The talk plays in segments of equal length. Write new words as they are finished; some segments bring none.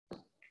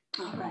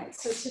All right,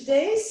 so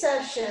today's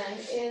session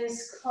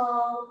is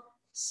called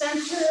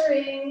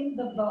Centering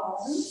the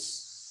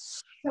Bones.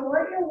 So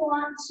what you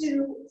want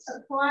to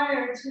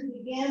acquire to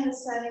begin the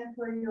setting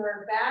for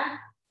your back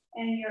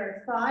and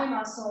your thigh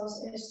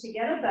muscles is to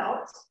get a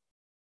belt.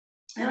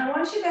 And I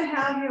want you to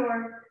have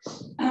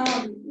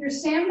your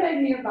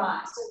sandbag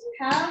nearby. So if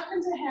you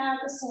happen to have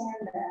a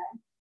sandbag,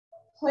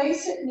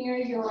 place it near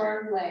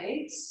your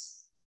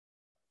legs.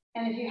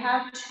 And if you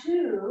have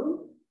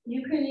two,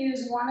 you can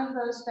use one of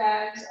those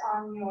bags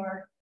on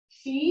your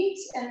feet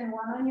and then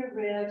one on your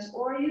ribs,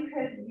 or you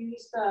could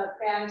use the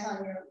bags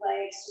on your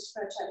legs to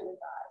stretch out your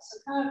thighs. So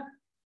kind of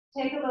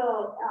take a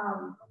little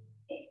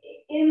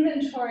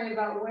inventory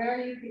about where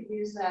you could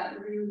use that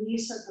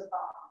release of the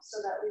bone so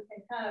that we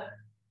can kind of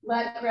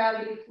let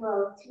gravity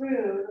flow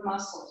through the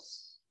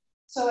muscles.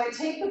 So I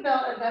take the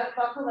belt, I've got it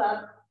buckled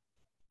up.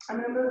 I'm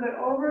going to move it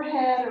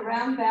overhead,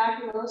 around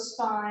back, low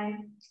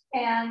spine.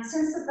 And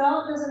since the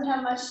belt doesn't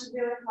have much to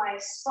do with my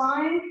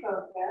spine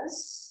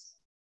focus,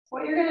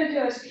 what you're going to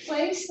do is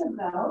place the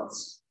belt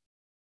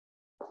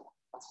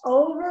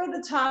over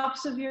the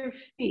tops of your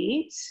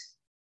feet.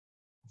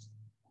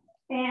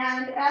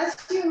 And as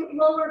you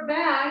lower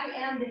back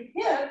and the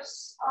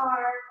hips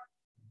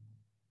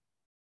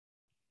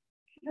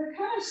they're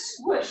kind of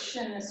squished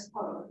in this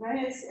pose,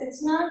 right?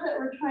 It's not that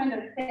we're trying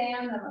to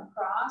fan them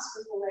across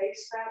with the leg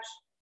stretch.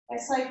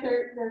 It's like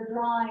they're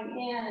drawing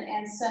in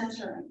and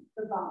centering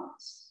the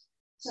bones.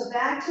 So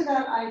back to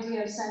that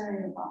idea of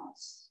centering the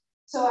bones.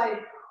 So I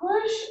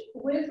push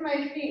with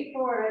my feet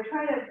forward. I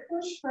try to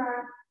push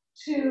front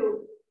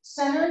to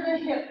center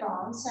the hip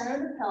bone, center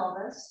the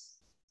pelvis.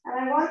 And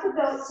I want the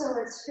belt so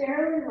it's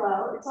fairly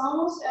low. It's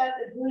almost at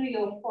the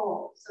gluteal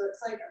fold. So it's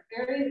like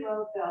a very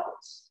low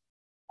belt.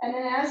 And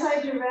then as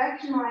I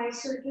direct my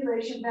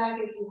circulation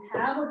back, if you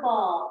have a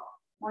ball,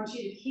 I want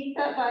you to keep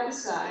that by the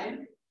side.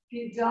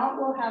 If you don't,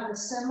 we'll have a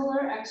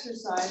similar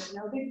exercise,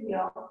 no big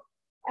deal.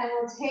 And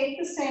we'll take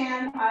the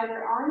sand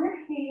either on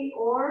your feet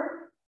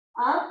or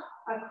up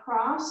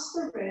across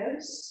the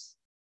ribs.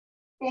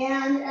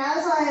 And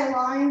as I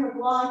align the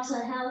blocks,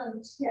 I have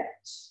them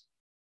tipped.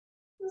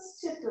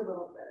 Just tipped a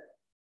little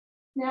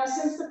bit. Now,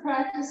 since the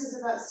practice is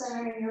about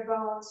centering your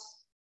bones,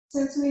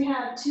 since we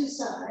have two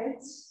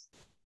sides,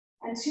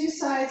 and two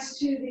sides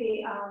to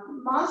the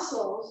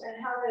muscles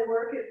and how they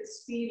work at the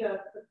speed of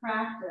the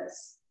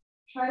practice,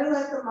 try to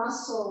let the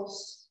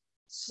muscles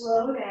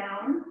slow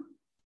down.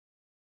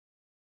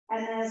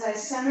 And then as I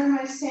center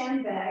my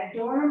sandbag,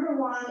 door number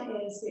one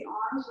is the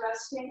arms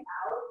resting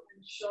out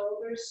and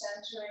shoulders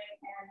centering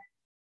and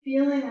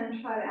feeling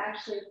them try to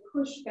actually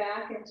push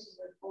back into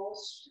the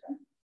bolster.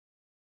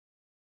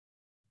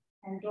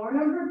 And door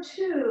number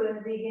two in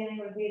the beginning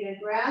would be to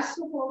grasp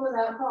a hold of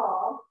that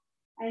ball,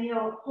 and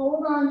you'll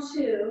hold on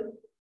to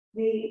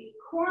the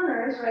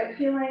corners, right,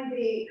 feeling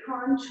the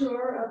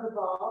contour of the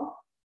ball,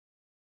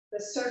 the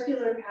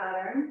circular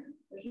pattern.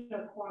 There's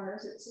no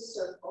corners, it's a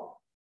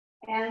circle.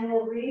 And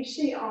we'll reach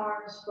the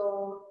arms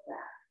both back.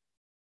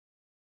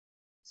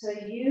 So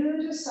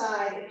you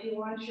decide if you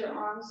want your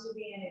arms to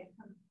be in a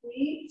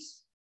complete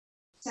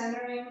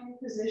centering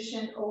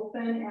position,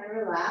 open and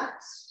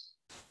relaxed.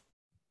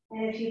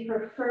 And if you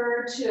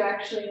prefer to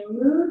actually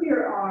move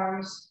your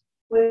arms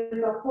with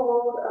the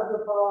hold of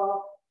the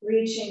ball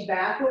reaching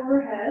back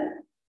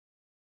overhead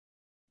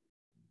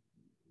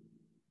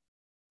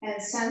and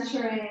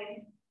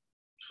centering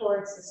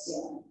towards the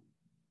ceiling.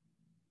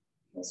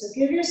 Okay, so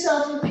give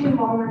yourself a few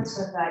moments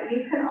with that.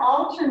 You can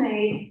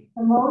alternate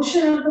the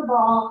motion of the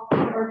ball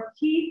or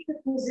keep the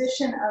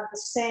position of the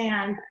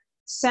sand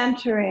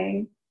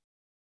centering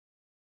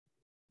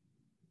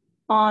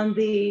on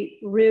the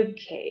rib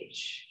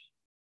cage.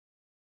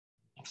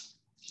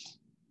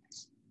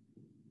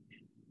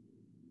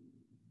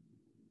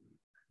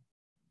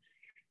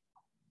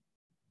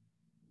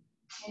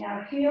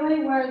 Now,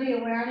 feeling where the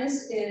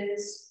awareness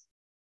is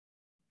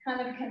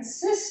kind of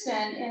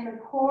consistent in the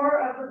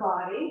core of the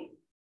body.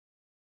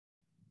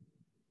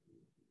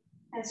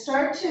 And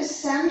start to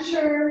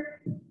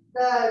center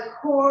the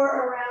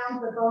core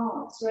around the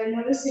bones, right?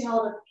 Noticing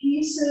all the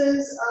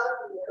pieces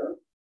of you.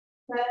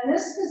 But in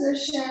this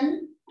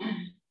position,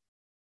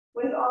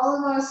 with all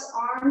of us,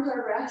 arms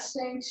are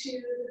resting to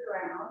the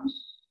ground.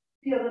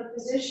 Feel the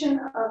position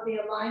of the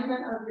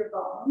alignment of your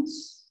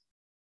bones.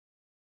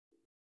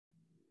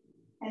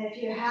 And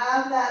if you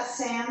have that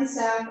sand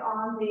sack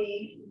on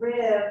the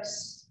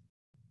ribs,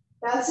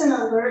 that's an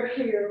alert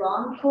for your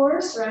lung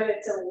force, right?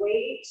 It's a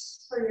weight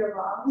for your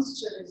lungs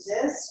to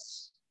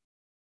resist.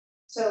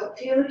 So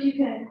feel if you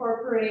can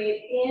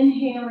incorporate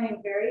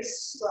inhaling very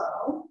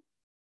slow.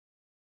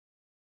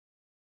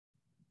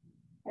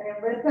 And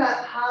then with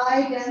that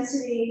high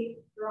density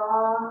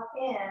draw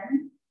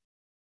in,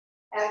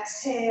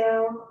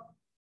 exhale,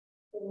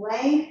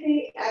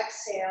 lengthy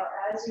exhale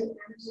as you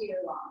empty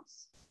your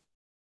lungs.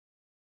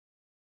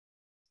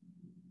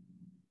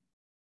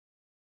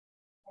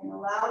 And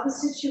allow the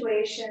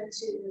situation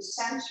to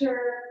center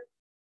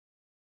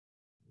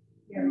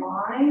your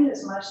mind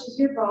as much as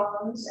your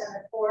bones and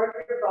the core of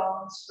your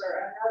bones for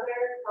another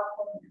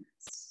couple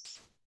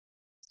minutes.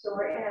 So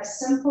we're in a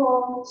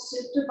simple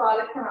Supta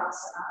Baddha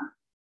Konasana.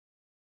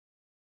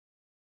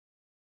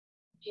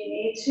 If you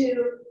need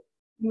to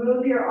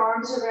move your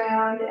arms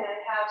around and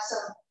have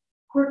some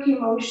quirky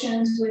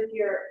motions with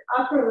your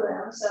upper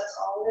limbs, that's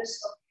always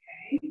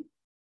okay.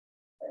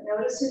 But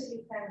notice if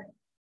you can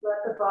let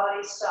the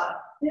body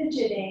stop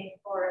fidgeting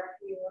for a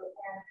few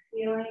and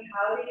feeling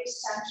how do you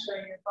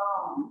center your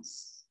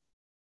bones.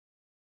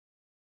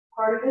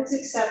 Part of it's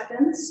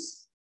acceptance.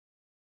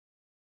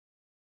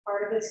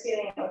 Part of it's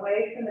getting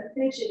away from the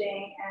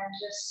fidgeting and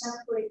just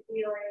simply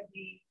feeling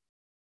the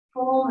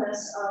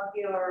fullness of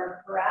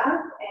your breath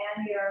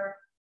and your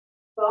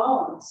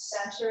bones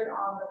centered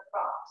on the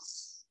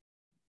cross.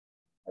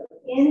 So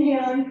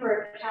inhaling for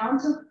a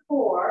count of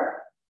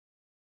 4.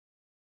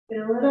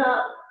 Fill it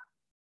up.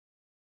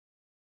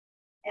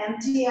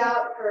 Empty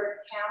out for a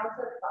count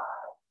of 5.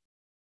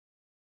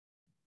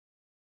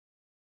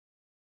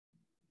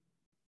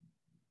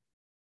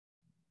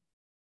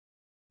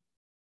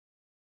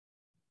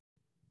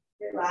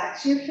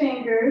 Relax your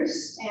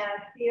fingers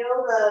and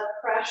feel the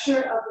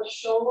pressure of the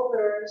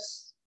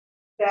shoulders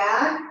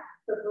back,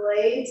 the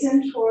blades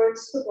in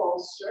towards the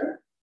bolster.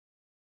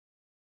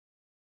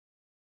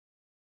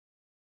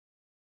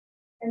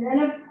 And then,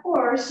 of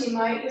course, you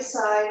might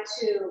decide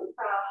to kind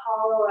of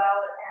hollow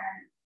out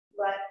and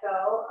let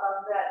go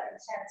of that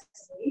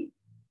intensity.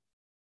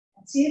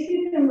 And see if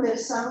you can live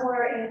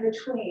somewhere in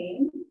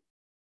between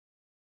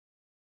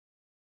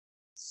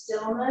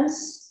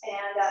stillness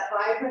and that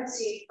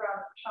vibrancy from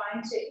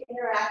trying to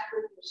interact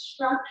with your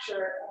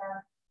structure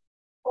and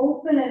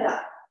open it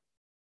up.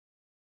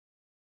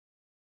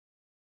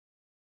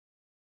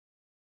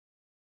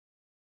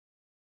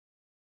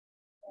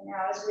 And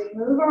now as we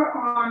move our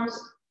arms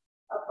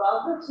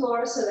above the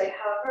floor so they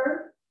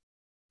hover,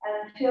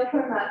 and feel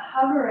from that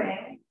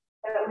hovering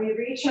that we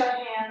reach our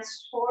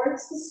hands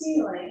towards the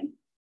ceiling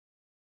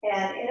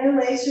and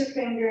interlace your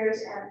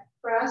fingers and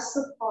press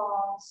the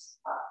palms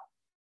up.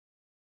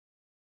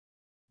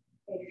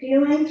 Okay,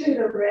 feeling through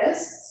the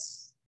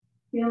wrists,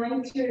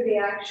 feeling through the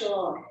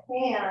actual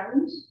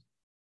hand.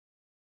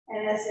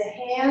 And as the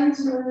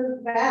hands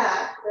move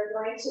back, we're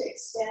going to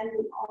extend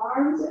the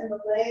arms and the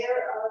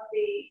layer of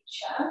the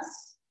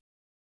chest.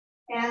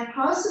 And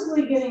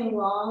possibly getting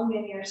long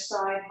in your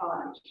side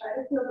body.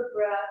 Try to feel the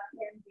breath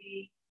in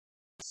the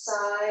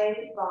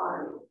side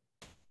body.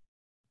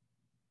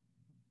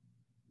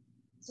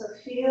 So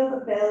feel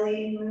the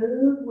belly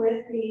move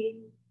with the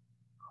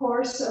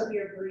course of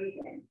your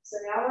breathing. So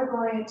now we're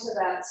going into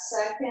that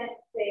second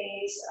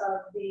phase of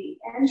the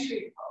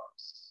entry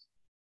pose.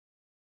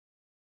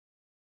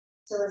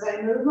 So as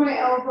I move my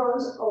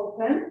elbows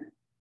open,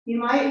 you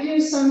might do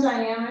some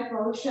dynamic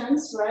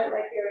motions, right?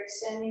 Like you're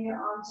extending your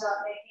arms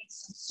out, making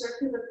some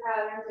circular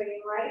patterns, or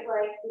you might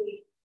like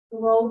the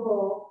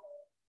global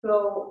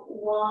go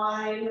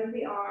wide with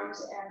the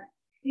arms and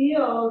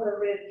feel the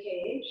rib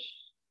cage.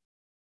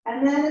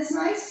 And then it's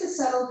nice to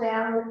settle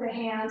down with the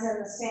hands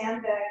and the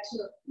sandbag to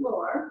the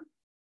floor.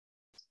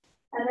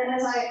 And then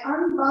as I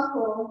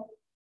unbuckle,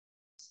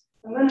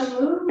 I'm going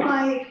to move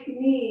my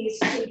knees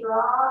to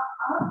draw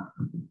up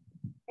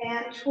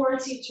and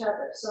towards each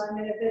other. So I'm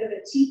in a bit of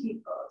a teepee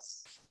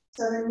pose.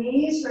 So the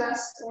knees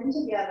rest in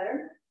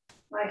together.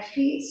 My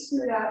feet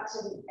scoot out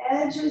to the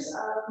edges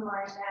of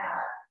my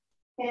mat.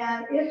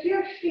 And if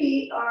your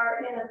feet are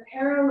in a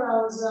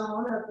parallel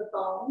zone of the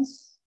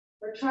bones,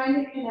 we're trying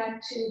to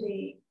connect to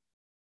the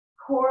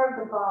core of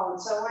the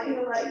bones. So I want you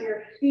to let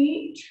your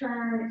feet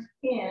turn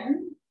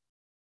in.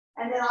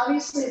 And then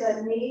obviously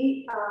the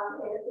knee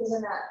is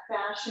in that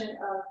fashion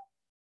of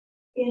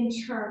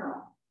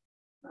internal,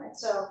 right?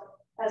 So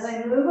as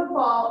I move a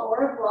ball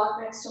or a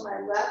block next to my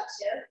left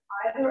hip,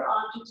 either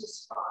object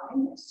is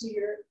fine next to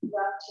your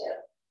left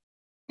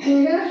hip.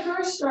 And you're going to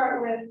first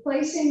start with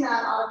placing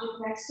that object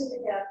next to the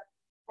hip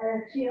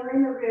and then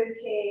feeling the rib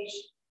cage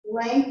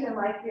lengthen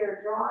like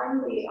you're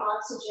drawing the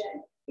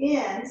oxygen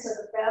in, so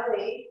the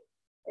belly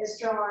is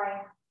drawing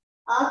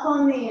up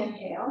on the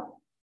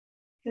inhale,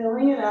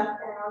 filling it up,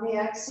 and on the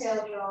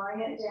exhale,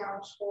 drawing it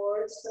down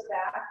towards the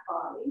back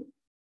body.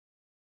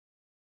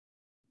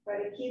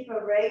 Try to keep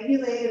a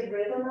regulated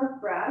rhythm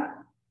of breath,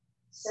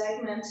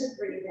 segmented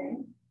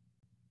breathing.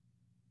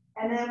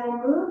 And then we'll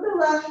move the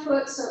left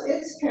foot so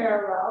it's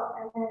parallel,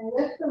 and then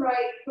lift the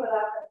right foot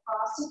up and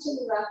cross it to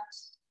the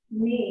left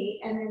knee,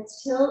 and then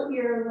tilt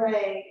your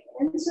leg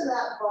into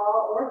that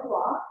ball or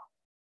block.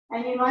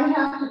 And you might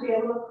have to be a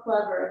little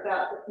clever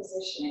about the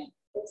positioning.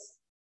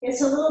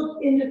 It's a little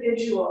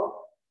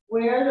individual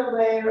where the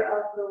layer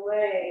of the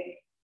leg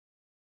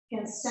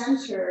can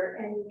center,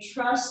 and you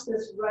trust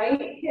this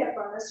right hip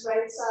on this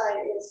right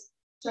side is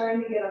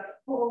starting to get a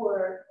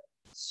fuller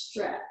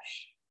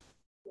stretch.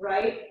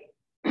 Right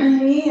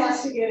knee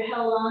has to get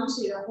held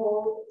onto to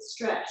hold the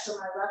stretch. So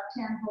my left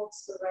hand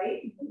holds the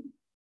right knee.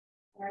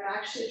 And I'm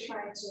actually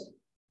trying to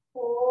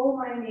pull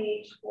my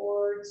knee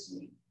towards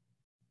me.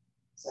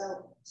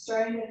 So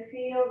starting to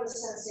feel the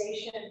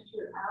sensation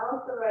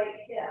throughout the right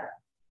hip.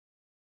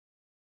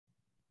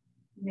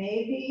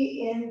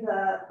 maybe in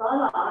the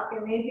buttock,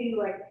 and maybe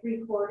like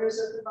 3/4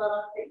 of the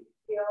buttock that you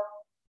feel.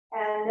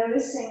 And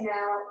noticing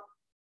now,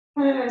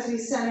 kind of as we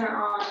center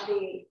on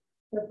the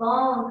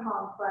bone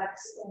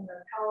complex in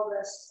the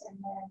pelvis and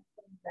then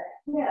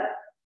in the hip,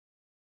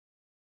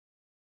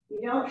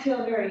 you don't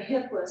feel very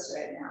hipless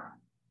right now,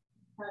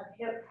 kind of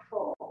hip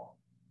full.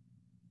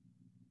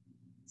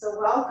 So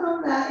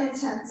welcome that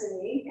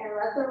intensity and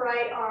let the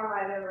right arm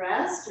either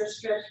rest or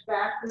stretch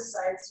back the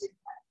sides of your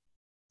head.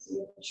 So you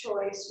have a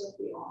choice with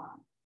the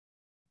arm.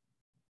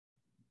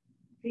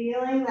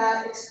 Feeling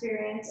that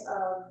experience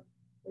of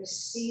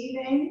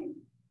receiving.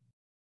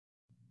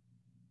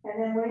 And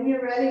then when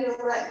you're ready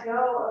to let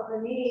go of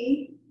the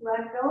knee,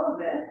 let go of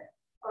it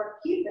or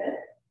keep it.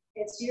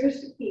 It's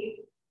yours to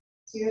keep.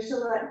 It's yours to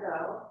let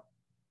go.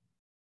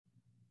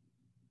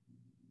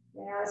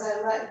 And as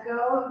I let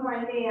go of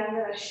my knee, I'm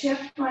going to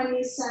shift my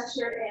knee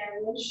center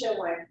and windshield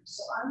wiper.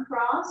 So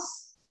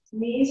uncross,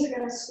 knees are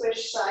going to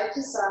squish side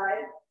to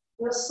side.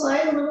 You'll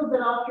slide a little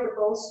bit off your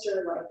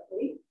bolster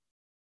likely.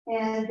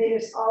 And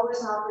there's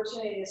always an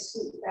opportunity to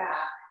scoot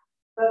back.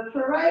 But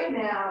for right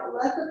now,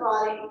 let the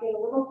body get a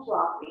little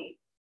floppy.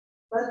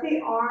 Let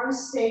the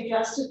arms stay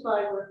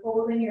justified with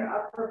holding your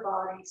upper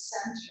body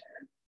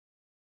center.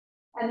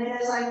 And then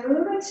as I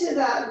move into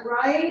that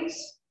right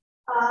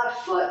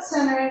foot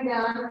centering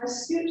down, I'm going to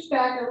scooch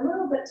back a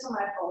little bit to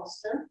my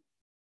bolster.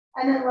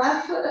 And then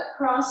left foot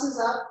crosses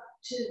up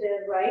to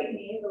the right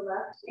knee, the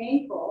left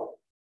ankle.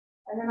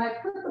 And then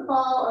I put the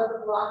ball or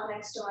the block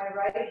next to my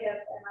right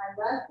hip and I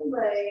let the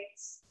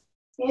legs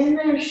in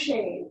their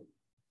shape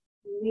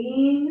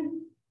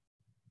lean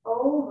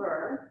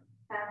over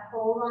and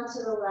hold onto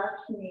the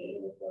left knee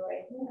with the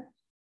right hand.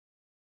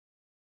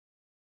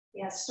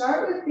 Yeah,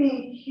 start with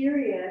being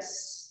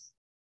curious,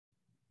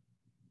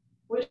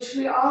 which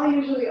we all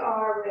usually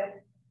are with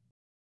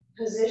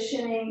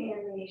positioning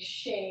in these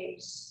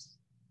shapes.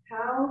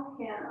 How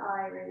can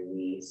I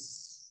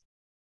release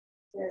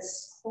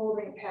this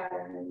holding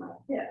pattern in my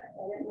hip?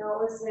 I didn't know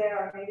it was there,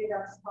 or maybe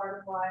that's part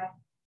of why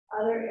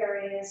other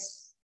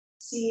areas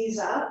seize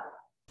up.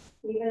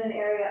 Even an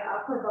area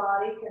upper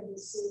body can be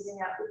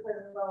seizing up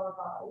because of the lower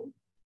body.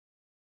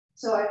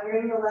 So I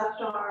bring the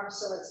left arm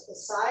so it's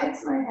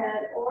besides my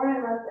head, or I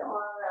let the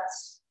arm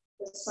rest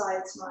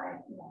besides my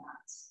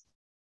mat.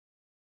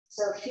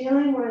 So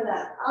feeling where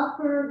that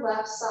upper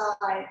left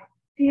side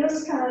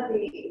feels kind of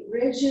the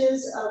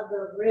ridges of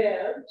the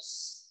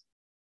ribs,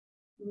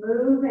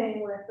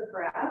 moving with the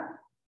breath,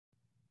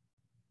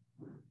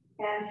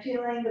 and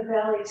feeling the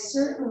belly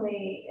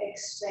certainly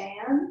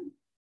expand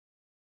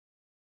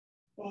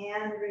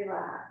and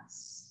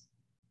relax.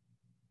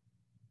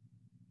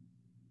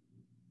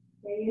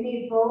 Okay, you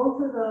need both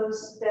of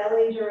those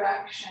belly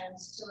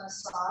directions to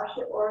massage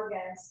the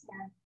organs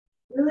and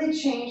really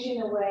changing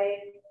the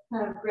way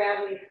kind of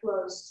gravity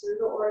flows through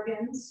the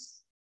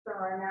organs from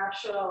our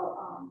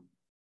natural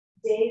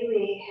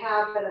daily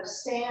habit of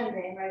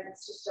standing, right?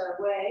 It's just our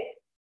way,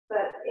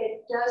 but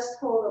it does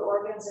pull the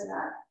organs in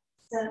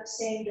that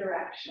same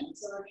direction.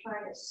 So we're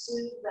trying to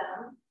soothe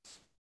them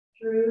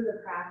through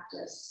the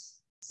practice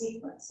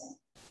sequencing.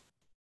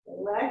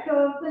 Let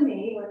go of the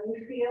knee when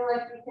you feel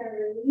like you can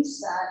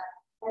release that.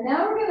 And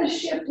now we're going to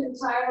shift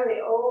entirely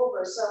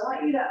over. So I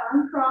want you to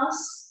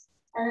uncross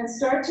and then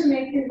start to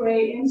make your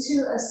way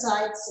into a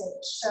side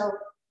sage. So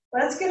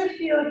let's get a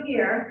feel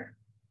here.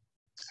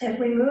 If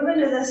we move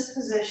into this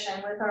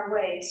position with our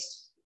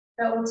waist,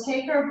 that will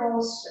take our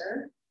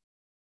bolster.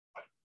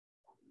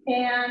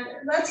 And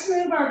let's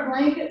move our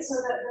blanket so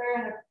that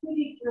they're in a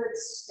pretty good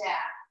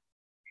stack.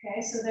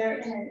 Okay, so they're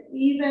in an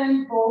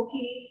even,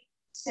 bulky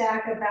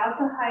stack about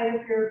the height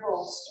of your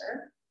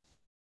bolster.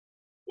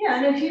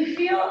 Yeah, and if you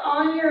feel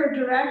on your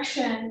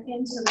direction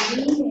into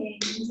leaning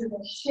into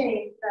the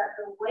shape that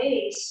the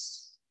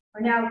waist,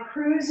 we're now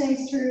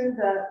cruising through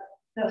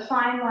the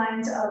fine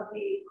lines of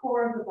the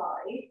core of the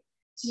body.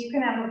 So you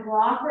can have a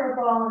block or a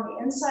ball on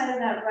the inside of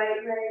that right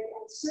leg,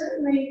 and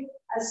certainly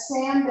a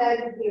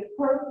sandbag would be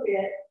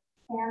appropriate.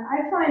 And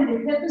I find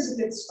the hip is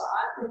a good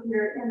spot if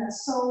you're in a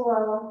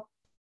solo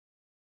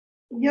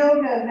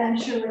yoga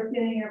adventure with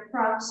getting your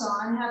props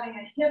on. Having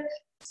a hip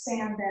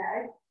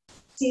sandbag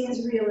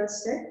seems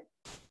realistic.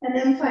 And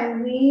then if I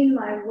lean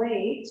my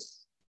weight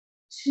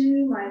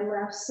to my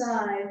left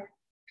side,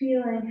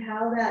 feeling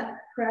how that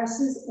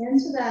presses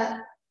into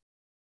that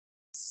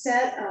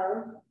set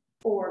of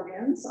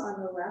organs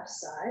on the left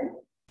side,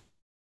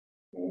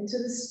 into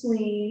the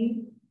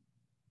spleen,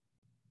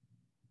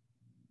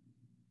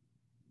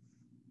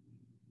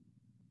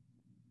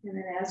 and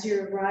then as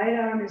your right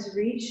arm is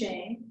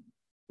reaching,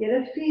 get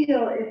a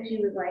feel if you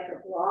would like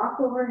a block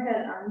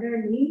overhead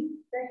underneath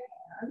the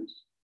hand.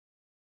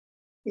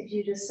 If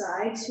you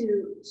decide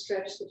to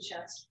stretch the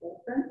chest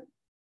open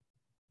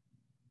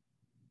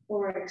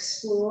or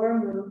explore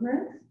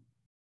movement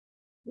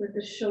with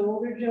the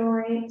shoulder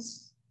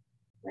joints,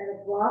 right?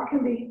 A block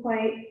can be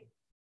quite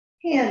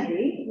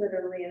handy,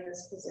 literally in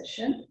this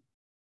position,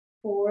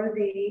 for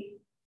the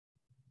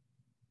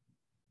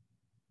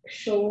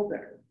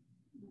shoulder.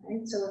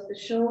 Right? So if the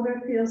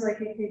shoulder feels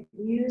like it could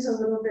use a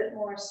little bit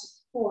more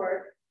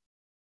support,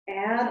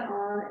 add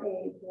on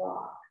a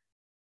block.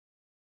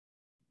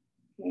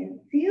 Okay, and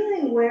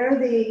feeling where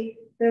the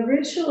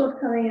ritual of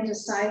coming into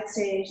side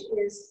stage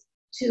is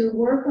to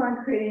work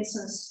on creating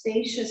some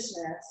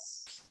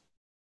spaciousness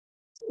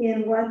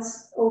in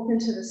what's open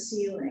to the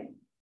ceiling.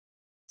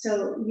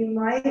 So you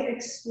might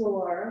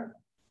explore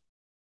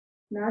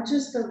not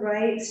just the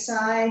right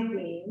side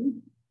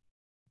beam,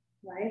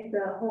 right,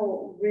 the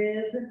whole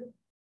rib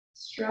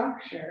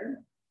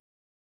structure,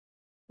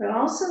 but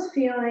also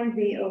feeling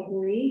the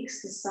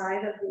obliques, the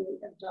side of the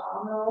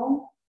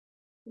abdominal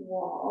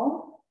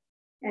wall,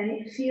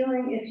 and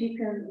feeling if you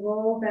can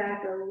roll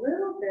back a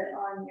little bit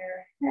on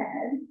your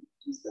head,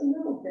 just a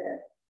little bit.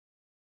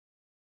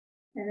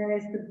 And then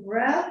as the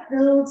breath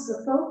builds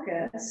the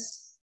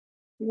focus,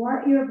 you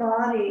want your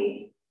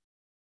body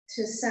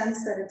to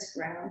sense that it's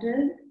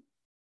grounded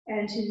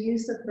and to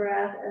use the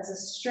breath as a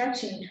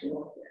stretching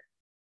tool here.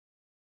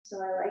 So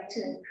I like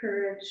to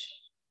encourage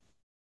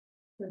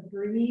the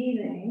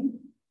breathing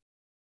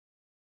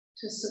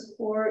to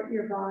support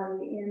your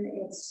body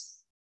in its,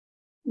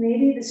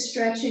 maybe the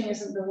stretching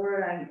isn't the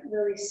word I'm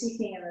really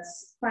seeking in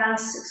this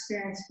class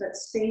experience, but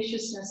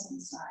spaciousness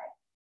inside.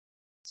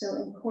 So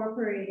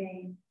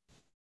incorporating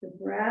the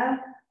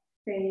breath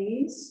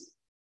phase,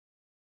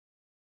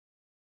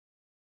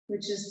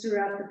 which is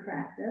throughout the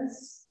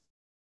practice,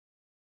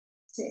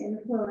 to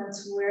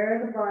influence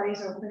where the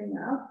body's opening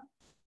up.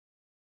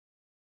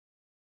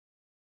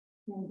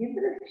 And give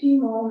it a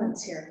few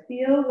moments here.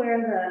 Feel where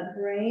the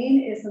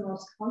brain is the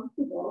most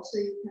comfortable so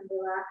you can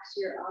relax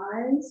your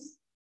eyes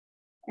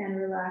and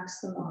relax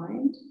the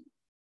mind.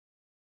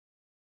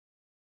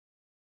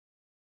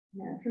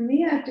 Now, for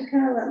me, I have to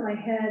kind of let my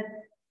head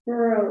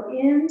burrow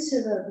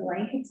into the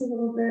blankets a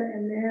little bit,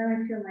 and there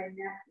I feel my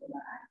neck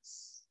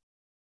relax.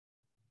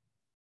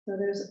 So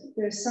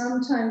there's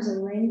sometimes a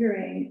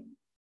lingering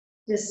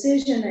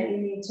decision that you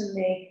need to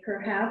make,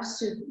 perhaps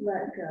to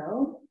let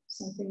go,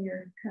 something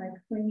you're kind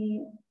of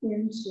clinging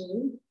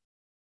into.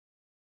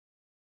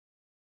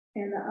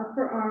 And the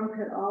upper arm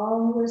could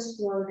always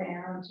flow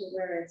down to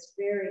where it's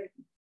very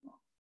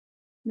comfortable,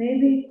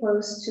 maybe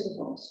close to the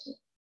bolster.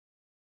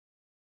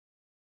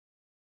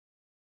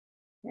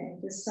 Okay,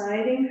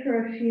 deciding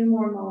for a few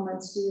more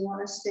moments, do you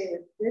want to stay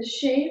with this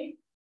shape,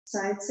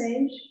 side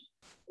sage,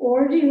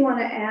 or do you want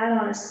to add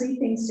on a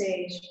sleeping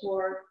stage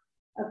for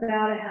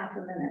about a half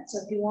a minute? So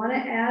if you want to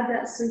add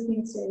that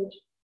sleeping stage,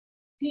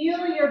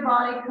 feel your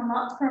body come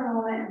up for a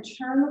moment and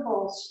turn the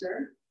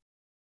bolster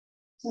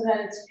so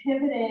that it's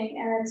pivoting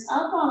and it's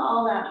up on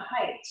all that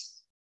height.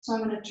 So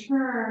I'm going to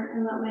turn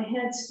and let my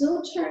head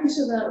still turn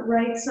to the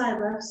right side,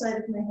 left side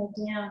of my head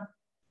down,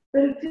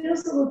 but it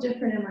feels a little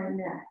different in my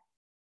neck.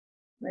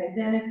 Right,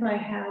 then if I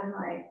have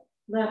my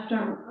left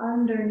arm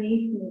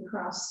underneath me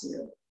cross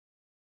through.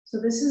 So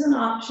this is an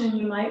option.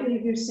 You might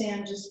leave your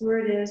sand just where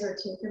it is or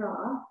take it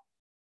off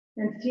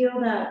and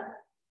feel that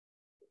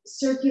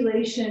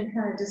circulation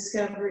kind of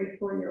discovery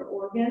for your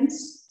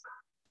organs,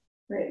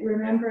 right?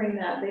 Remembering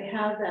that they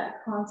have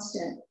that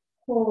constant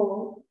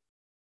pull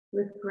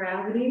with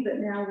gravity, but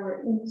now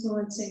we're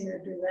influencing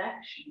their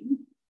direction.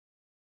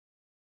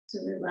 So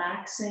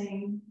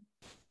relaxing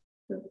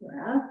the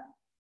breath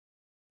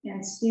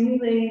and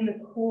stimulating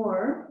the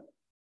core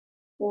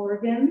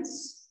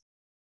organs,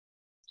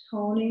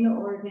 toning the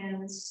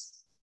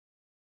organs,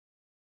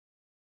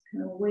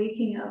 kind of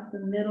waking up the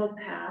middle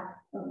path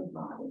of the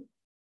body.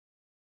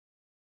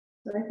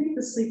 So I think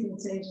the sleeping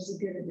sage is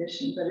a good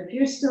addition, but if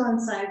you're still on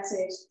side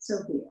sage, so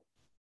be it.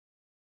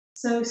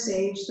 So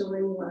sage the way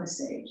you want to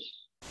sage.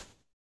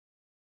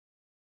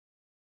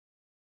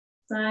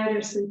 Side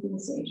or sleeping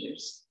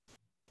sagers.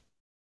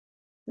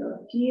 So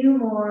a few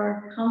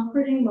more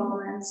comforting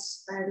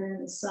moments, either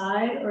in the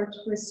side or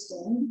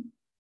twisting,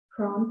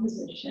 prone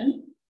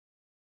position.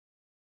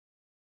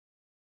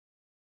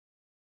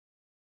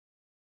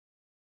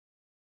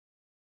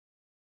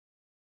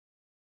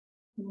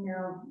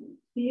 Now,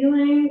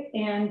 feeling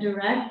and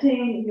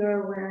directing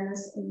your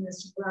awareness in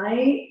this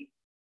right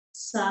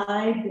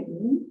side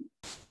beam.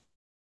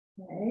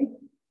 Okay.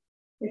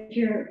 If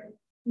you're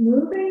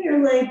moving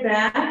your leg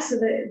back so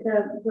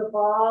that the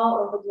ball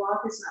or the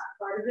block is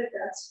not part of it,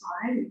 that's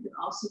fine. You can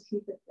also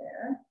keep it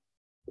there.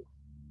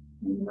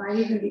 And you might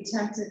even be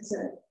tempted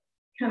to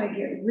kind of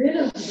get rid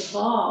of the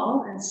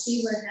ball and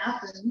see what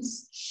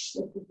happens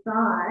with the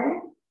thigh.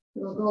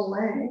 It'll go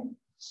away.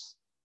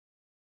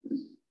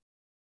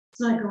 It's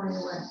not going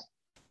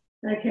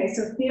away. Okay,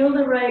 so feel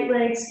the right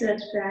leg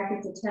stretch back.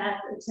 It's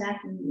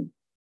attacking you.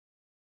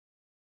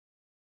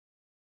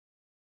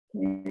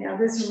 Okay, now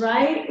this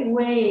right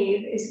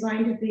wave is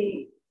going to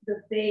be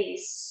the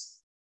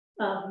base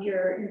of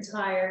your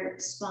entire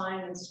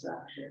spine and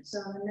structure. So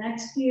in the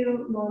next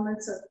few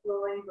moments of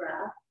flowing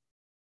breath,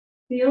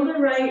 feel the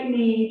right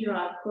knee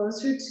draw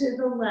closer to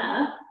the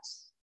left,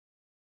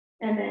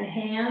 and then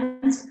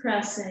hands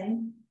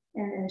pressing,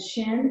 and then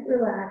shin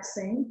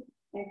relaxing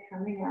and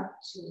coming up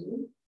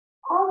to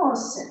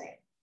almost sitting.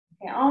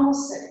 Okay,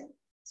 almost sitting.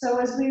 So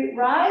as we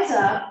rise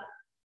up,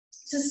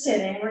 to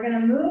sitting. We're going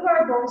to move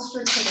our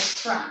bolster to the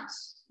front.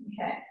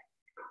 Okay.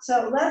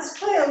 So let's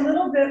play a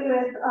little bit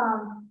with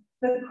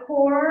the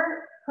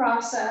core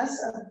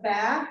process of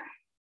back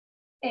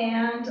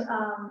and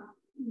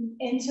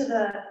into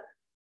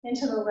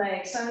the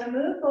legs. So I'm going to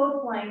move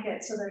both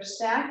blankets so they're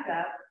stacked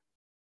up.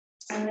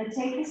 I'm going to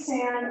take the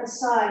sand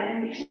aside,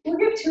 and we'll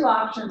give two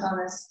options on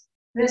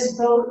this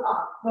boat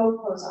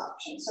pose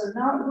option. So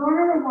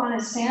number one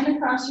is sand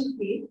across your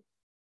feet.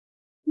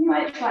 You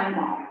might try them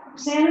all.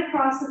 Sand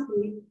across the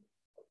feet.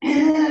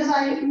 And then as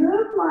I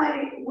move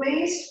my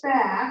waist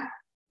back,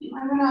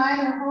 I'm going to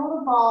either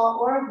hold a ball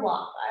or a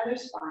block.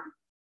 Either's fine.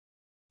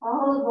 I'll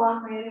hold a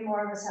block, maybe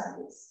more of us have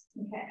these.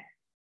 Okay.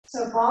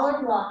 So ball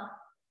or block.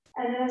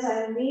 And then as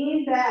I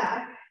lean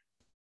back,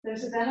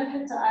 there's a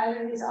benefit to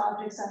either of these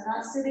objects. I'm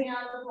not sitting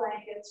on the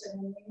blankets or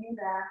leaning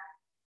back.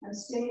 I'm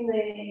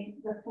stimulating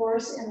the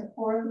force in the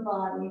core of the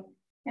body.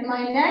 And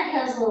my neck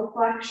has a little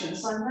flexion,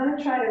 so I'm going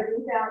to try to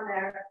root down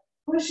there,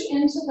 push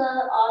into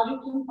the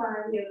object in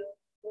front of you,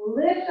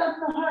 lift up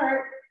the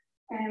heart,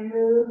 and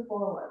move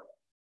forward.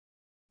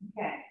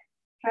 Okay.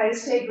 Try to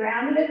stay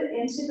grounded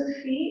into the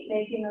feet,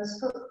 making those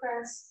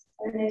footprints.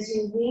 And as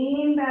you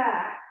lean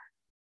back,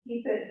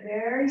 keep it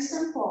very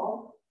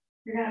simple.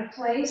 You're going to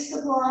place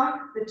the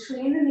block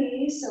between the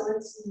knees so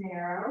it's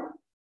narrow.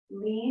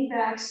 Lean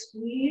back,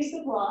 squeeze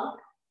the block,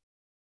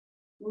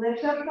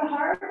 lift up the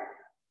heart,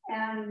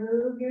 and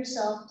move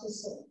yourself to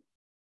sleep.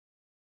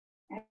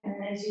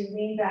 And as you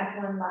lean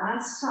back one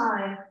last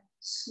time,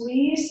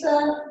 squeeze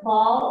the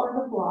ball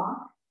or the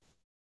block.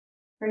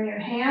 Bring your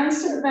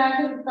hands to the back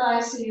of the thigh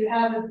so you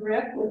have a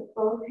grip with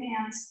both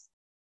hands,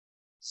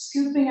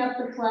 scooping up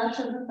the flesh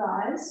of the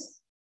thighs.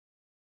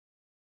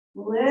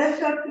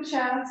 Lift up the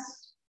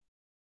chest.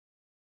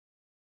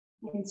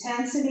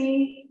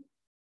 Intensity,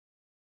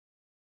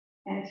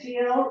 and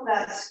feel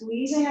that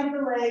squeezing of the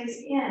legs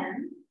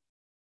in.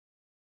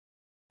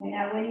 And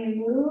now when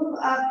you move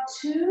up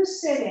to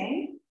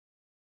sitting,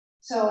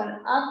 so an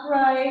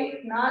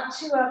upright, not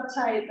too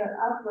uptight, but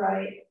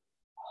upright,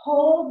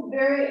 hold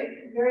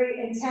very,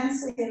 very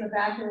intensely in the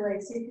back of the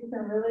legs. See if you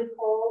can really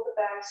hold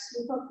the back,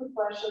 scoop up the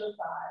flesh of the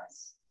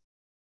thighs.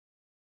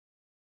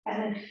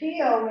 And then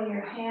feel when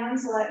your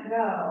hands let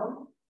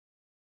go,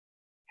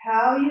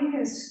 how you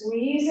can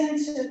squeeze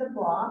into the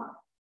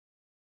block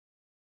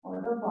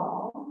or the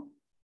ball.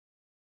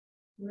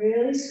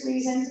 Really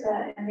squeeze into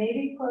that and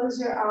maybe close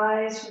your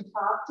eyes from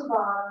top to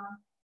bottom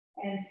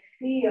and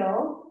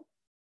feel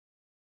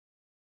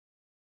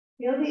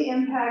the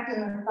impact in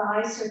the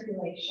thigh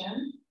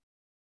circulation.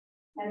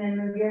 And then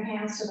move your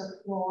hands to the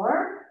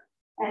floor.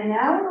 And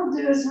now what we'll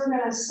do is we're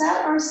going to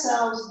set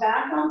ourselves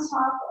back on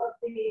top of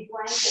the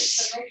blanket.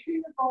 So make sure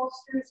the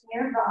bolster's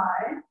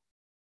nearby.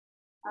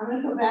 I'm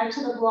going to go back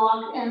to the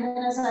block, and then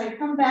as I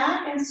come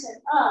back and sit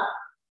up,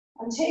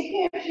 I'm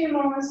taking a few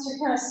moments to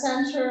kind of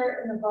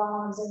center in the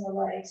bones in the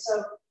legs.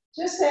 So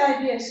just the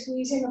idea of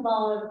squeezing the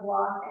ball or the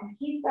block, and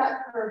keep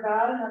that for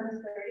about another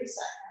 30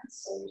 seconds.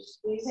 So you're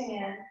squeezing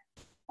in,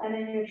 and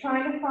then you're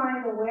trying to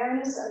find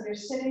awareness of your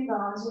sitting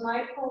bones. You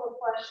might pull the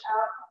flesh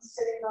out from the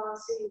sitting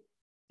bones so you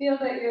feel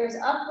that you're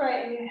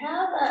upright, and you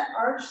have that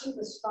arch through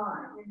the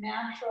spine, your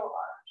natural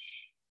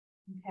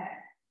arch. Okay.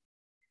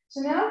 So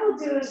now what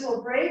we'll do is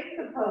we'll break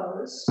the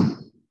pose.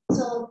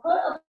 So we'll put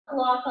a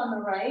block on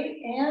the right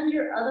and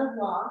your other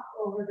block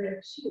over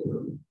there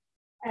too.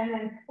 And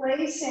then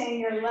placing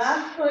your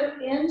left foot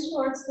in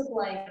towards the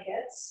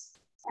blankets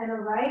and the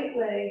right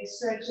leg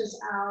stretches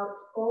out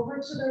over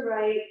to the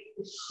right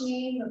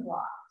between the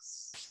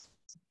blocks.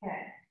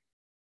 Okay.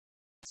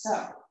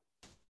 So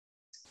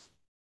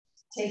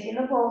taking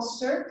the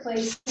bolster,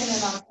 placing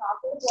it on top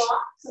of the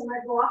block. So my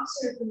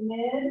blocks are at the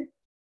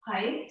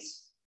mid-height.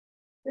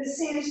 This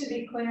seems to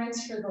be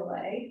clearance for the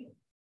leg.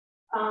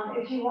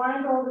 If you want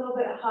to go a little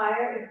bit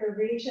higher, if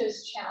the reach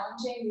is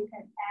challenging, you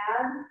can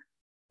add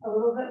a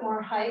little bit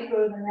more height,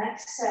 go to the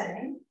next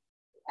setting.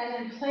 And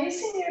then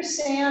placing your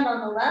sand on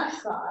the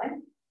left thigh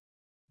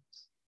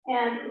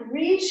and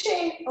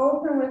reaching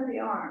open with the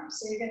arms.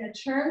 So you're going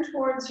to turn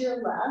towards your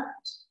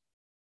left,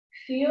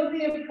 feel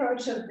the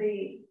approach of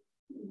the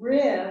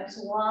ribs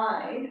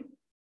wide,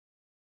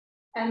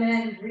 and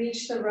then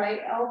reach the right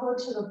elbow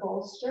to the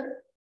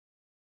bolster.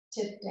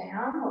 Tip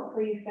down,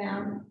 hopefully you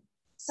found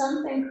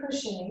something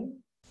cushioning,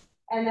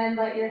 and then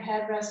let your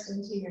head rest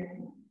into your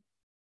hand.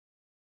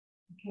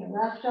 Okay,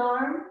 left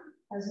arm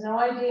has no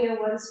idea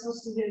what it's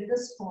supposed to do at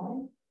this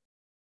point,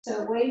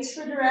 so it waits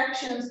for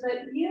directions,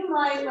 but you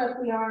might let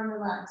the arm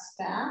relax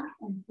back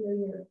and feel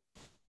your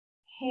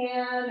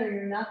hand or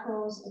your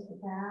knuckles at the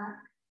back.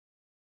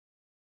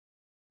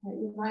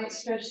 You might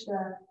stretch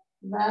the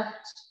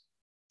left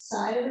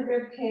side of the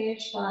rib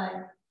cage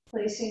by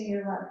placing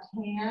your left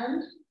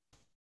hand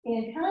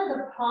in kind of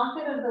the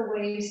pocket of the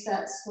waist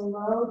that's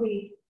below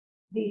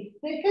the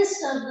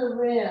thickest of the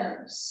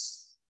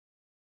ribs,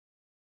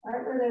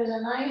 right, where there's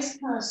a nice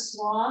kind of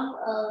swath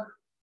of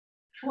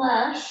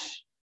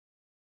flesh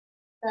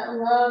that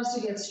loves to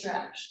get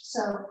stretched.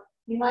 So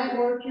you might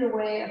work your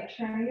way of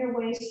turning your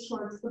waist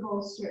towards the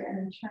bolster and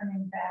then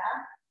turning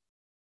back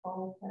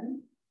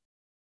open,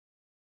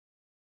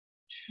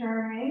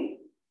 turning,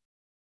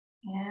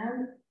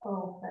 and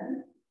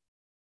open.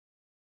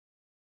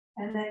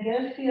 And then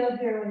get a feel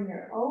here when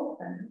you're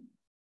open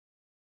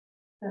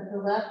that the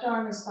left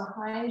arm is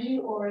behind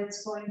you or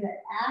it's going to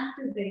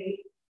activate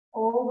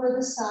over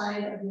the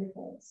side of your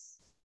face.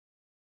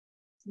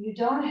 You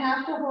don't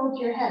have to hold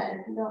your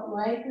head. If you don't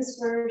like this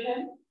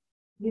version,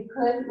 you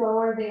could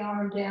lower the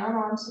arm down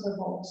onto the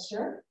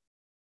bolster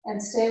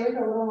and stay with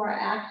a little more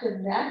active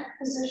neck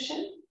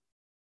position.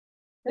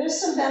 There's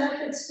some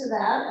benefits to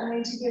that. I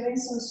mean, to giving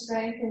some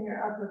strength in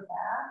your upper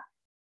back.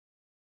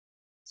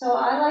 So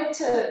I like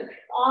to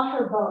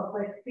offer both,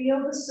 like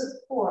feel the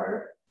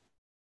support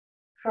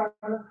from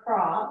the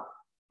prop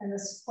and the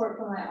support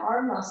from my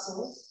arm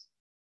muscles,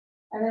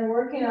 and then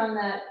working on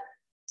that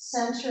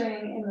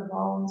centering in the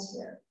bones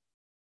here.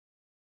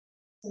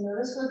 So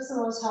notice what's the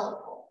most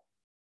helpful,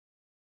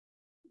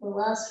 the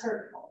less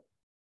hurtful.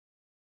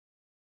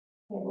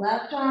 Okay,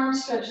 left arm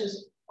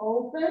stretches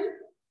open,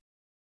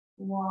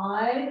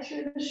 wide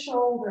through the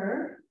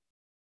shoulder.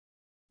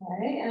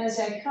 Okay, and as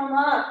I come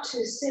up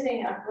to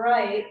sitting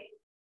upright,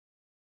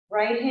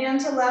 right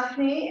hand to left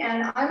knee,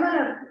 and I'm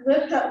gonna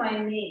lift up my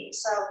knee.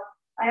 So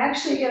I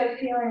actually get a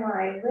feeling when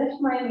I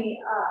lift my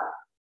knee up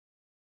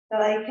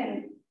that I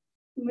can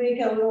make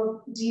a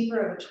little deeper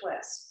of a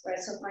twist, right?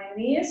 So if my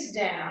knee is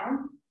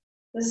down,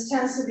 this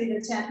tends to be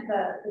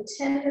the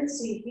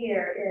tendency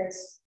here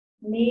is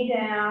knee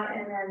down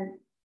and then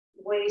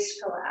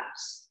waist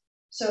collapse.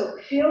 So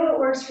feel what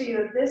works for you.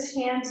 If this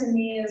hand to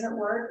knee doesn't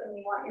work and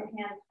you want your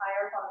hand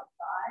higher up on the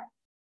thigh,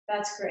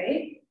 that's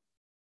great.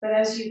 But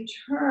as you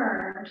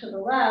turn to the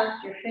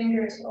left, your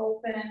fingers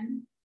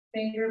open,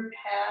 finger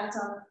pads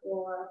on the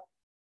floor,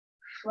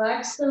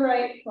 flex the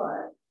right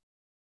foot,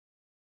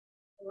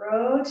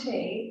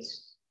 rotate,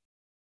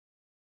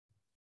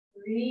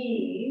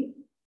 breathe.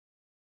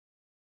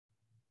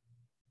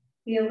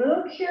 Be a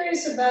little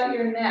curious about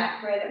your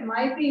neck, right? It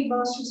might be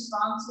most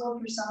responsible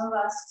for some of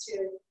us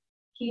to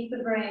keep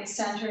the brain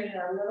centered in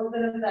a little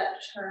bit of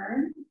that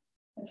turn.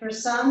 And for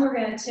some, we're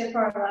going to tip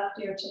our left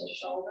ear to the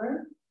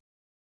shoulder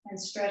and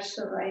stretch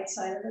the right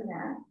side of the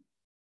neck.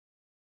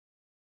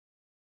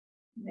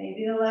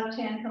 Maybe the left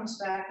hand comes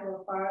back a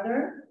little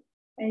farther,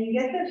 and you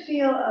get the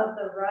feel of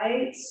the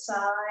right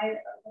side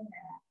of the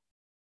neck.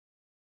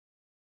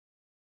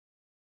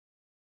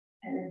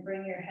 And then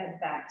bring your head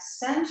back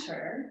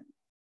center.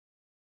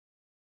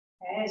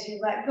 Okay, as you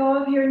let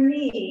go of your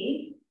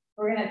knee,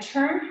 we're going to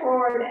turn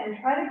forward and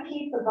try to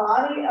keep the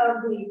body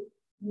of the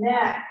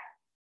neck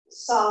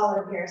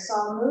solid here. So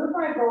I'll move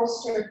my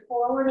bolster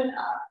forward and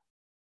up.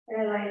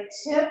 And as I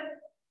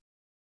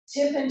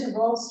tip into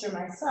bolster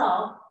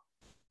myself,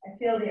 I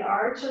feel the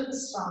arch of the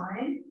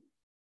spine,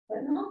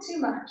 but not too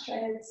much,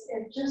 right?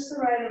 It's just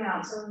the right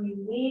amount. So when you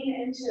lean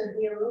into it,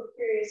 be a little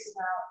curious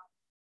about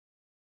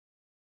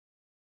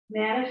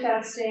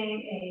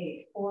manifesting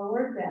a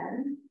forward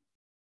bend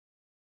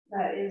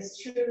that is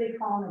truly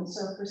calming.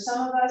 So for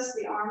some of us,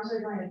 the arms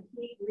are going to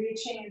keep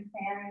reaching and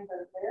fanning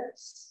the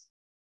ribs.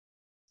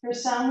 For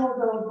some, we'll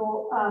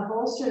go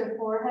bolster to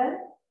forehead.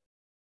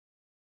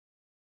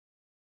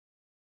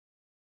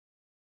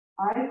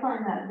 I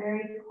find that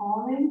very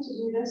calming to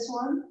do this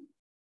one.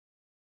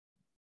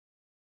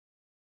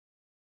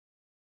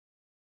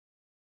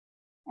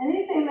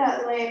 Anything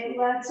that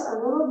lets a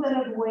little bit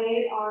of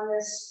weight on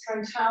this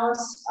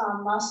frontalis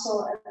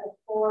muscle at the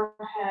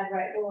forehead,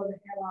 right below the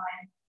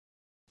hairline,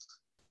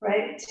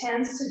 right,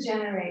 tends to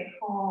generate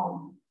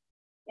calm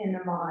in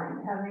the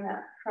mind, having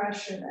that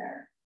pressure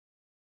there.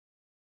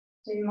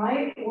 So you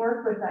might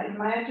work with that. You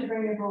might have to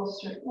bring your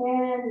bolster in.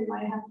 You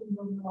might have to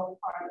move a little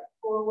farther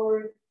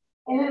forward.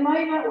 And it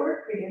might not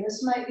work for you.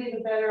 This might be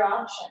the better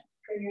option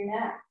for your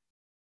neck.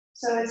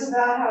 So it's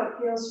about how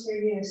it feels for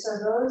you. So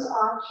those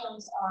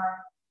options are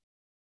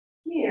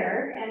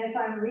here. And if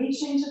I'm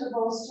reaching to the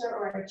bolster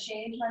or I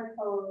change my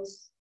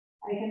pose,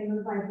 I can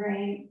move my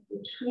brain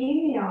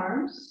between the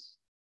arms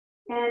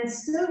and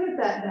still get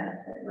that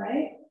benefit,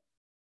 right?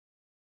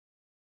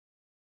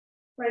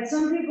 Right,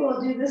 some people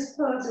will do this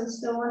pose and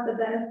still want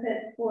the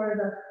benefit for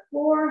the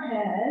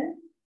forehead,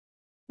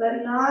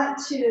 but not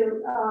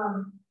to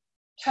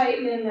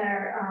tighten in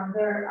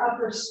their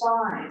upper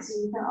spine. So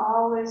you can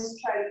always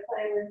try to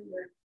play with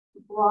your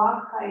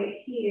block height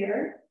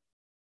here.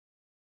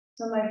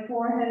 So my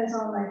forehead is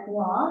on my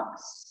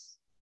blocks.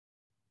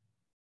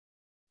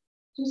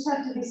 Just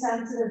have to be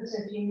sensitive to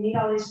if you need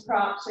all these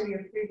props or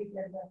you're free to give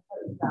them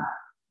what you got.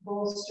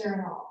 Bolster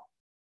and all.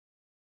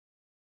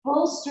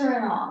 Bolster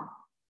and all.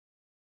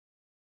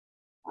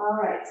 All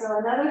right, so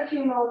another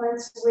few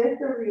moments with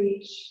the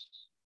reach.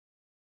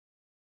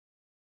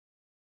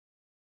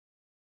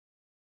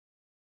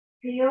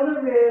 Feel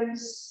the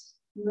ribs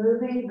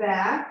moving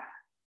back.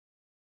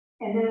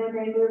 And then when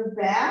they move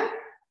back,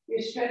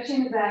 you're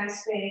stretching the back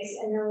space,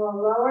 and then we'll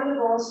lower the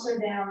bolster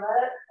down,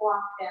 let it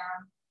walk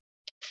down,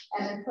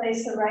 and then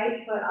place the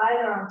right foot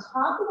either on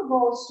top of the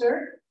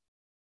bolster.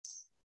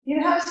 You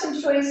have some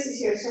choices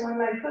here. So when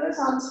my foot is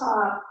on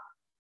top,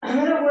 I'm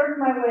going to work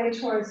my way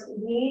towards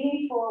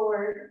leaning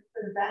forward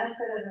for the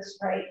benefit of this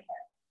right hip.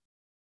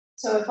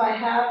 So if I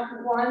have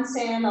one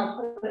sand,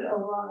 I'll put it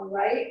over on the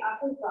right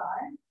upper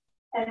thigh,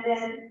 and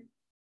then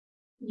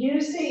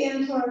use the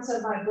influence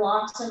of my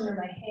blocks under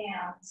my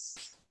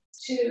hands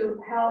to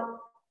help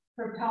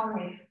propel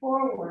me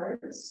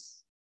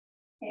forwards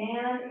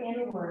and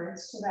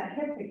inwards to that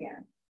hip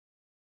again.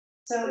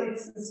 So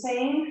it's the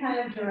same kind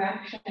of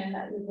direction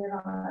that we did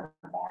on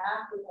the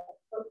back with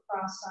a foot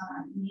crossed on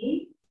our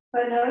knee,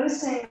 but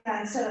noticing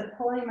that instead of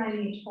pulling my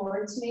knee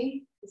towards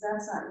me, because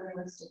that's not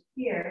realistic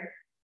here,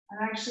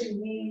 I'm actually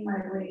leaning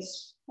my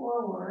waist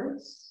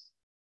forwards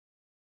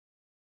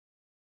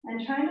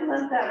and trying to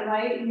let that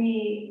right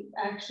knee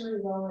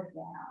actually lower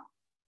down.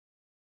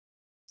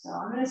 So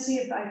I'm going to see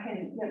if I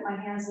can get my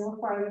hands a little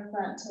farther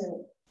front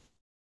to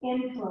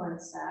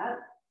influence that.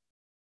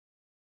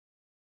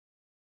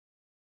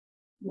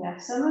 Yeah,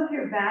 if some of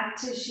your back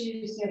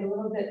tissues get a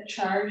little bit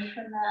charged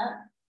from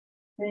that,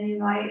 then you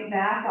might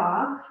back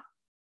off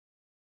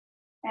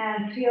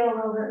and feel a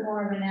little bit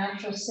more of a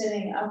natural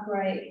sitting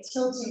upright,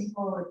 tilting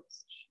forward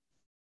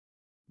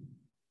position.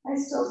 I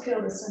still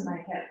feel this in my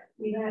hip,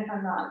 even if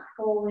I'm not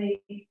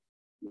fully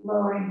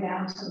lowering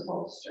down to the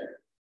bolster.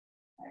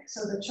 Right,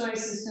 so the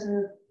choice is to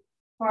move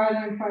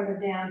farther and farther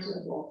down to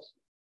the bolster.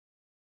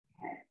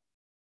 Okay.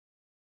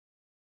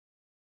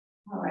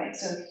 All right,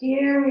 so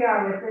here we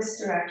are with this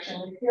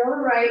direction. We feel the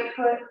right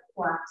foot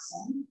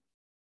flexing,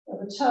 so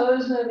the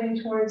toes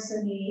moving towards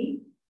the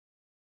knee.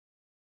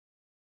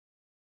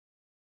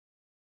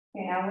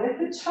 Okay, now with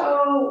the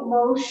toe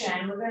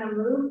motion, we're going to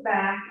move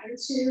back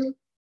into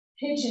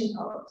pigeon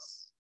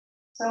pose.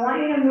 So I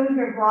want you to move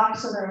your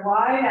blocks so they're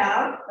wide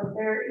out, but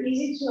they're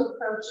easy to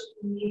approach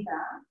if you need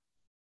them.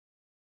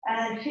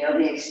 And feel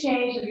the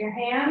exchange of your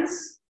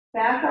hands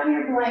back on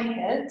your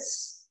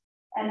blankets,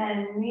 and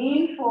then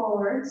lean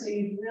forward so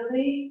you've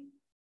really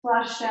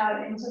flushed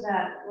out into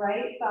that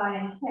right thigh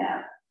and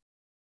hip.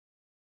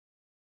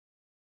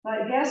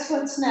 But guess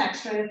what's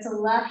next, right? It's a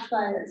left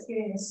thigh that's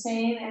getting the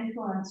same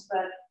influence,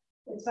 but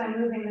it's by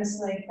moving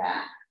this leg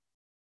back.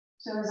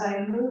 So as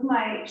I move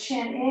my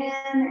chin in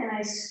and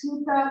I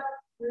scoop up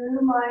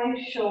through my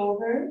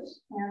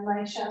shoulders and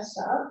my chest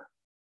up.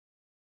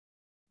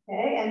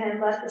 Okay, and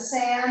then let the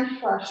sand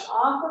flush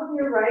off of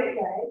your right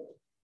leg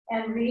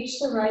and reach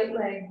the right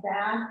leg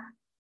back.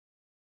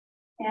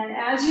 And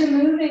as you're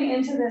moving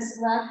into this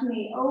left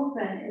knee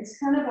open, it's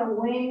kind of a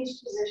winged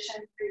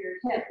position for your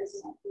hip,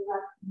 isn't it? Your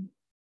left knee.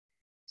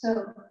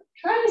 So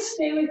try to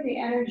stay with the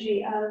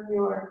energy of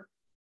your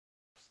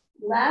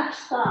left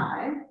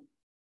thigh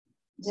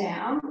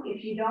down.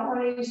 If you don't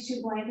want to use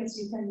two blankets,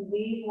 you can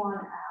leave one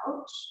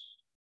out.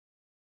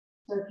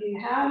 So if you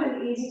have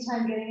an easy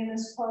time getting in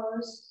this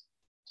pose,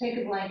 take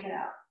a blanket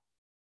out.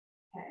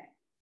 Okay.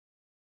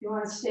 If you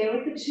want to stay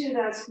with the two,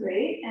 that's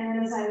great. And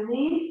then as I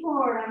lean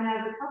forward, I'm going to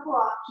have a couple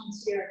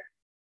options here.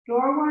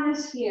 Door one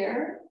is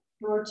here.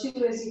 Door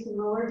two is you can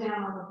lower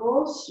down on the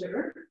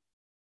bolster.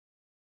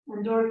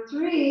 And door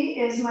three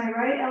is my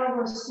right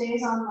elbow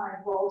stays on my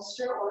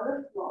bolster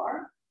or the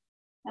floor.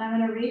 And I'm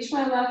going to reach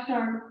my left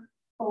arm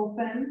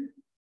open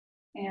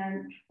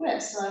and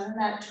twist. So I'm in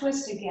that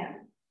twist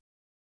again.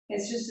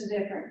 It's just a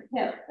different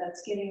hip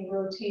that's getting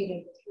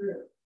rotated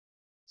through.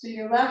 So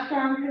your left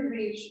arm could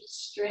reach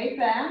straight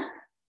back.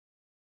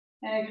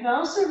 And it can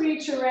also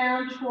reach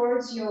around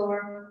towards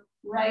your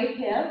right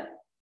hip,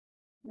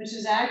 which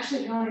is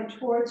actually going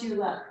towards your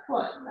left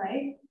foot,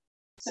 right?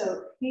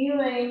 So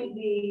feeling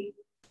the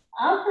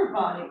upper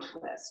body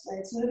twist, right?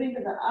 It's moving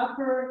to the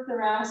upper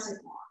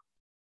thoracic line.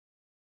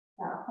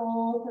 That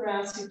whole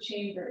thoracic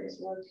chamber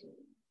is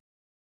rotating.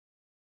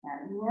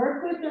 And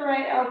work with the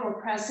right elbow,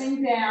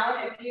 pressing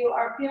down. If you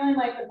are feeling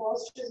like the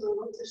bolster is a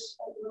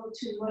little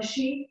too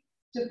mushy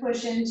to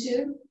push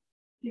into,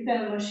 you've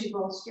got a mushy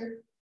bolster.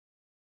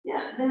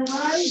 Yeah, then what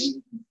I would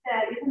do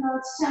instead, even though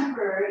it's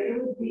temporary,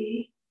 it would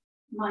be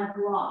my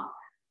block.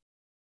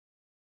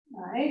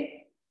 All right?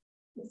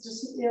 It's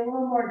just a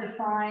little more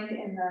defined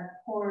in the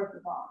core of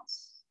the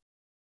bones.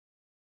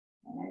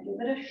 And I give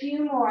it a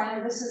few more. I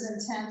know this is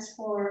intense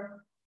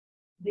for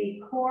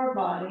the core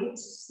body to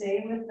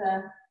stay with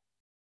the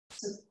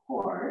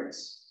support.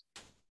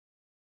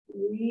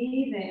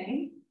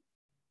 Breathing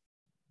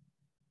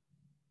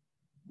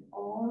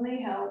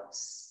only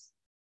helps.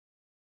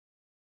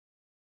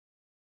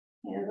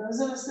 You know, those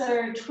of us that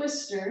are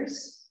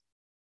twisters,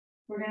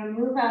 we're going to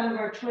move out of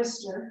our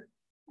twister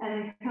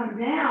and then come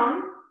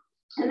down.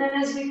 And then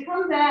as we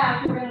come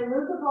back, we're going to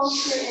move the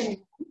bolster in.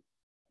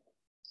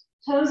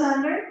 Toes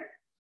under.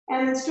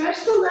 And then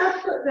stretch the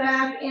left foot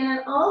back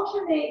and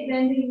alternate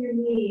bending your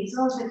knees.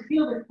 Also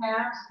feel the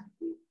calves.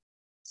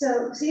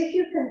 So see if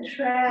you can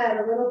tread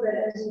a little bit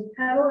as you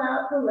pedal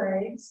out the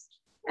legs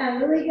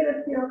and really get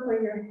a feel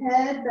for your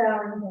head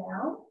bowing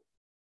down.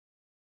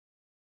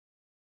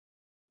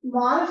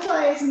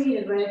 Modify as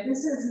needed, right?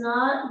 This is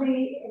not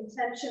the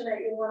intention that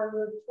you want to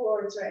move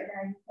towards right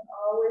now. You can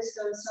always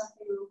go to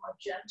something a little more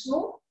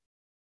gentle.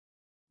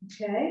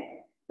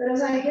 Okay? But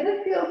as I get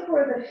a feel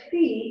for the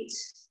feet,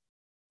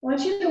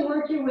 want you to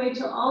work your way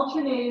to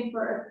alternating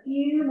for a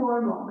few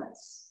more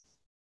moments.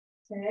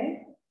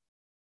 Okay?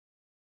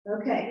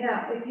 Okay,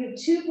 now if you have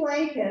 2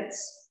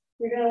 blankets,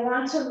 you're going to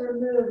want to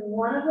remove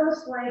one of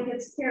those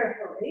blankets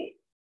carefully.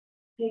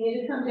 You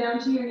need to come down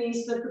to your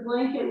knees, but the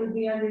blanket would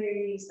be under your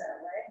knees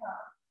that way,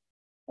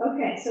 huh?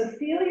 Okay, so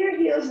feel your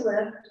heels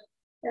lift,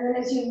 and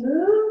then as you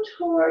move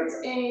towards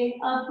a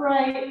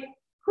upright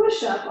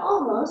push-up,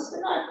 almost,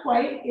 but not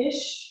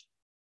quite-ish,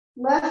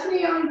 left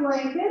knee on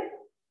blanket,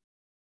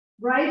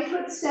 right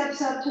foot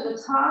steps up to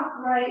the top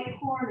right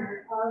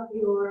corner of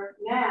your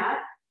mat,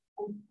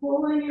 and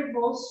pull in your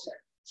bolster.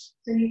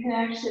 So you can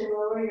actually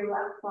lower your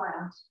left thigh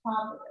on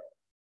top of it.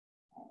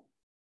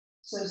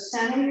 So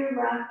center your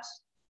left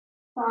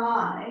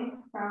thigh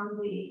from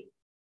the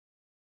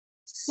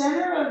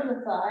center of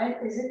the thigh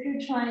as if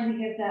you're trying to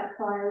give that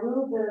thigh a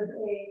little bit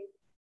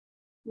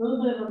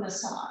of a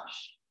massage.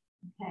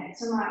 Okay,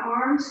 so my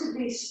arms could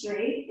be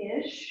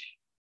straight-ish.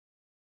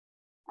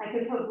 I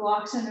could put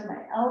blocks under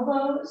my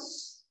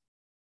elbows.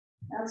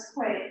 That's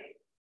quite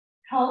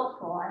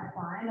helpful, I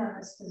find, on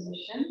this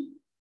position.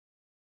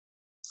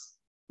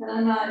 Then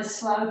I'm not as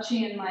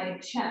slouchy in my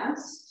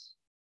chest,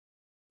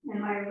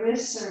 and my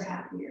wrists are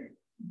happier.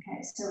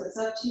 Okay, so it's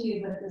up to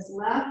you, but this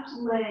left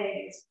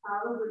leg is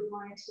probably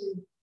going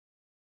to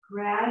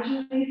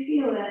gradually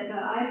feel it, but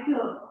I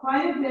feel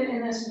quite a bit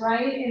in this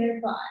right inner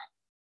thigh.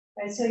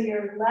 Okay, so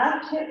your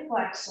left hip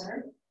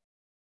flexor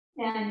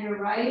and your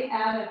right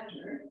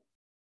adductor.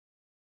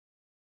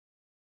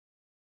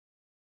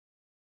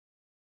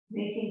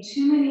 Making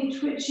too many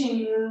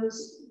twitching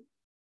moves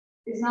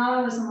is not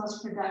always the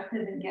most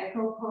productive in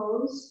gecko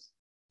pose.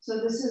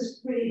 So this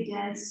is pretty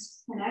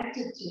dense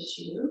connective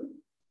tissue.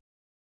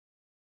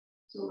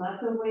 So let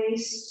the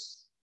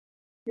waist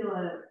feel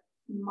a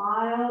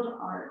mild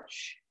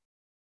arch.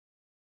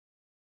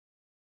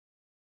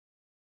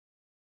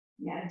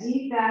 Yeah,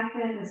 deep back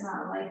bend is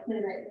not likely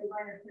that you're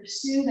going to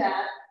pursue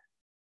that.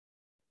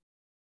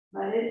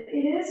 But it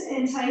is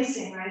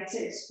enticing, right, to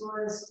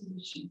explore this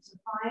position. So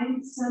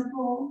find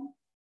simple.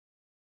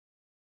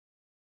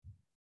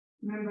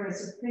 Remember,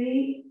 it's a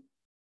pretty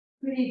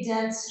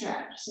dense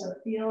stretch. So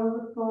feel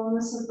the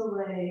fullness of the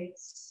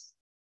legs.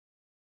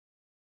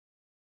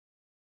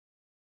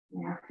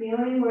 Now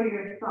feeling where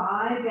your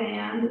thigh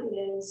band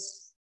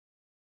is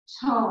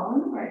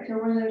toned, right? Feel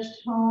where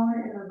there's tone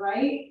in the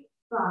right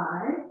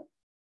thigh.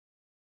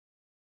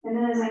 And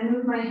then as I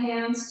move my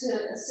hands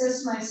to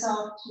assist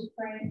myself to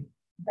bring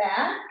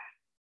back,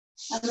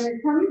 I'm going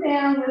to come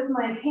down with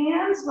my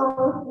hands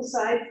both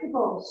beside the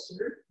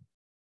bolster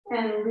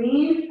and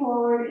lean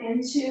forward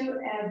into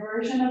a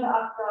version of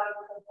up dog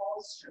with a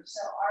bolster.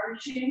 So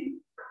arching.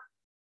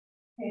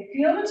 Okay,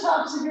 feel the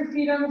tops of your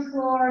feet on the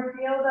floor,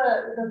 feel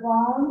the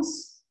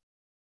bones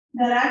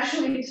that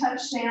actually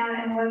touch down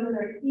and whether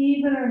they're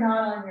even or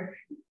not on your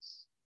feet.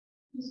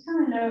 Just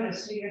kind of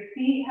notice, do your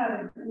feet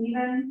have an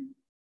even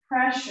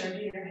pressure?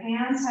 Do your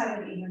hands have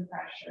an even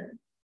pressure?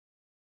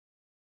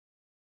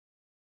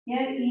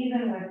 Get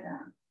even with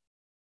them.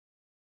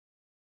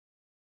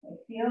 Okay,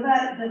 feel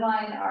that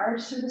divine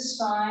arch through the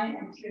spine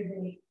and through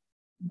the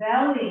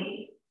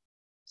belly,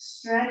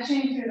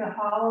 stretching through the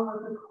hollow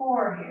of the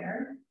core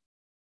here.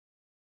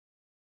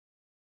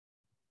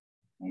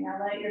 Okay, now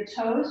let your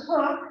toes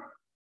hook.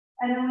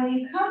 And then when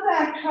you come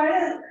back, try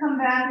to come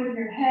back with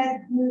your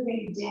head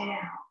moving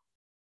down.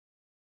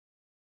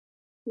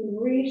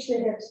 Reach the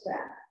hips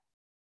back.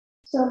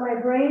 So my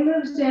brain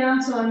moves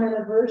down, so I'm in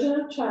a version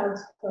of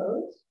child's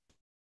pose.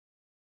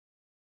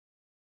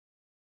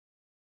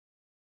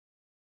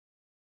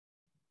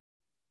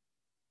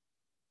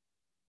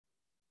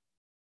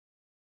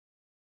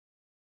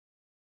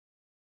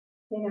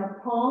 You know,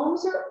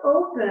 palms are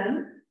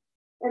open.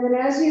 And then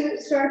as you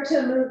start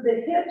to move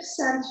the hips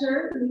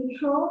center,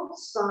 neutral,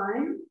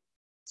 spine,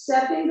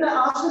 stepping the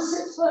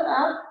opposite foot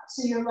up,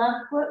 so your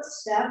left foot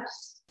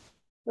steps,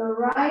 the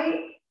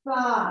right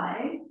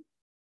thigh,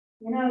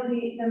 you know,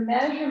 the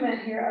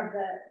measurement here of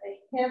the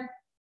hip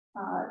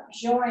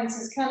joints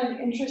is kind of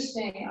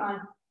interesting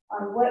on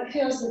what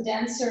feels the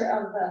denser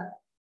of the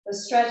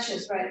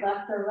stretches, right,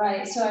 left or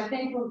right. So I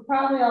think we're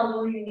probably all a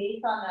little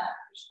unique on that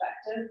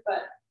perspective,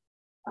 but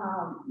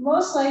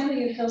most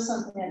likely you feel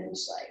something at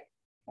each leg.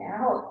 Okay, I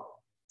hope.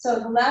 So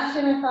the left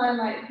inner thigh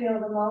might feel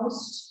the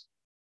most.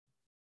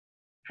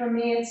 For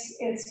me,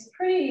 it's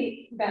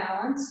pretty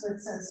balanced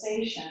with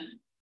sensation.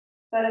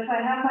 But if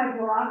I have my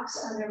blocks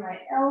under my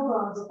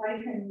elbows, if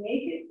I can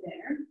make it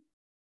there,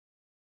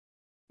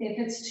 if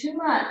it's too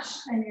much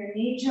and your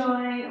knee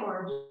joint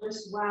or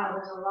just, wow,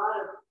 there's a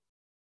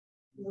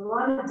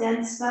lot of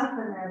dense stuff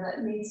in there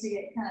that needs to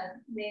get kind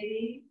of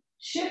maybe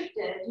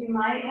shifted, you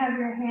might have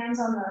your hands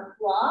on the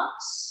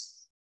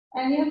blocks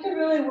and you have to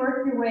really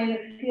work your way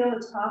to feel the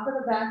top of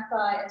the back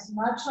thigh as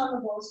much on the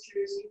bolster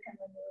as you can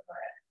maneuver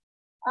it.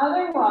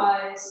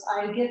 Otherwise,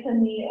 I get the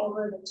knee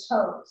over the toes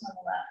on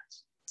the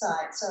left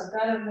side. So I've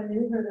got to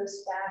maneuver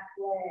this back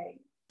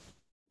leg.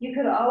 You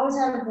could always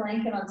have a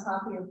blanket on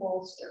top of your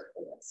bolster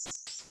for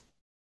this.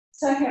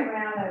 Second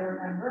round, I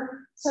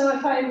remember. So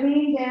if I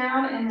lean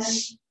down and then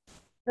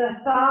the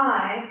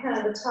thigh, kind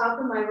of the top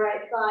of my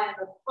right thigh, and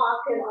the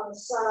pocket on the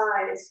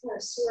side is kind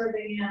of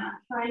swerving in. I'm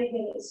trying to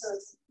get it so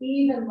it's an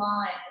even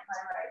line in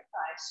my right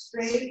thigh,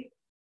 straight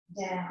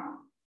down.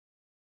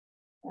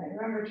 All right,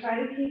 remember, try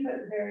to keep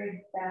it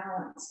very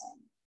balancing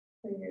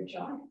for your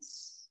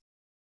joints.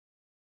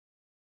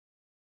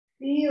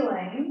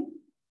 Feeling,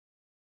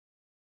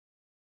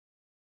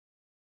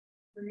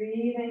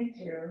 breathing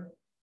through.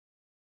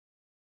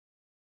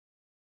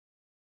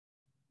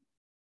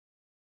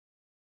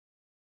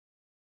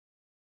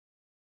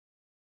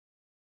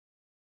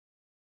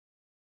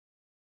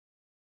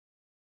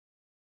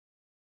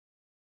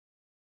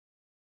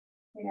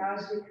 You know,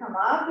 as we come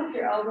up, if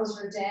your elbows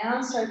are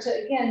down, start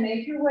to, again,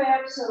 make your way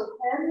up so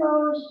head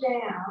lowers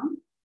down,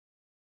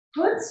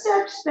 foot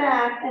steps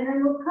back, and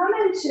then we'll come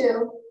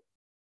into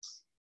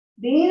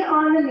being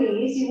on the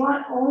knees. You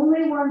want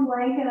only one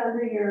blanket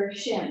under your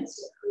shins,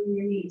 for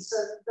your knees. So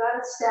if you've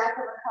got a stack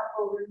of a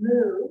couple,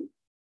 remove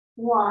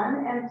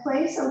one and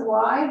place a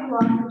wide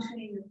line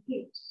between your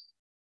feet.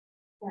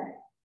 Okay.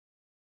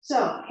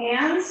 So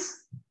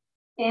hands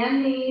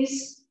and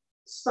knees,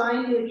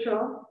 spine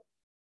neutral.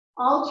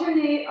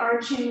 Alternate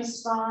arching the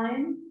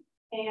spine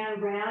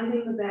and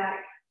rounding the back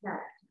neck.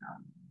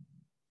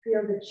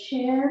 Feel the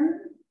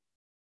chin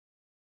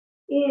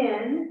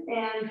in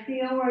and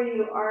feel where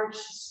you arch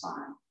the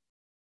spine.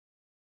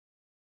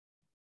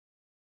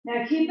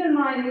 Now keep in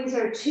mind these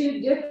are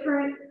two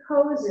different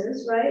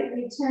poses, right?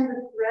 We tend to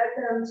thread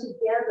them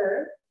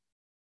together,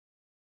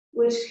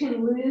 which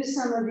can lose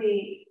some of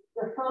the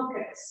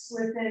focus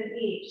within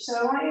each. So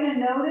I want you to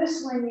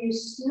notice when you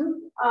scoop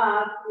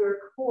up your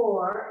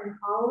core and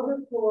hollow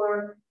the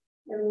core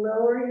and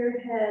lower your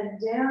head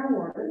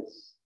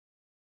downwards.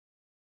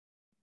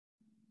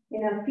 You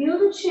know, feel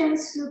the chin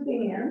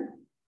scooping in.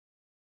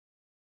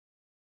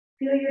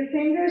 Feel your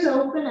fingers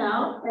open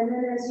out, and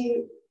then as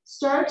you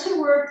start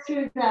to work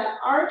through that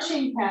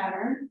arching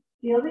pattern,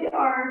 feel the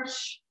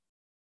arch,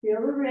 feel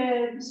the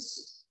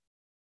ribs.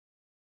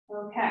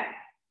 Okay,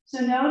 so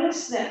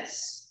notice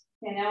this.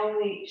 Okay, now when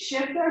we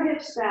shift our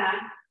hips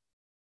back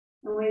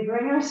and we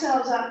bring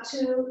ourselves up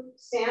to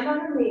stand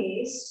on the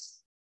knees,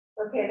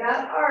 okay,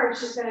 that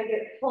arch is going to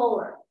get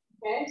fuller.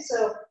 Okay,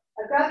 so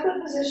I've got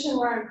the position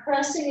where I'm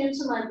pressing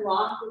into my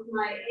block with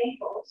my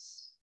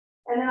ankles,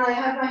 and then I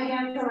have my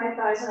hands on my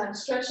thighs and I'm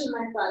stretching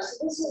my thighs.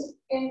 So this is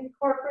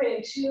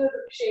incorporating two of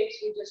the shapes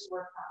we just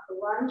worked on,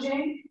 the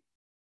lunging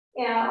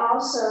and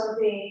also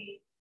the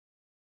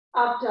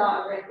up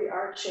dog, right, the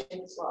arching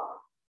as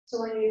well. So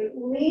when you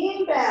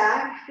lean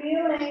back,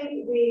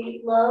 feeling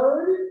the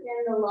load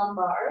in the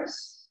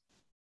lumbars,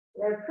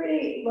 they're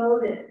pretty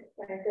loaded,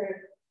 right?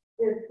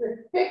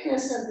 The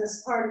thickness of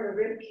this part of the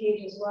rib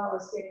cage as well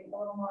is getting a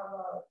little more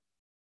load.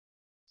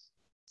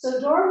 So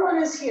door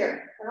one is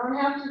here. I don't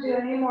have to do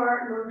any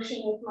more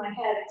motion with my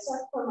head,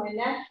 except for my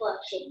neck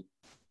flexion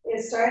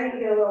is starting to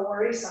get a little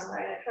worrisome,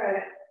 right?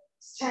 I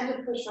tend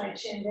to push my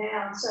chin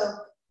down. So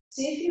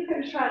see if you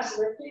can trust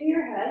lifting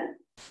your head,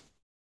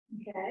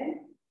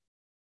 okay?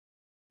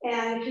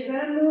 And if you're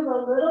going to move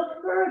a little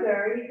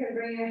further, you can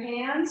bring your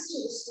hands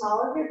to the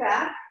small of your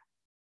back,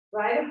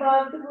 right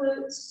above the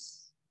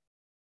glutes,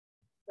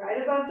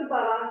 right above the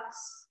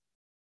buttocks.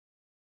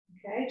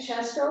 Okay,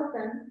 chest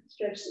open,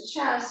 stretch the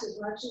chest as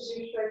much as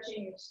you're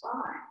stretching your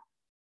spine.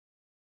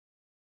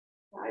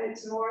 Right,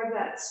 it's more of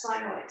that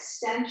spinal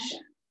extension.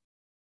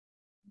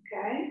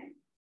 Okay,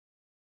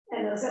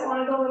 and those that want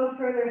to go a little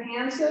further,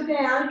 hands go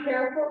down,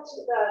 careful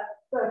to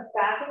the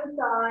back of the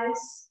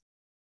thighs.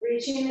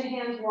 Reaching the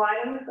hands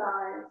wide on the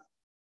thighs.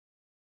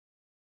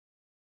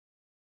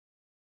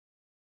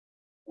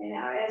 And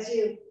now as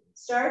you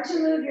start to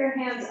move your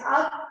hands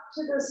up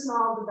to the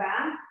small of the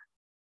back,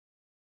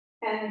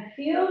 and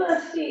feel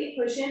the feet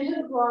push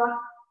into the block,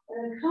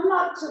 and then come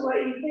up to what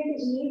you think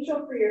is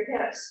neutral for your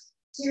hips.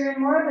 So you're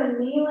in more of a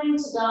kneeling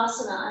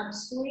Tadasana. I'm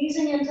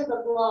squeezing into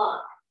the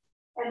block,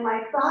 and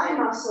my thigh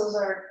muscles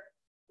are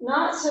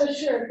not so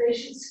sure if they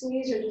should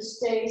squeeze or just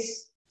stay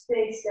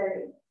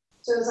steady.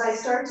 So as I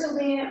start to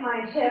lean at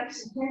my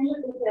hips and hinge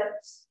at the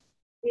hips,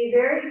 be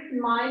very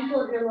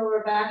mindful of your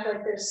lower back,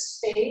 like there's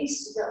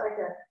space. You've got like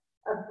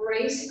a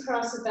brace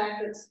across the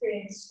back that's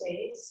creating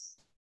space.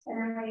 And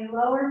then when you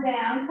lower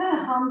down, kind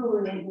of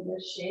humbly into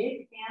this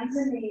shape, hands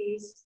and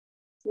knees,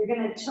 you're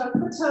going to tuck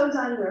the toes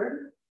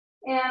under.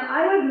 And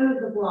I would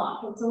move the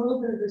block. It's a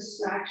little bit of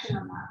distraction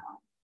on that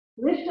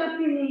one. Lift up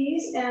your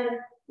knees and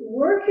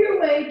work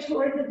your way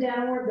toward the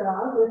downward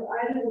dog with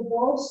either the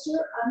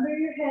bolster under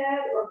your head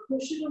or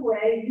push it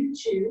away, you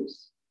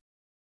choose.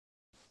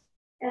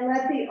 And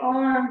let the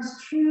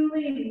arms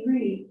truly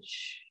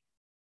reach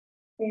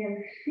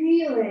and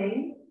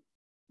feeling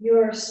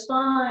your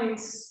spine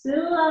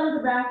still out of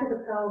the back of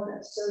the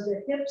pelvis. So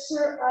the hips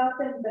are up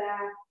and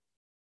back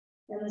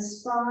and the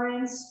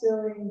spine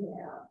spilling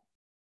down.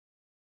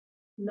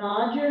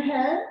 Nod your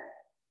head.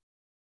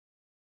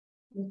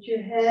 Let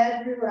your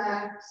head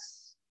relax.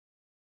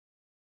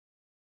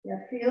 Yeah,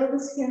 feel the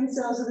skin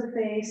cells of the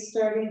face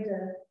starting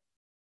to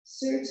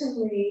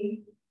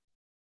certainly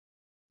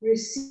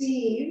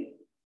receive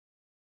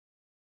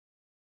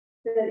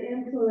that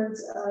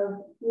influence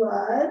of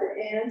blood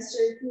and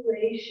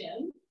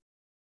circulation.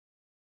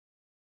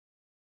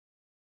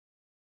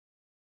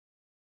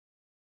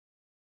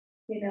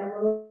 You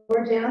know,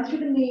 lower down through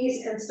the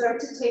knees and start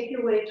to take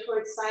your way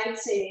towards side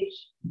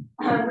sage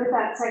with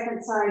that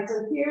second side.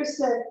 So here's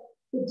the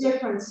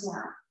difference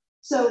now.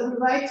 So we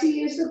like to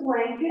use the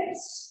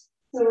blankets.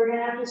 So we're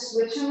gonna have to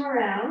switch them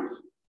around.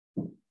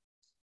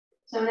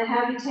 So I'm gonna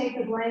have you take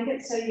the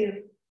blanket so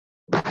you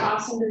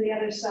toss them to the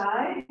other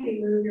side.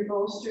 You move your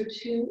bolster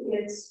to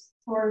its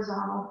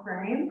horizontal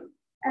frame.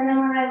 And then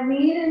when I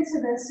lean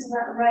into this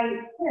right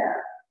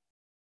hip,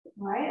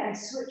 right, I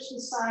switch the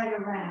side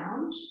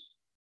around.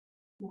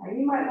 Now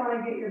you might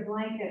want to get your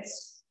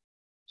blankets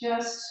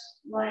just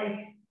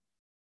like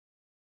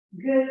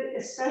good,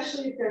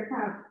 especially if they're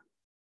kind of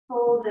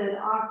folded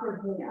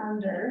awkwardly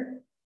under.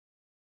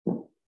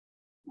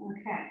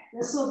 Okay,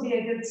 this will be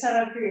a good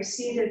setup for your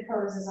seated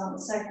poses on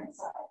the second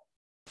side.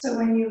 So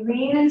when you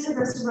lean into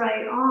this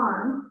right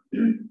arm,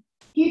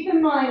 keep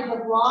in mind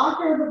the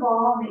blocker of the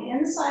ball on the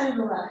inside of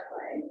the left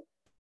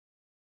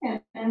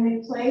leg. And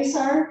we place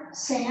our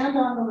sand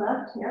on the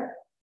left hip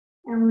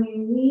and we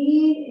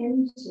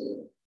lean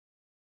into.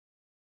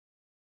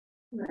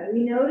 Right,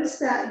 we notice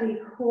that the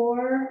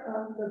core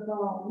of the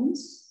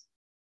bones,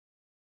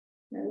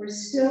 that we're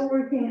still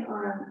working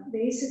on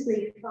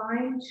basically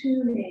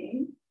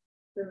fine-tuning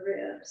the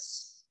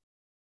ribs.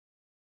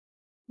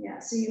 Yeah,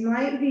 so you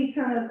might be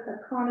kind of a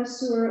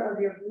connoisseur of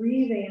your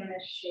breathing in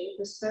this shape,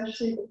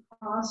 especially the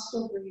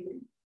costal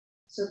breathing.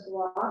 So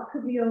block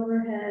could be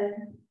overhead.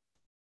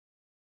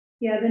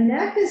 Yeah, the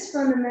neck is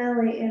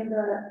fundamentally in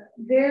the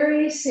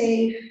very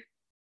safe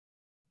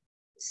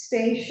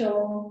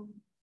spatial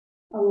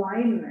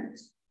alignment.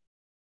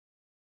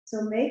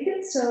 So make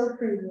it so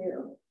for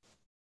you.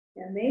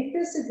 And make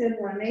this a good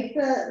one. Make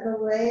the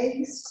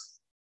legs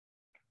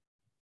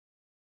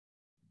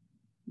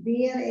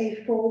be in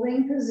a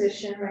folding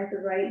position, right? The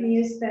right knee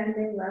is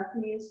bending, left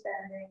knee is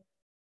bending,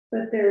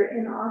 but they're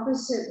in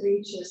opposite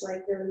reaches,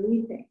 like they're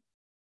leaping.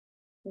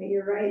 Right?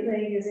 Your right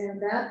leg is in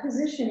that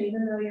position,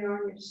 even though you're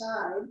on your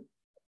side.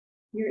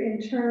 Your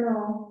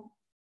internal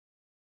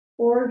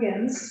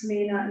organs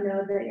may not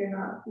know that you're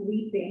not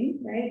leaping,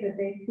 right? But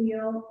they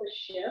feel the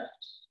shift.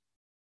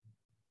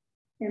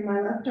 And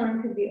my left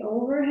arm could be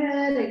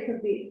overhead, it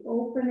could be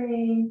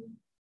opening,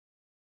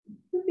 it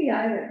could be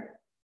either.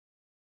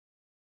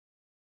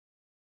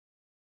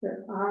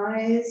 The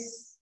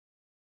eyes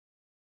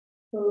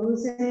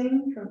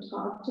closing from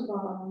top to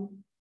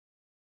bottom.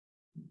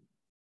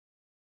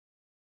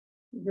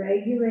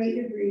 Regulate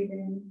your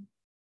breathing.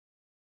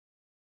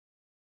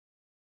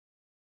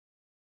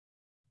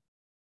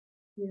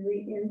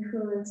 Really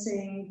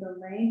influencing the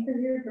length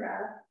of your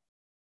breath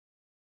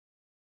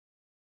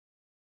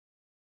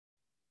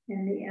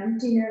and the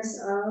emptiness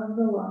of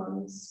the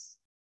lungs.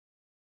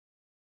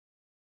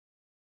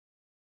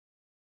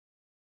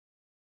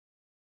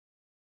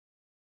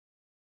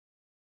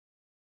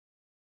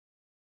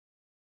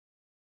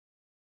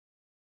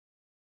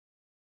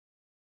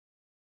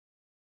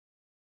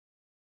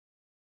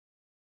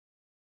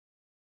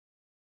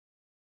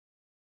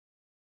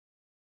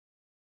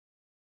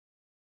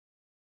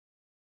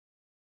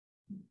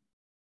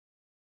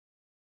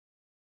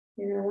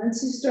 You know,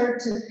 once you start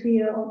to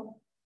feel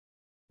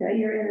that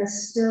you're in a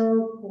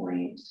still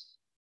point,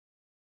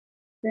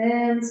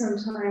 then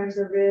sometimes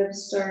the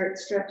ribs start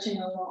stretching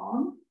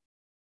along.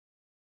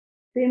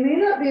 They may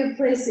not be a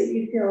place that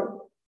you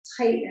feel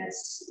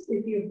tightness.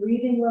 If you're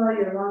breathing well,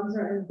 your lungs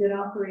are in good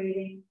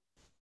operating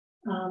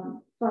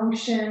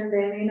function,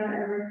 they may not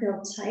ever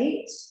feel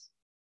tight.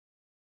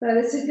 But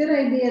it's a good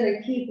idea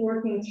to keep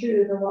working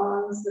through the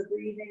lungs, the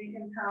breathing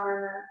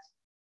empowerment,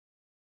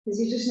 because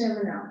you just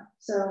never know.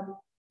 So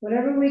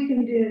whatever we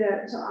can do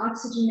to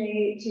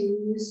oxygenate, to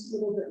use a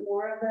little bit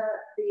more of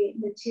the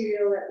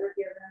material that we're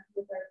given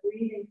with our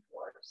breathing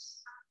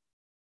force.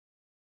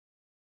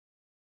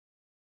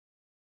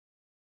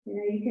 You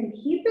know, you can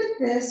keep it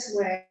this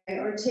way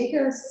or take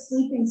a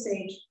sleeping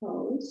sage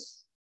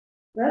pose.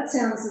 That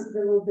sounds a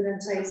little bit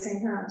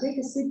enticing, huh? Take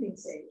a sleeping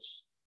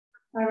sage.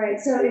 All right,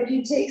 so if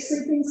you take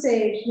sleeping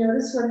sage,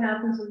 notice what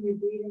happens with your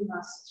breathing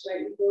muscles, right?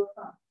 You go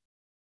from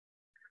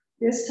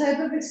this type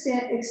of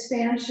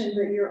expansion,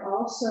 but you're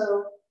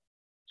also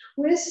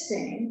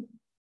twisting,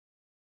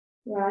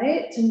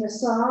 right? To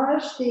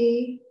massage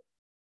the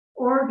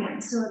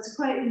organs. So it's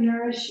quite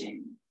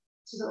nourishing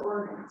to the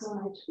organs. So when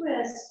I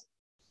twist,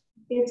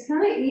 it's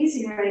kind of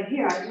easy right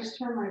here. I just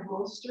turn my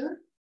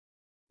bolster.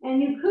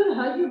 And you could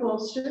hug your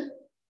bolster. It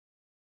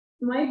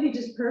might be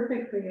just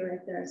perfect for you right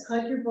there. It's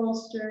hug your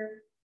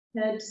bolster,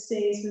 head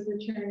stays with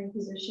the turning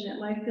position. It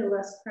might feel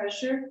less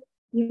pressure.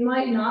 You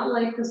might not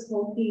like this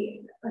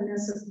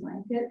bulkiness of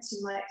blankets.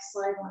 You might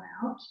slide one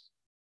out.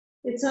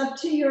 It's up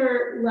to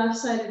your left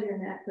side of your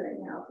neck right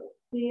now. If it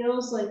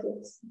feels like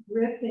it's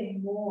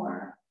gripping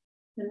more,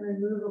 then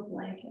remove a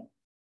blanket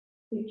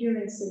if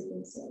you're in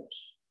sleeping sage.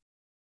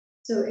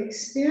 So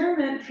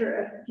experiment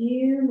for a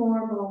few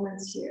more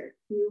moments here.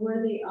 Feel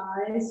where the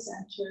eyes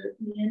center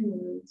in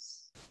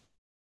moves.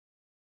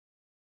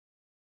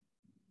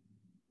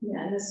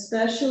 Yeah, and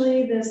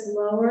especially this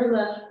lower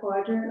left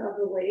quadrant of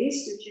the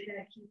waist, if you're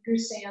going to keep your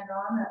sand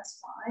on, that's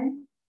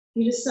fine.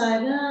 You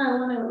decide, I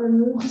want to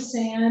remove the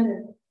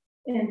sand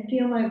and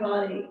feel my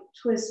body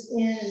twist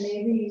in, and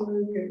maybe you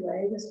move your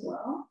leg as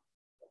well.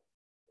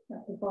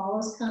 If the ball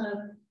is kind of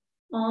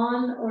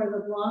on or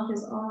the block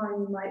is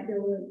on, you might be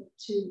able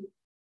to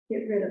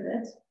get rid of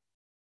it.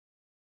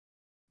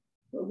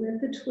 But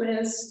with the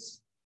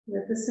twist,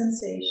 with the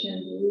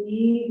sensation,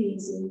 breathe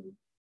easy.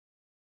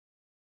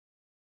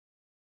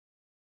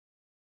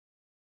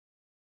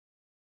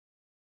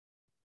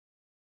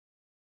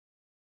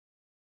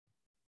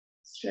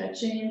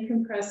 Stretching and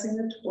compressing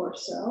the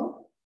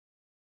torso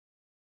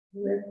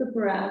with the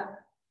breath,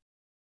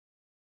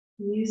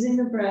 using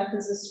the breath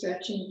as a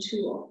stretching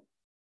tool.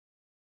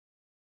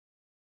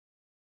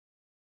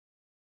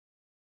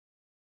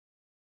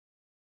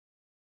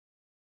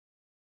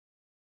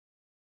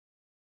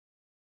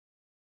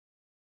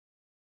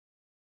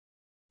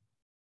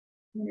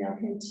 Now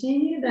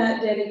continue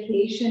that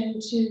dedication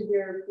to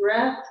your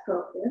breath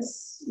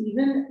focus,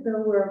 even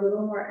though we're a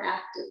little more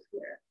active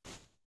here.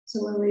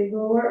 So when we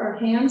lower our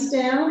hands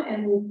down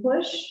and we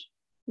push,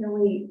 and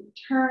we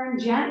turn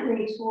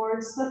gently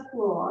towards the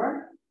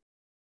floor.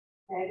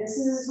 Okay, this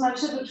is as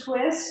much of a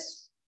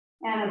twist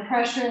and a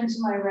pressure into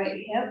my right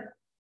hip.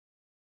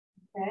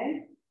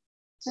 Okay,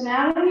 so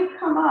now when you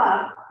come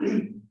up,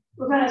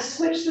 we're going to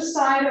switch the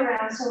side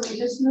around, so we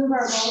just move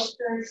our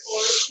bolster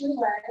towards your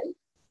leg.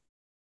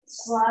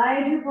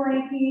 Slide your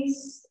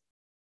blankies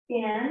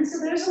in. So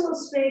there's a little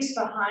space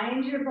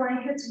behind your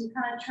blankets. We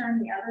kind of turn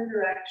the other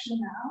direction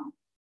now.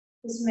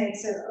 This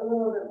makes it a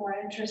little bit more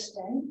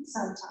interesting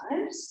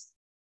sometimes.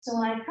 So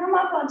when I come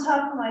up on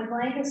top of my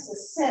blankets to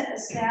sit,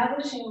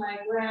 establishing my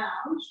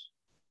ground,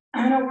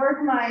 I'm going to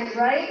work my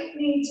right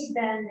knee to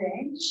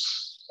bending.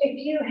 If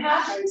you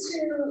happen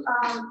to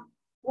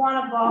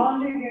want a ball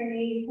under your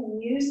knee, you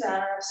can use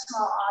that, or a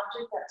small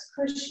object that's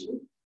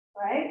cushy,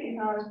 right? You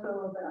can always put a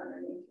little bit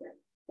underneath it,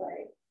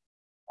 right?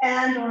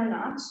 And or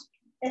not.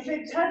 If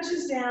it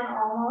touches down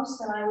almost,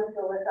 then I would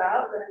go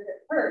without, but if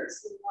it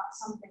hurts, then you want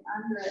something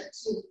under it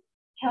to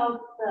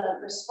help the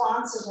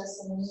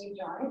responsiveness in the knee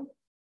joint.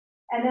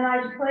 And then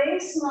I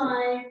place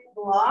my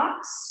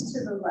blocks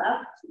to the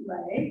left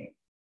leg,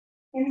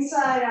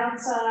 inside,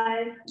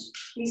 outside,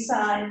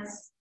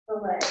 besides the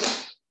leg.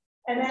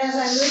 And then as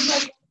I move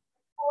my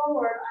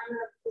forward, I'm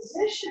going to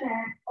position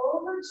it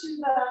over to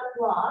the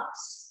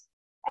blocks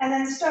and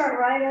then start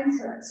right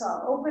into it. So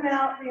I'll open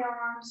out the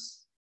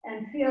arms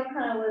and feel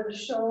kind of where the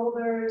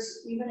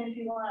shoulders, even if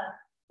you want to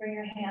bring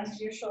your hands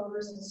to your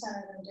shoulders and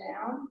center them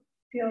down,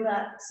 feel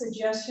that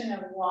suggestion of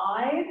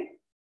wide.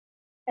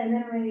 And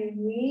then when you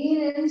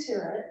lean into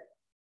it,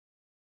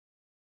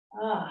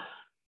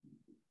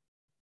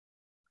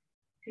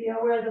 feel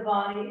where the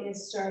body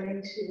is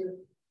starting to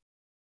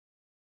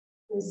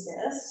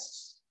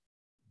resist.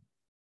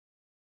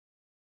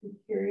 Be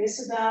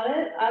curious about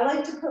it. I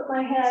like to put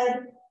my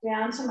head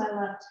down to my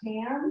left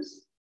hand.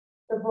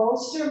 The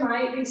bolster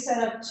might be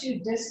set up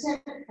too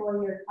distant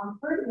for your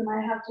comfort. You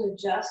might have to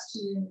adjust to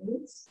your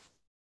needs.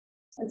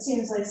 It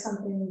seems like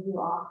something we do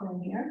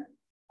often here.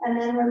 And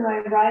then when my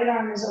right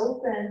arm is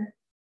open,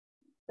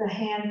 the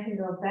hand can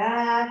go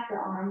back, the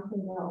arm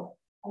can go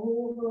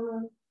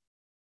over.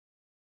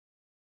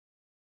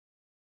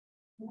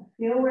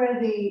 Feel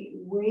where the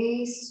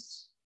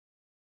waist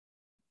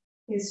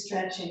is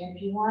stretching.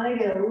 If you want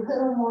to get a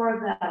little more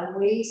of that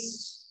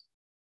waist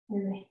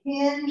and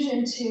hinge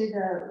into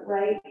the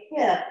right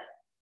hip,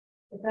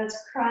 if that's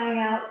crying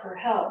out for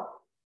help,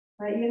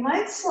 right? You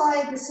might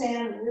slide the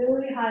sand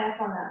really high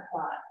up on that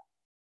thigh.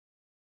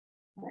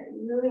 Right?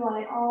 You really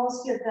want to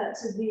almost get that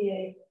to be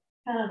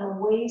a kind of a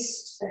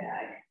waist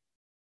bag.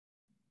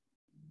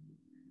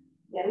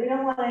 Yeah, we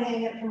don't want to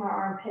hang it from our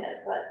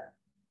armpit, but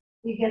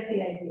you get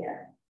the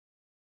idea.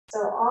 So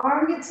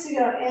arm gets to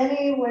go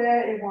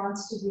anywhere it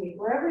wants to be,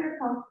 wherever you're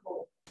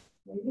comfortable.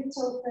 Maybe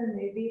it's open,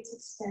 maybe it's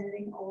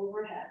extending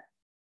overhead.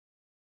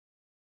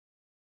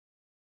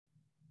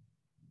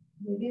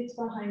 Maybe it's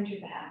behind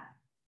your back.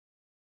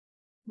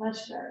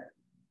 Much better.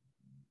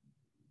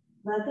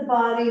 Let the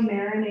body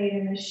marinate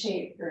in the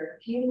shape for a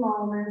few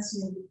moments,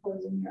 maybe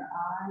closing your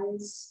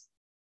eyes.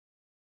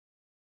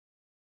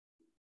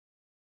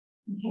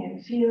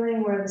 Okay,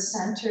 feeling where the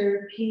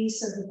center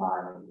piece of the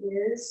body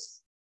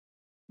is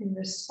in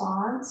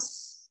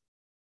response.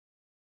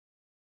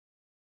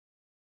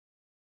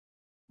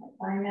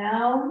 By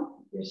now,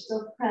 you're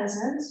still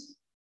present.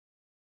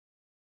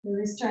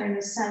 Really starting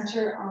to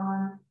center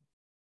on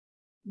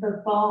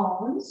the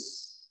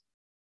bones.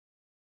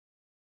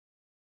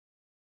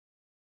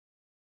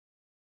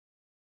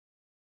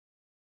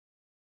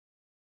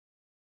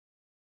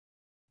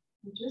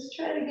 And just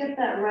try to get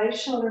that right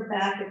shoulder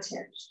back a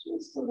titch,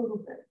 just a little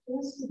bit,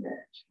 just a bit.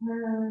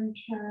 Turn,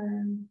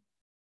 turn.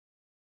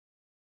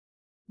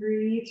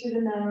 Breathe through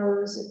the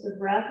nose. If the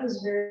breath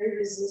is very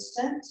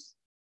resistant,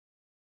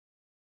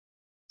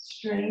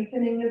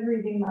 strengthening the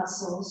breathing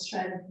muscles,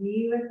 try to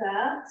be with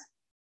that.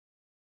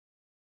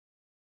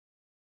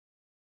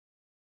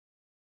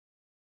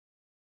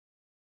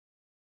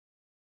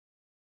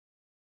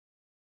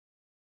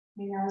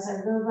 You know, as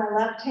I move my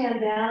left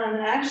hand down, I'm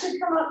going to actually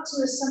come up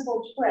to a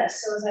simple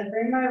twist. So as I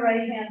bring my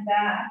right hand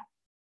back,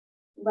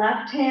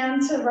 left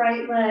hand to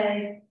right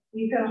leg,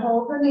 you can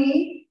hold the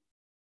knee.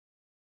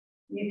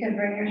 You can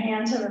bring your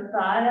hand to the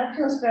thigh. That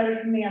feels better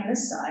for me on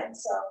this side.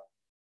 So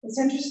it's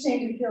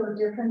interesting to feel the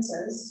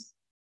differences.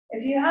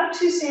 If you have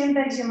two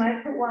sandbags, you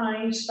might put one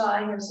on each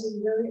thigh here so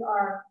you really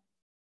are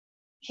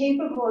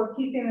capable of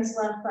keeping this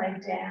left thigh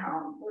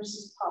down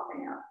versus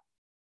popping out.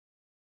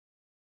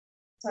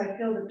 So I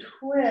feel the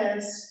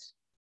twist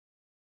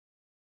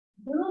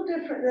a little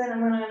different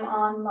than when I'm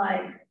on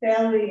my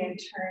belly and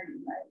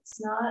turning, right?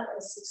 It's not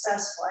as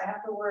successful. I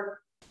have to work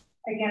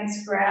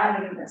against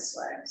gravity this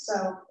way.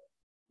 So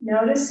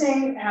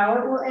noticing how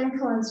it will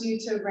influence you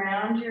to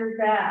round your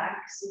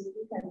back, see if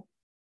you can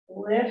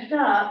lift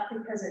up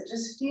because it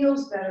just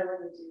feels better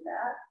when you do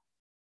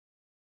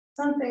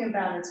that. Something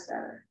about it's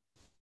better.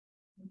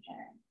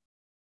 Okay.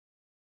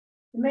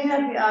 It may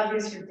not be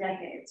obvious for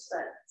decades,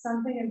 but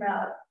something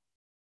about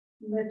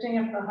lifting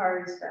up the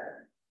heart is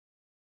better.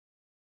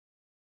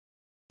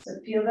 So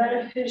feel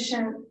that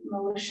efficient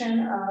motion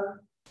of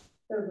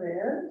the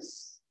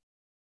ribs.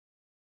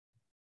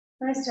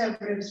 Nice to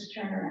have ribs to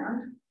turn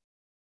around.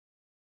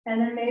 And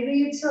then maybe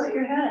you tilt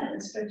your head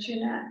and stretch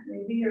your neck.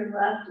 Maybe your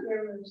left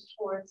ear moves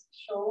towards the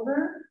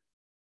shoulder,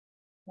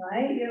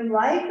 right? You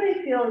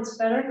likely feel it's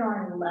better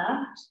going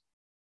left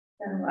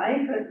than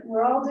right, but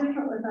we're all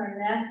different with our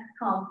neck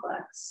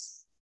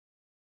complex.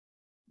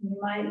 You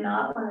might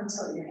not want to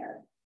tilt your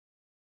head.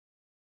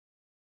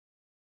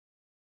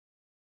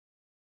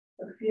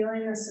 So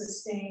feeling the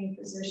sustained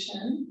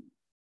position.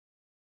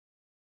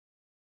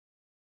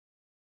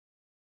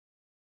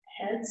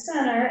 Head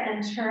center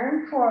and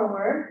turn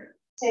forward.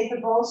 Take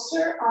the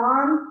bolster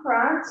on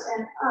front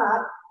and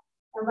up,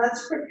 and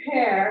let's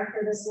prepare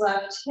for this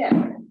left hip.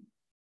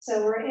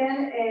 So we're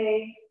in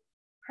a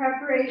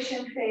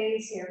preparation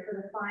phase here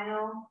for the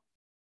final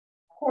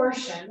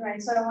portion,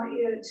 right? So I want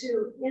you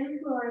to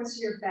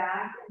influence your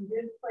back in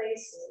good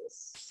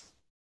places.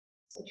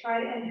 So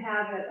try to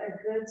inhabit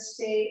a good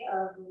state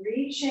of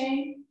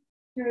reaching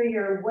through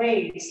your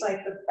waist,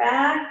 like the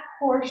back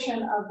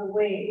portion of the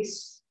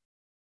waist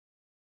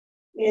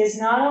is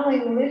not only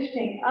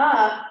lifting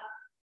up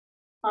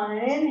on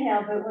an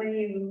inhale, but when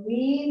you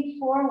lean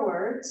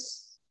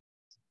forwards,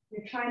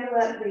 you're trying to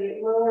let the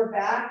lower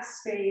back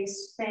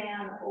space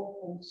fan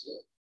open too.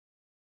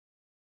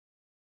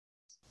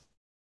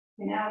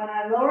 Now, when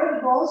I lower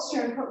the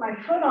bolster and put my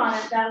foot on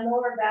it, that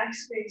lower back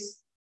space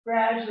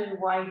gradually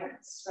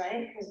widens,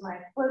 right? Because my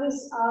foot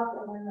is up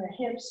and then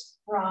the hips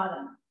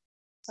broaden.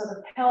 So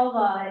the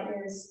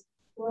pelvi is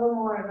a little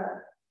more of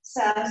a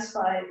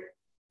satisfied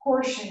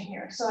portion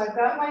here. So I've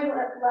got my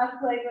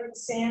left leg with the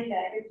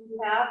sandbag. If you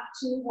have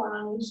two, one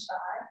on each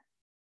side.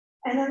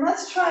 And then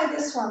let's try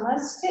this one.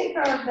 Let's take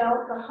our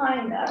belt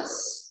behind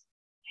us.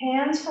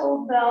 Hands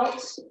hold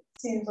belt,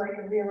 seems like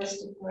a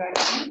realistic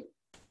direction.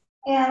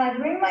 And I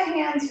bring my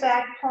hands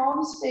back,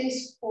 palms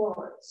face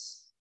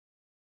forwards.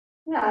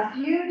 Now, if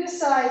you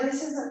decide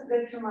this isn't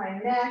good for my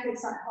neck,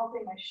 it's not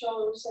helping my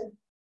shoulders, then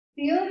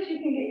feel if you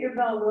can get your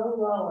belt a little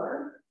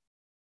lower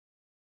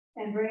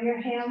and bring your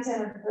hands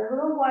in a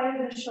little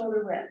wider than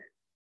shoulder width.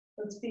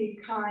 Let's be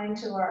kind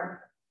to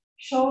our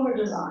shoulder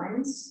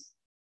designs.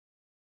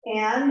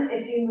 And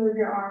if you move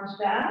your arms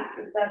back,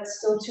 if that's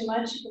still too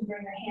much, you can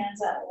bring your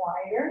hands out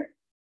wider.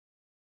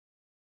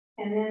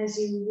 And then as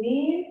you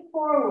lean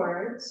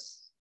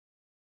forwards,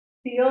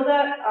 feel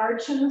that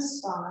arch in the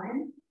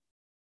spine.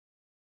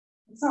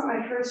 It's not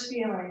my first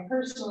feeling.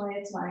 Personally,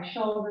 it's my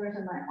shoulders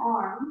and my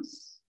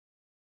arms.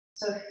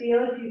 So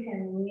feel if you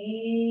can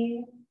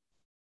lean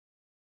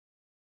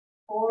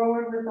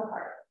forward with the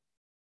heart.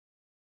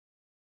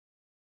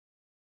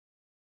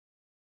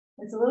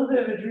 It's a little bit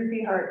of a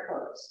droopy heart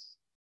pose.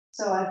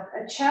 So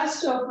a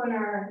chest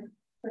opener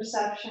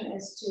perception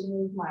is to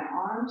move my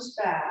arms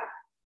back.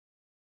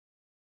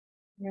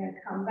 I'm going to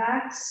come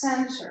back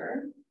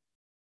center.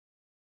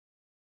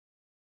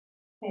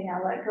 Okay,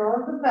 now let go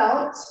of the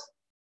belt.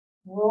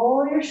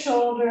 Roll your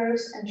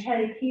shoulders and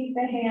try to keep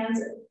the hands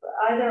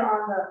either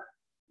on the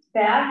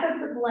back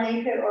of the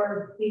blanket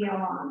or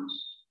beyond.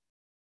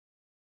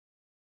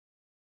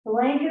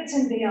 Blankets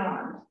and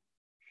beyond.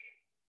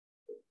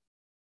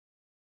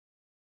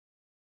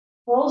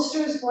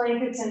 Bolsters,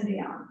 blankets, and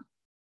beyond.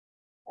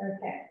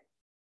 Okay.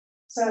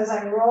 So as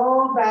I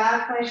roll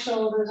back my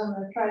shoulders, I'm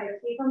going to try to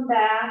keep them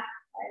back.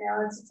 I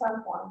know it's a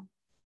tough one.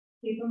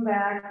 Keep them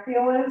back.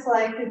 Feel what it's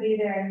like to be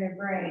there in your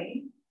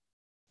brain.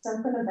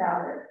 Something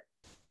about it.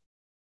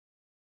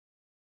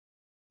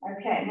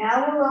 Okay,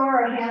 now we'll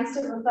lower our hands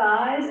to the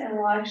thighs and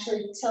we'll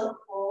actually tilt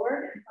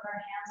forward and put our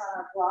hands on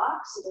our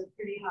blocks so they're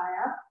pretty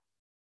high up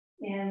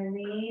and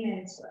lean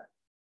into it.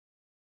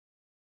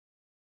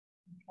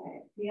 Okay,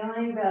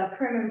 feeling the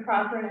prim and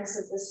properness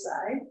of this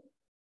side.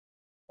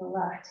 The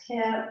left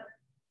hip,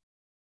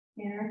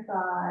 inner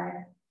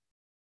thigh.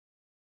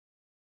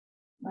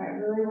 All right,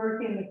 really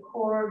working the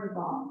core of the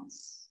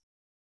bones.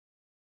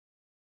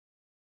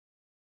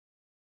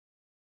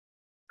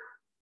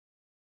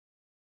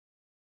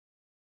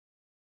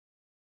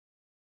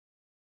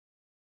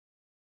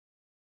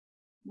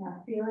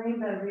 Now feeling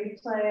the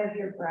replay of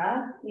your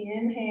breath.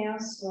 Inhale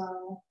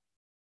slow.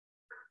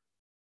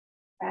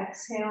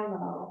 Exhale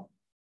low.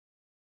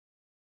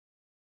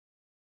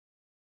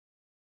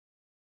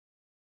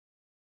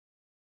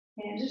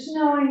 And just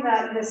knowing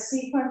that the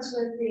sequence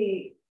with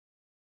the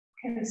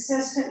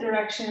consistent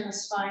direction in the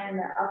spine and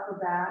the upper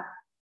back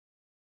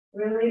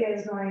really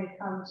is going to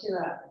come to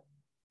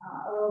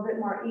a little bit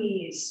more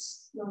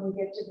ease when we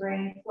get to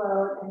brain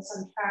float and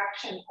some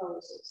traction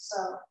poses.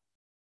 So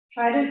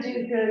try to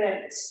do good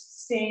at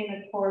staying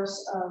the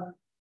course of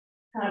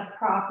kind of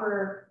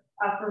proper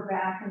upper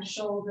back and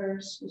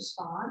shoulders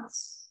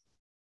response.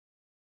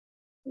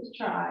 Just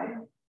try.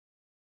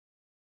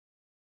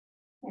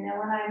 And then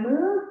when I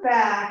move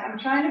back, I'm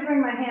trying to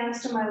bring my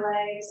hands to my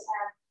legs,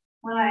 and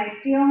when I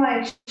feel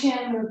my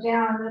chin move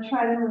down, I'm going to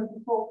try to move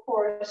the full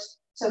course.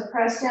 So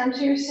press down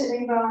to your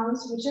sitting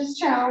bones, which is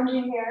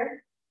challenging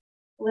here.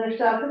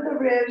 Lift up at the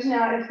ribs.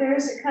 Now, if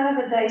there's a kind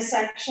of a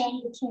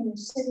dissection between the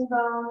sitting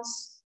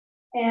bones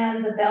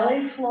and the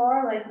belly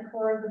floor, like the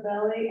floor of the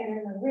belly, and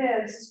in the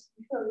ribs,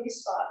 you feel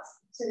these spots,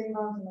 the sitting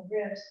bones and the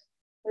ribs,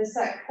 there's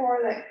that core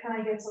that kind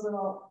of gets a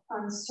little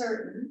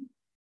uncertain.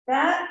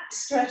 That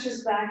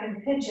stretches back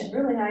in pigeon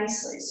really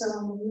nicely. So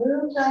when we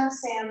move down,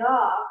 stand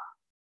off,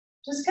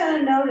 just kind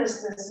of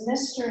notice this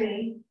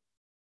mystery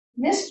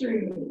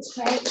moves,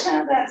 right?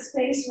 Kind of that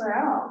space where,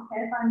 oh,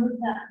 okay, if I move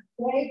that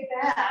way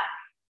back,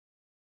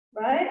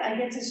 right, I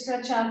get to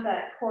stretch out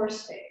that core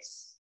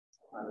space.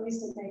 Or at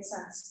least it makes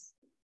sense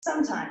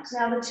sometimes.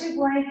 Now the 2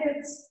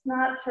 blankets,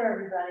 not for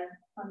everybody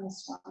on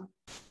this one.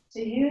 So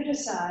you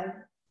decide.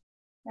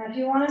 Now if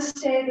you want to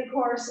stay the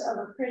course of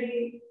a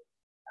pretty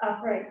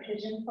upright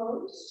pigeon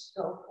pose,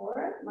 go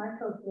for it. Might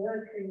feel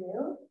good for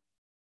you.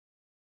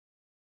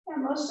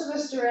 And most of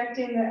us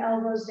directing the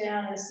elbows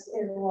down is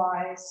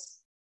wise.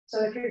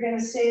 So if you're going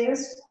to stay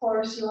this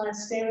course, you want to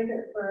stay with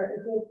it for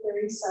a good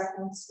 30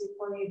 seconds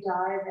before you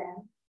dive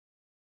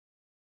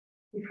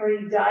in. Before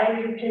you dive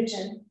your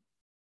pigeon.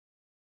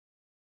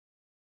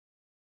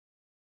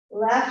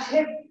 Left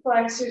hip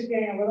flexor is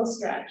getting a little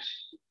stretch.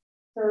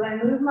 So when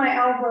I move my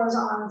elbows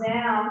on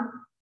down,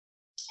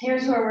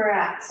 here's where we're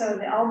at. So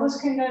the elbows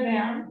can go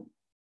down,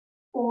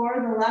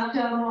 or the left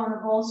elbow on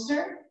the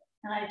bolster,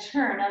 and I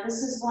turn. Now this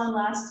is one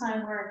last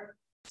time where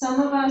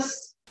some of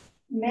us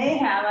may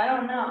have, I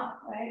don't know,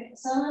 right?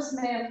 Some of us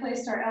may have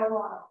placed our elbow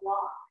on a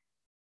block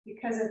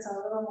because it's a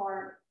little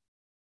more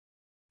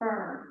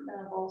firm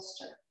than a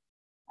bolster.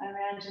 I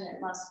imagine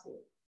it must be.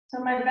 So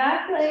my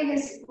back leg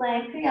is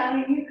lengthy. I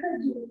mean, you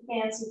could do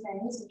fancy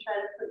things and try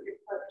to put your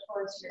foot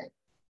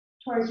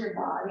towards your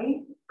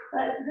body.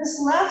 But this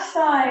left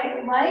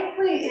thigh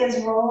likely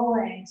is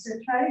rolling. So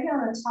try to get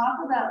on the top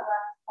of that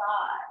left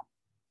thigh.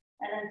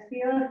 And then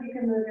feel if you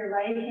can move your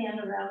right hand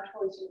around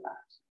towards your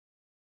left.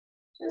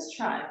 Just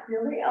try.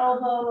 Feel the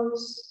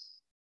elbows.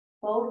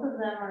 Both of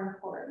them are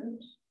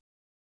important.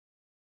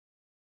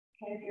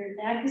 Okay, if your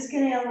neck is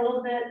getting a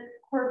little bit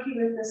quirky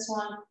with this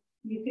one,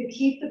 you could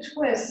keep the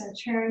twist and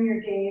turn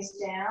your gaze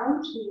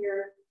down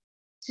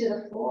to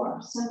the floor.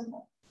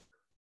 Simple.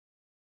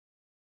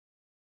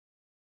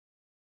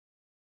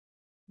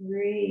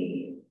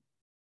 Breathe.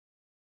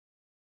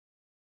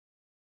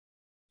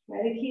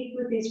 Try to keep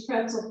with these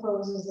pretzel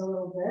poses a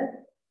little bit.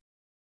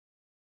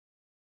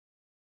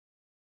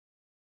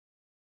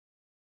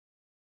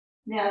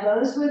 Now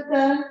those with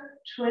the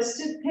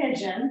twisted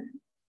pigeon,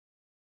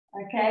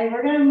 okay,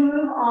 we're going to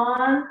move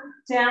on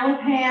down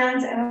with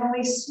hands, and when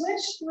we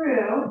switch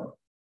through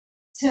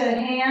to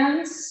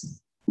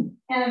hands and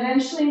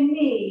eventually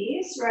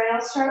knees, right,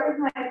 I'll start with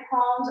my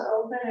palms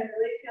open and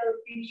really feel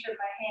the feature of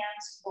my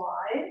hands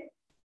wide.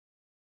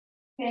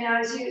 Okay,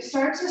 now as you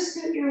start to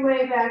scoot your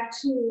way back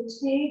to the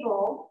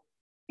table,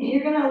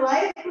 you're going to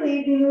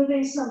likely be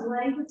moving some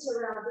blankets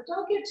around, but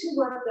don't get too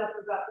worked up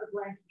about the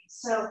blankets.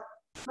 So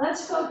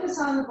let's focus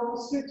on the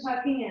bolster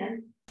tucking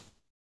in.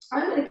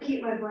 I'm going to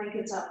keep my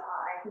blankets up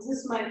high because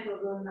this might feel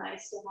really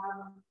nice to have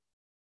them.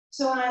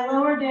 So when I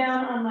lower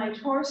down on my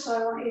torso,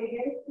 I want you to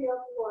get a feel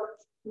for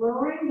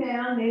lowering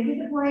down. Maybe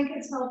the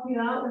blankets help you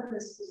out with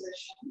this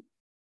position.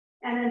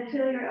 And then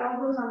feel your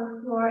elbows on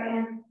the floor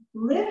and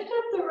lift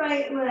up the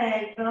right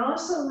leg, but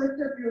also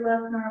lift up your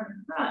left arm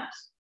in front.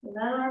 So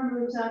that arm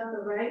moves up,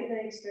 the right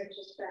leg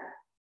stretches back.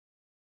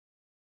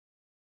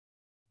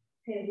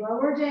 Okay,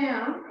 lower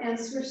down and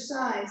switch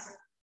sides.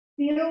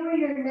 Feel where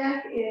your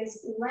neck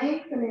is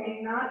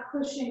lengthening, not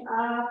pushing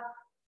up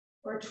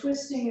or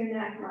twisting your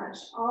neck much.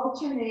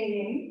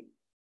 Alternating,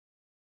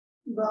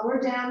 lower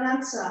down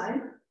that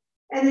side,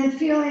 and then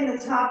feeling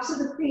the tops of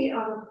the feet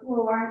on the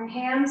floor,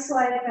 hands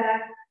slide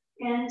back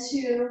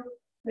into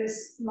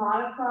this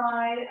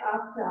modified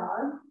up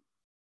dog.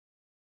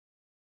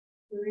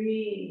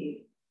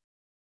 Breathe.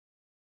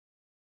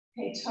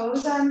 Okay,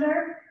 toes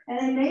under, and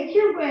then make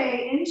your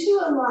way into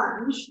a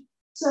lunge.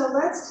 So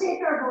let's take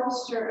our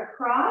bolster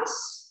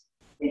across.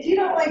 If you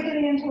don't like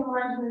getting into a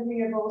lunge moving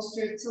your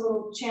bolster, it's a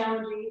little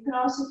challenging. You can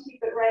also keep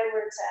it right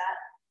where it's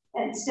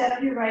at and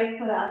step your right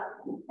foot up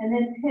and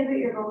then pivot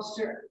your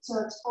bolster so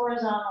it's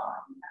horizontal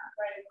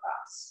right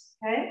across,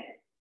 okay?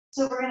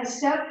 So we're going to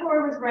step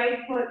forward with right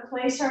foot,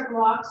 place our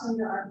blocks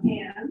into our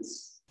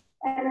hands,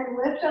 and then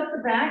lift up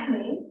the back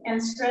knee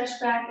and stretch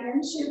back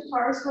into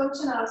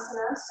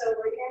Parsvottanasana. So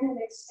we're in an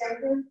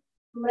extended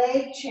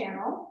leg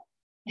channel.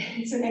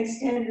 It's an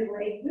extended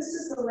leg. This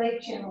is the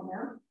leg channel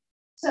now.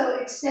 So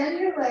extend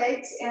your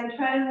legs and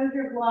try to move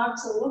your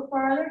blocks a little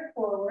farther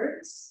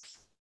forwards.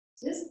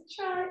 Just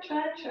try.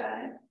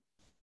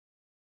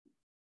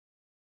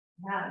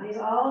 Yeah, these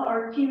all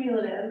are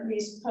cumulative,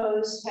 these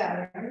pose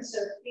patterns. So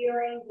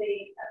feeling the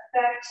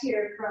effect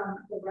here from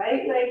the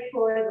right leg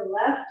forward, the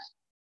left.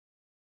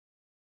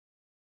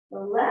 The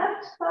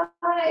left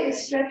thigh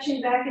is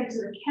stretching back into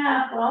the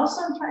calf, but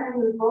also I'm trying to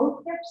move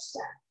both hips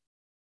back.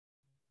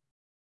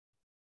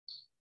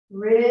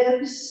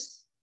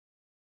 Ribs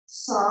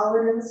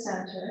solid in the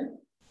center.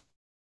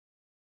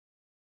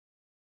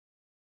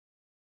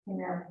 And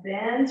now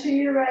bend through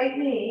your right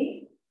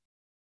knee.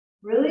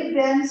 Really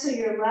bend so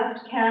your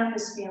left calf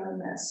is feeling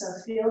this. So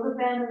feel the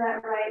bend of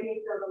that right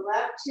knee. Feel the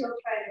left heel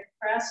try to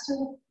press to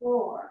the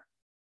floor.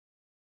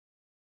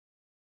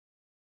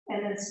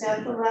 And then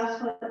step the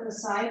left foot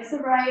besides the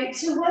right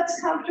to what's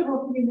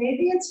comfortable for you.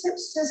 Maybe it's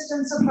hips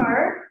distance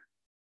apart.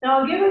 Now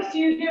I'll give a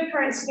few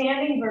different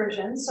standing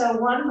versions. So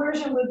one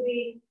version would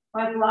be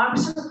my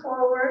blocks are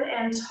forward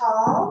and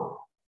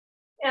tall.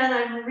 And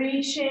I'm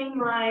reaching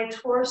my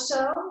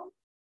torso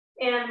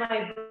and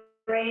my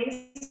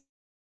brain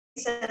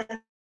center,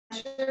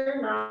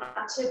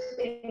 not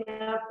tipping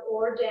up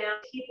or down,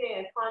 keeping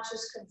a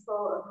conscious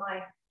control of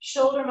my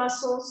shoulder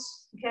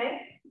muscles, okay?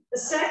 The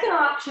second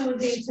option would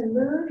be to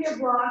move your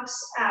blocks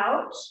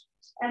out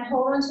and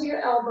hold onto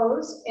your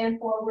elbows and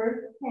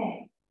forward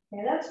hang.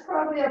 Okay, that's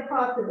probably a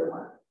popular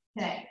one.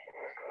 Okay.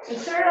 The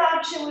third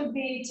option would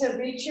be to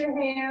reach your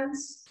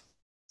hands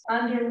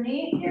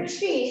underneath your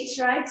feet,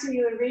 right? So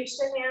you would reach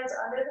the hands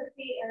under the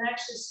feet and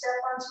actually step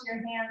onto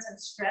your hands and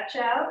stretch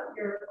out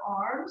your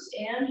arms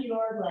and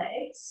your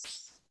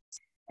legs.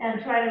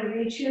 And try to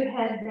reach your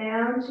head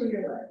down to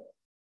your legs.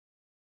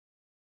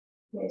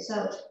 Okay,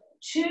 so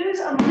choose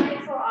a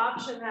mindful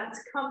option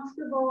that's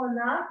comfortable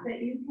enough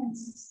that you can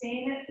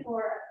sustain it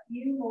for a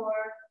few more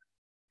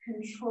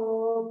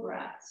controlled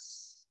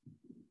breaths.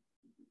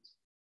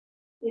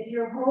 If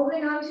you're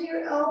holding onto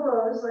your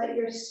elbows, let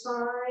your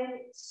spine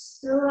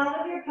spill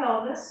out of your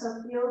pelvis.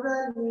 So feel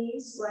the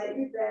knees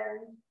slightly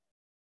bend.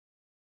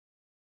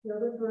 Feel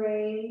the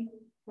brain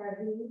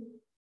heavy.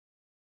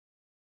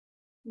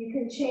 You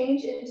can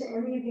change into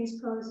any of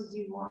these poses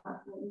you want.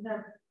 You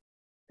have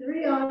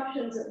three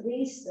options at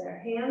least there.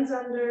 Hands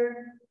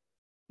under,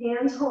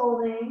 hands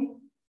holding,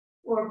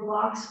 or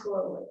blocks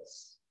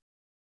forwards.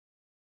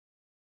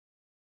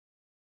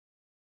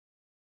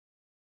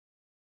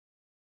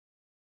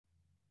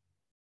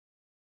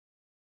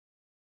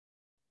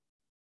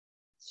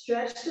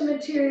 Stretch the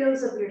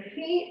materials of your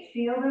feet,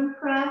 feel them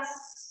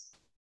press.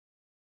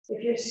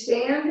 If you're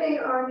standing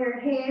on your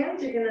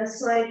hands, you're going to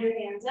slide your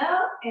hands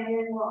out, and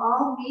then we'll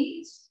all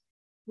meet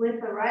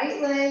with the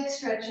right leg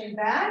stretching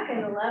back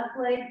and the left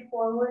leg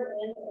forward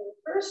in a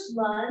first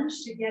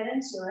lunge to get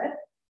into it,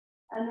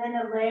 and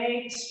then a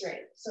leg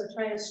straight. So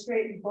try to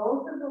straighten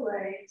both of the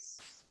legs.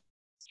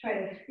 Try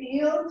to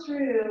feel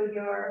through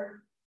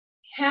your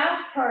calf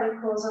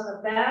particles on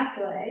the back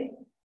leg.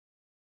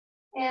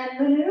 And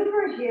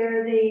maneuver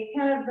here the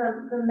kind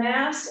of the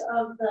mass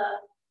of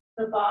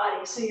the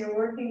body. So you're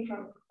working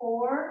from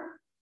core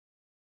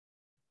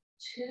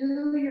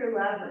to your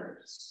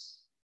levers.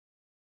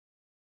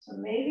 So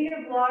maybe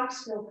your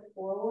blocks go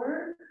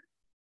forward.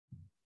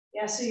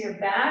 Yeah, so your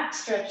back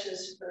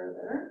stretches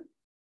further.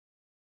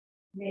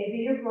 Maybe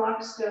your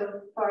blocks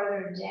go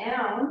farther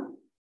down.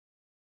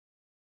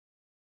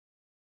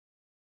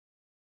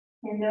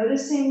 And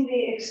noticing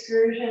the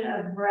excursion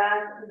of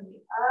breath in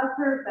the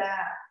upper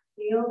back.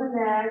 Feel the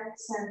neck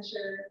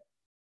center.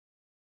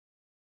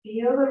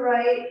 Feel the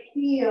right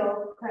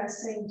heel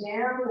pressing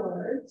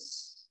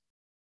downwards.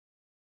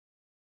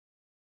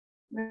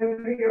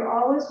 Remember, you're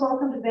always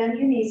welcome to bend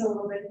your knees a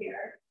little bit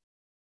here.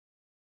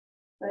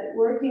 But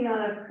working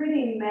on a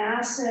pretty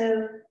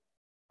massive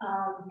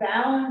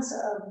balance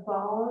of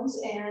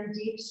bones and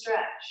deep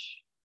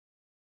stretch.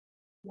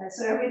 And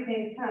so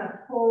everything kind of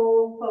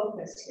full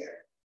focus here.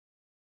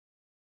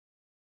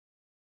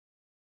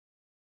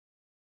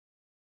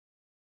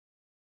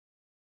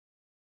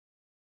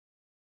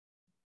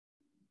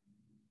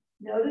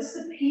 Notice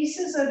the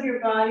pieces of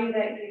your body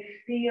that you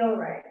feel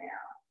right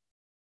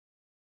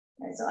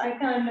now. And so I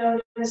kind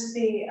of notice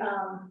the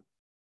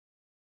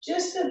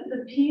just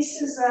the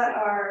pieces that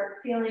are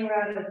feeling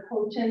rather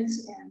potent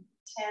and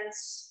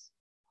intense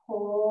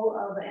pull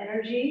of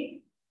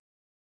energy.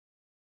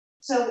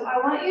 So I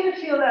want you to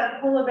feel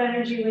that pull of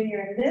energy when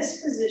you're in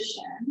this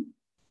position,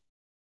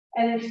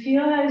 and then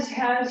feel as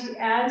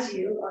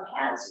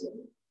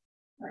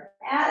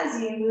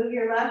you move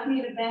your left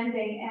knee to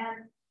bending,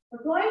 and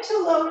we're going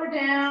to lower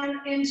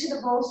down into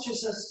the bolster.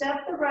 So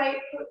step the right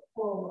foot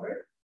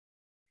forward.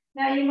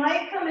 Now you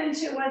might come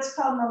into what's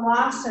called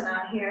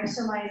malasana here.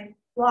 So my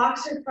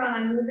blocks are front,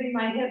 I'm moving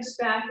my hips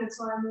back, and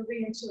so I'm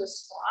moving into a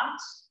squat.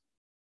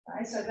 All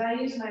right, so I've got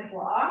to use my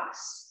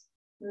blocks,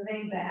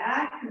 moving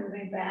back,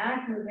 moving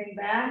back, moving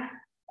back.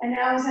 And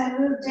now as I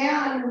move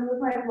down, I'm going to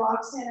move my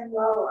blocks in and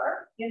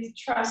lower. You have to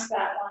trust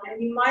that one.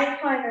 And you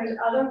might find there's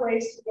other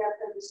ways to get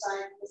them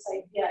besides this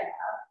idea I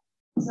have.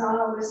 It's not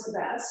always the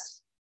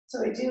best.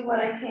 So I do what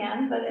I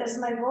can. But as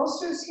my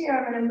bolster's here,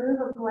 I'm going to move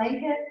a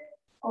blanket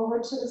over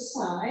to the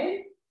side.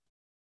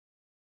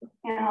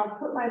 And I'll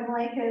put my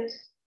blanket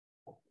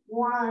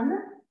one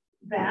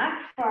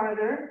back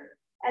farther.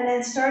 And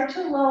then start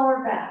to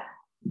lower back.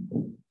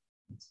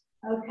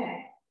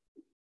 Okay.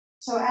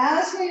 So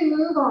as we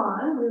move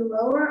on, we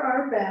lower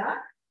our back.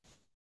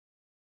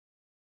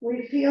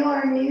 We feel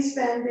our knees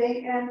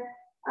bending, and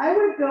I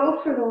would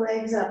go for the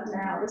legs up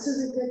now. This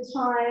is a good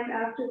time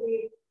after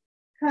we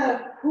kind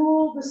of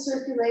cool the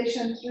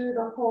circulation through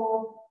the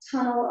whole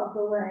tunnel of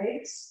the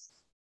legs.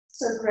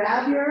 So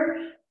grab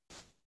your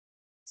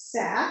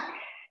sack.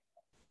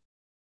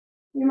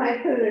 You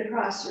might put it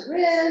across your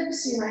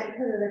ribs, you might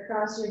put it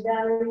across your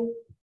belly.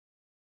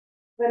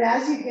 But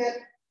as you get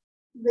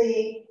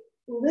the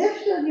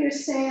lift of your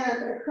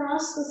sand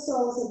across the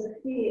soles of the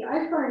feet,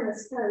 I find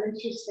this kind of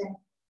interesting.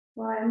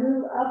 When I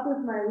move up with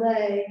my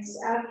legs,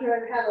 after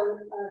I've had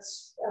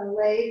a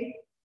leg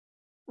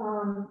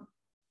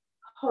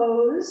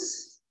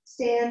pose,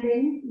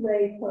 standing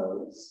leg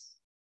pose.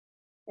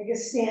 I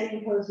guess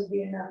standing pose would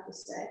be enough to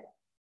say.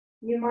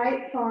 You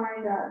might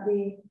find that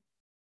the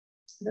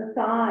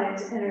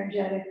thighs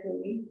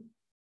energetically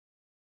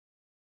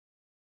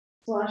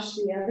flush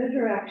the other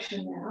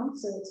direction now.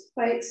 So it's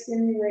quite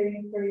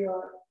stimulating for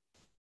your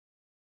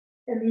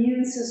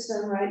immune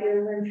system, right?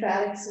 Your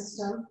lymphatic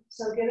system.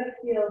 So get a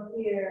feel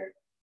here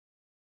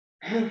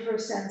for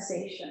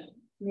sensation.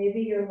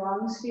 Maybe your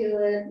lungs feel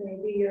it,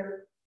 maybe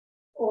your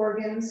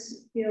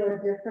organs feel it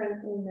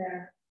different in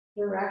their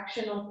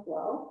directional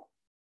flow.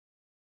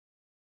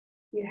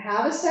 You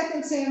have a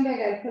second sandbag,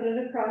 I put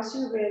it across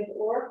your rib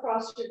or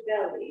across your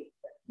belly.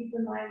 But keep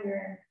in mind you're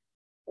in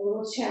a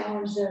little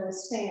challenge there with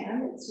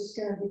sand. It's just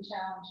going to be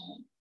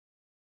challenging.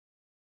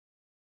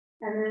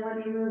 And then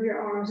when you move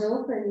your arms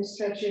open, you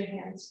stretch your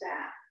hands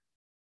back.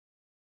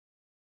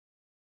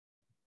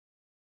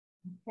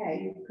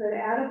 Okay, you could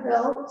add a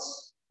belt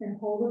and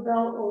hold the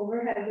belt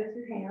overhead with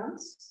your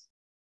hands.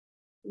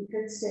 You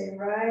could stay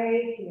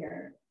right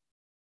here.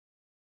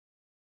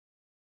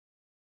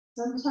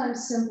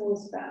 Sometimes simple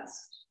is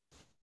best.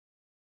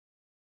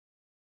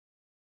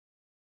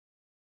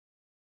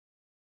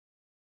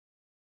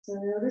 So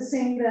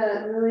noticing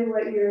that really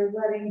what you're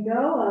letting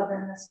go of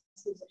in this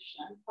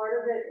position,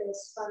 part of it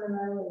is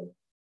fundamentally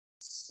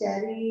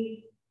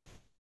steady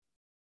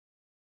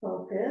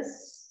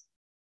focus,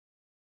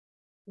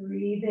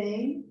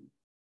 breathing,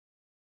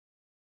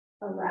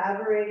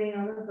 elaborating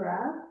on the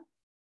breath.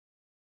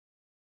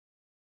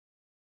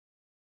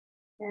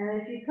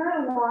 And if you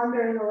kind of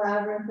wander in the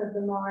labyrinth of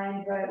the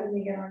mind right when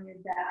you get on your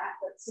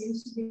back, that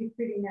seems to be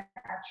pretty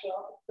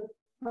natural. The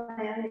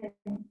planning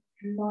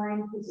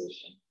mind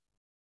position.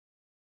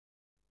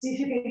 See if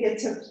you can get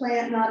to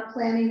plant, not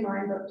planning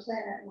mind, but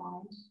planet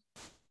mind.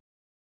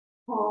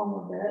 Palm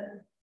a bit.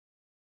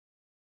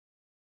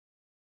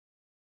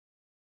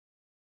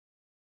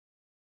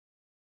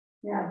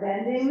 Now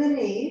bending the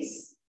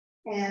knees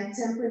and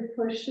simply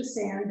push the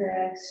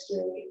sandbag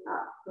straight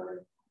up.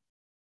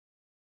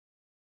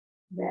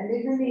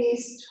 Bending the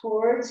knees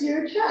towards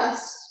your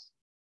chest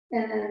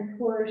and then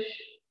push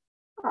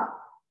up.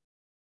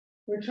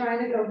 We're trying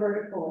to go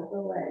vertical with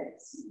the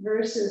legs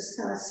versus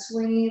kind of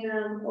swinging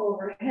them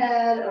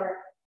overhead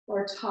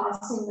or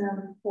tossing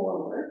them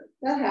forward.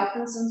 That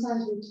happens.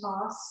 Sometimes we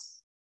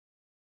toss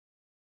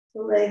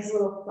the legs a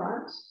little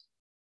front.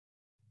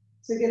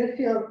 So get a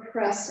feel of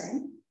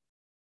pressing.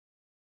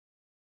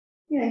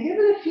 Yeah, give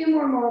it a few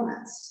more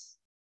moments.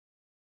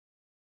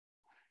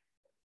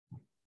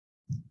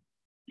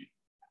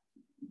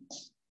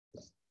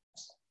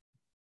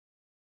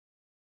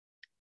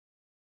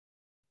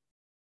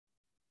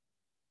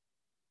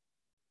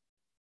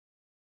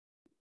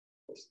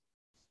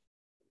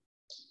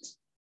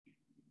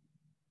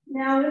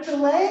 Now with the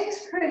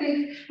legs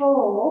pretty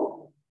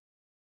full,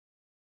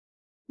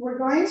 we're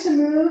going to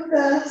move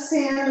the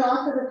sand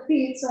off of the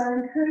feet. So I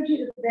encourage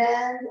you to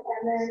bend,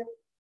 and then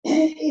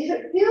if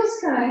it feels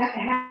kind of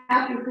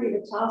happy for you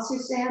to toss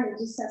your sand, it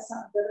just has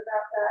something good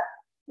about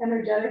that.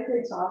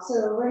 Energetically toss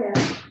it overhead.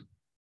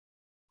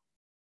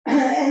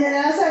 And then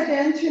as I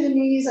bend through the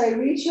knees, I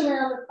reach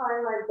around to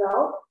find my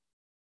belt,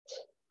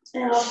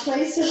 and I'll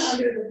place it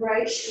under the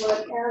right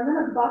foot, and I'm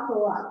going to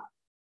buckle up.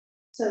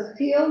 So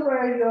feel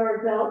where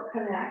your belt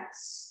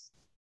connects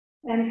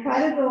and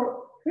try to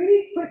go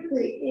pretty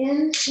quickly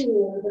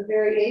into the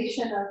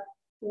variation of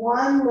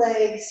one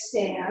leg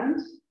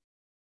stand.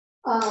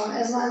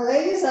 As my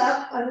leg is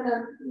up, I'm going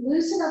to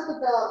loosen up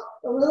the belt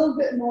a little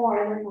bit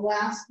more than the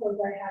last pose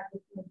I had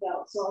with the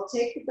belt. So I'll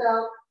take the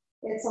belt,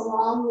 it's a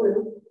long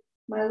loop.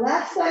 My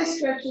left thigh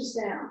stretches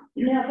down.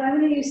 Now, if I'm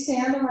going to use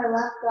sand on my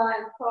left thigh,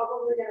 I'm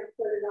probably going to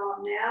put it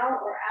on now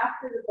or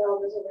after the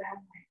belt is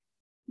around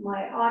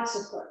my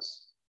occiput.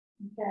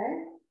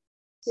 Okay?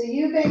 So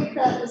you make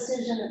that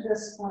decision at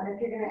this point.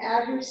 If you're going to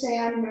add your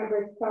sand,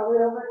 remember it's probably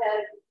overhead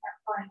if you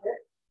can't find it.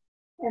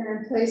 And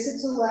then place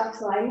it to the left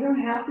side. You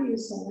don't have to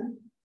use sand.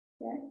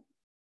 Okay.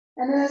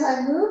 And then as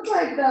I move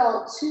my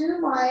belt to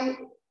my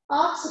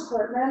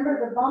occiput,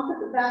 remember the bump at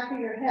the back of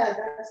your head,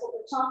 that's what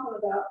we're talking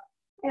about.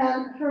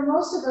 And for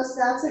most of us,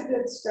 that's a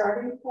good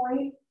starting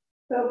point,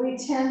 but we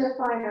tend to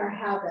find our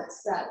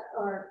habits that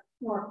are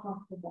more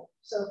comfortable.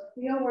 So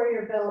feel where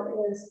your belt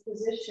is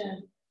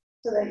positioned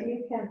so that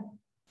you can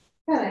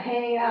kind of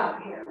hang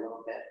out here a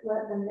little bit.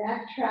 Let the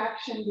neck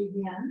traction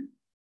begin.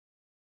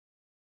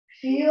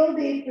 Feel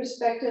the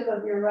perspective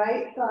of your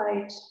right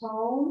thigh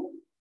tone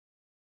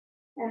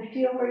and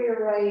feel where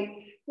your right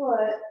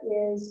foot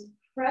is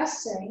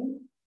pressing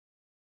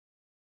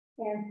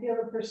and feel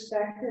the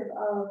perspective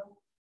of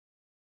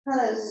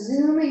kind of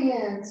zooming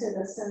into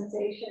the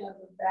sensation of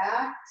the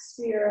back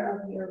sphere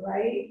of your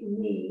right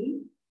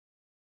knee.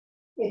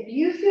 If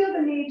you feel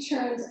the knee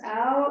turns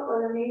out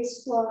or the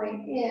knee's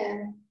flowing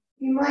in,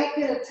 you might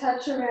get a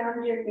touch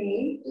around your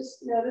knee. Just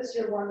notice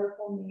your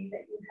wonderful knee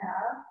that you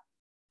have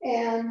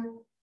and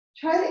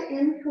try to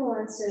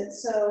influence it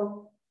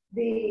so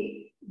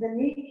the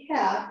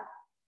kneecap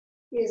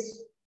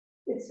it's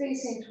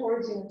facing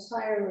towards you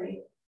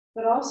entirely,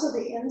 but also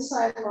the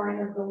inside line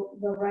of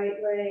the right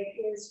leg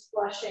is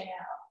flushing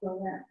out the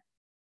limb.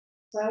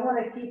 So I want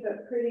to keep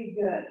it pretty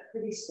good,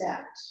 pretty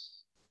stacked.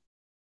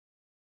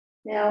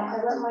 Now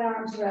I let my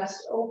arms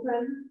rest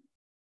open.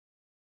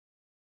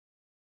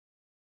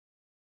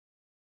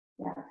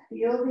 Yeah,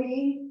 feel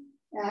the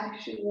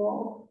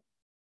actual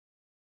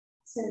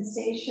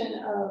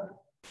sensation of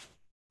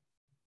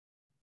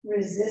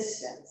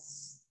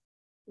resistance,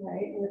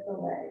 right, with the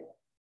leg.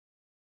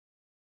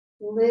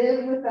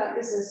 Live with that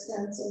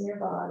resistance in your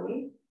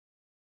body.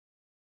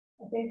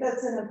 I think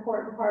that's an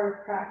important part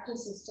of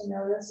practice is to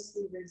notice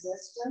the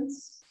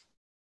resistance.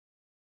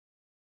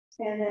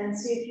 And then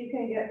see if you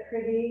can get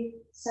pretty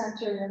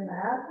centered in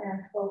that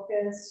and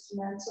focused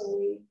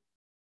mentally,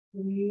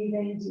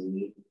 breathing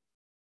deep.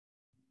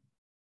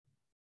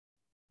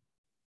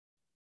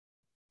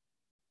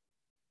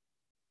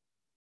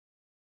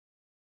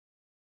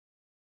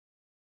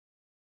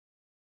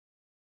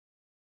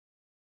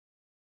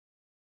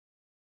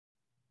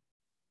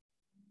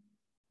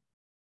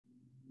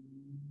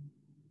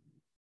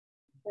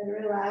 And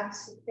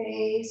relax the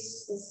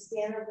face, the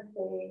skin of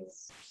the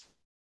face.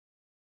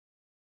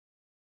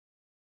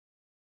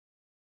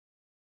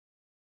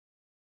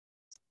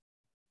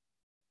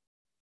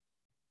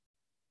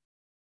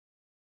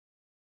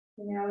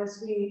 Now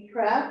as we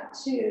prep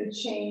to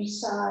change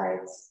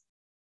sides,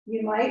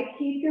 you might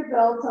keep your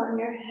belt on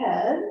your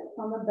head,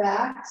 on the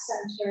back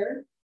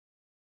center,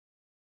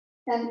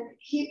 and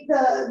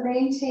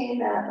maintain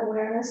that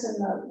awareness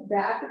in the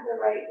back of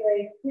the right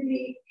leg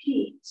pretty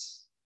peaked.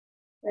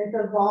 Right?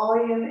 The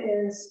volume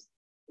it's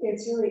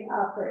really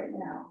up right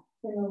now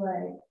in the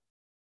leg.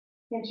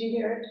 Can't you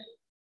hear it?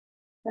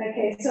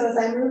 Okay, so as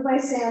I move my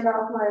sand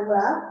off my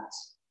left,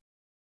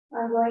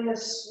 I'm going to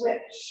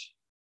switch.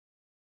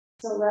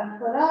 So left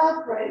foot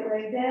up, right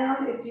leg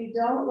down. If you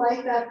don't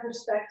like that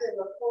perspective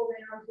of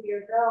holding onto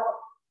your belt,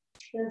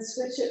 then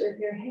switch it with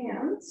your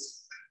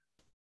hands.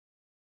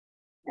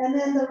 And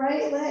then the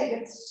right leg,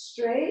 it's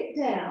straight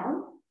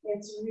down,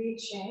 it's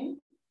reaching.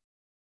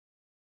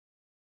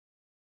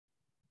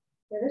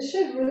 And this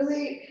should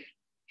really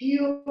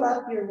fuel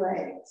up your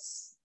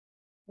legs,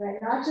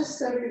 right? Not just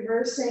the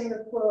reversing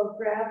the flow of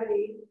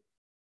gravity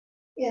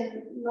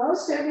in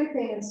most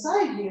everything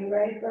inside you,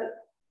 right? But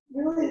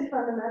really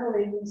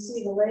fundamentally, we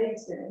see the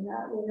legs doing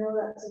that. We know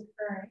that's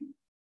occurring.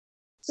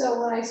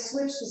 So when I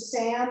switch the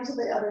sand to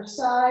the other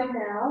side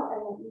now,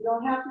 and you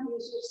don't have to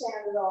use your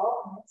sand at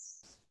all,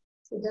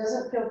 if it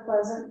doesn't feel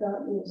pleasant,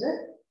 don't use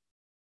it.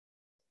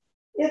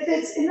 If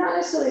it's not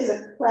necessarily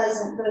as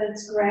pleasant, but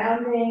it's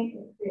grounding,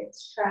 it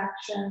creates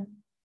traction,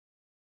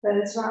 but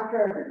it's not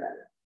for everybody.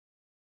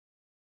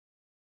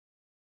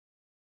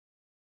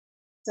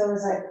 So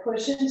as I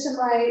push into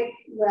my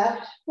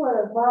left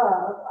foot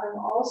above, I'm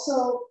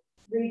also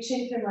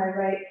reaching for my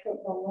right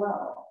foot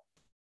below.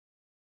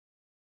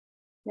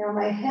 Now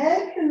my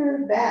head can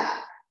move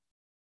back.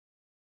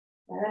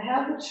 And I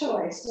have the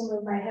choice to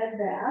move my head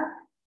back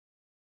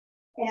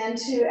and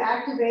to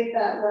activate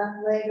that left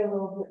leg a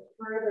little bit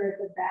further at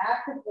the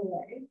back of the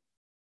leg.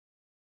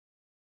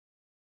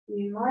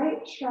 You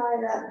might try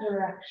that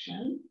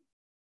direction.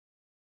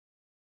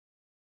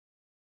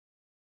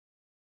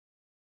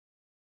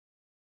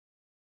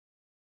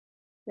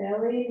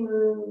 Belly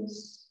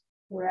moves,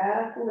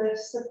 breath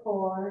lifts the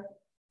core.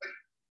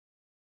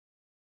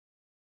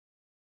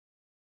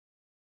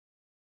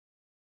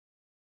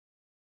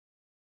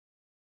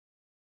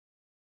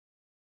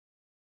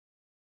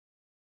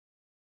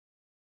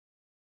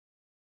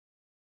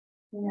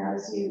 Now,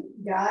 as you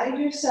guide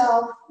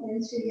yourself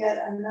into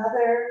yet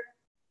another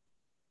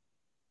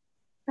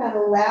kind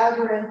of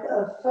labyrinth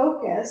of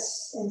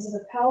focus into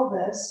the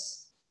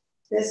pelvis,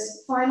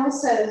 this final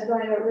set is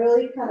going to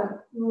really kind of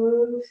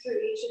move through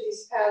each of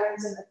these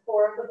patterns in the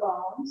core of the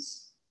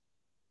bones.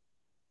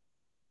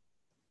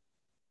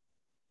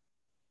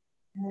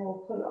 And then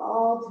we'll put it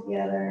all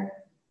together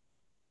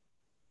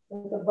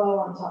with a bow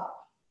on top.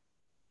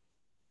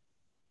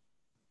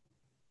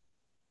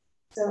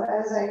 So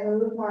as I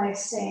move my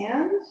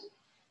sand,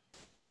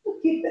 we'll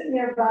keep it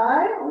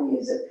nearby. I'll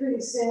use it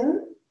pretty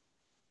soon.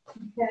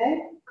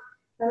 Okay.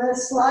 I'm going to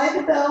slide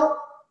the belt,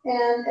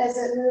 and as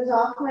it moves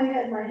off my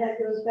head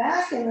goes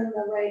back, and then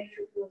the right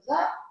foot goes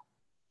up.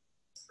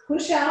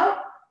 Push out.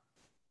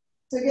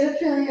 So get a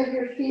feeling of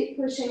your feet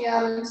pushing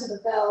out into the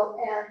belt,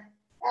 and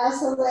as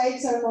the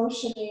legs are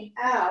motioning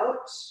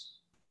out,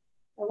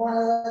 I want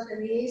to let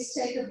the knees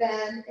take a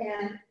bend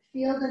and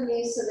feel the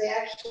knees so they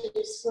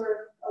actually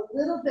swerve a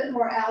little bit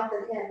more out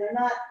than in. They're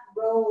not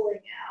rolling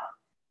out,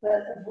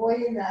 but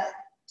avoiding that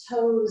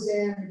toes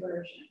in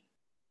version.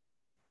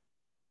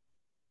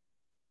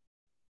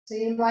 So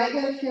you might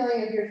get a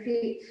feeling of your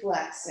feet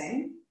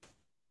flexing.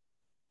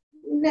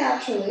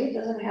 Naturally, it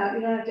doesn't have,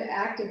 you don't have to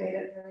activate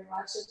it very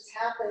much. It's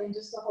happening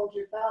just to hold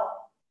your belt.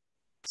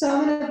 So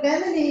I'm going to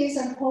bend the knees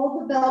and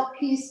hold the belt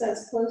piece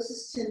that's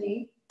closest to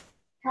me.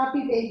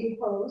 Happy baby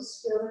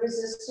pose. Feel the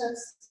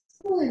resistance. It's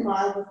really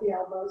mild with the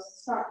elbows.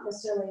 It's not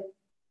necessarily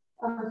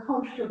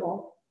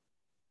uncomfortable.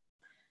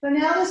 But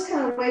now this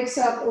kind of wakes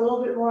up a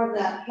little bit more of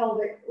that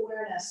pelvic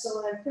awareness.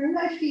 So when I bring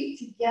my feet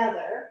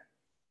together,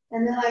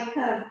 and then I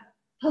kind of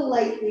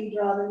politely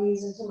draw the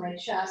knees into my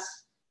chest,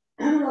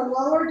 I'm going to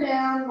lower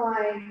down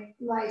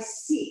my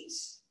seat.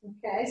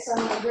 Okay, so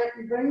I'm going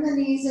to bring the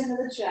knees into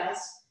the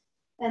chest,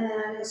 and then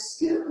I'm going to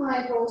scoot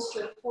my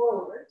bolster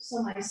forward.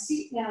 So my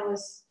seat now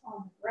is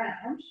on the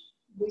ground.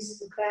 At least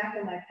the back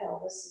of my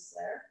pelvis is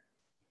there.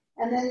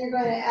 And then you're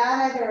going to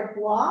add either a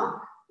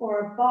block or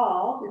a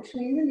ball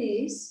between the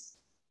knees.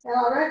 And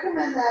I'll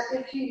recommend that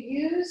if you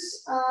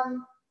use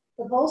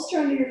the bolster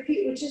under your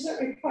feet, which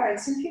isn't required.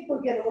 Some people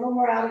get a little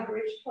more out of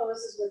bridge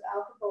poses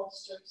without the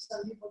bolster.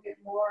 Some people get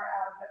more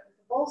out of it with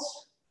the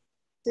bolster.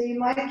 So you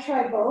might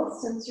try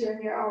both. Since you're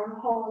in your own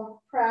home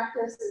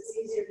practice, it's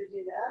easier to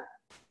do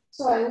that.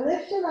 So I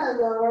lift and I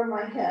lower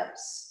my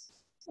hips.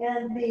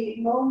 And the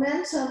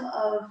momentum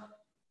of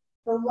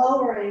the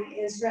lowering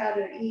is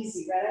rather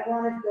easy, right? I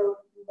want to go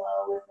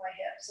low with my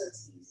hips, so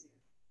it's easy.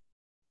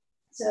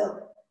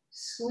 So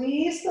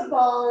squeeze the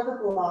ball or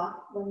the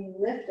block when you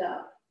lift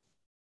up,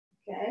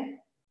 okay?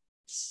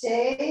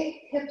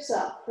 Stay hips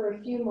up for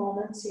a few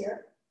moments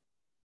here.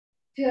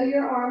 Feel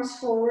your arms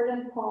forward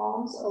and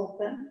palms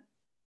open.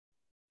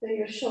 Feel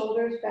your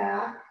shoulders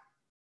back.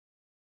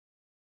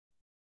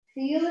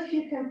 Feel if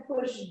you can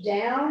push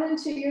down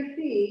into your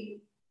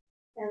feet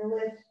and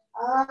lift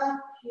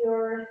up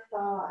your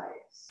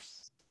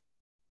thighs.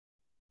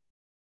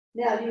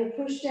 Now, do you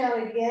push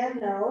down again?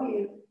 No,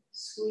 you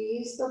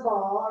squeeze the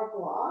ball or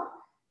block.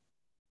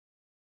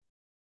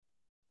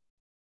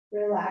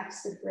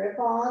 Relax the grip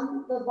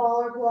on the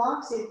ball or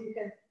block. See if you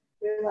can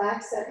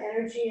relax that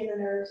energy in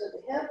the nerves of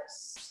the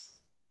hips.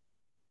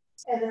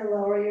 And then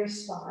lower your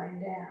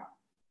spine down.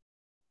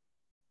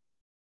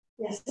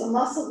 Yes, the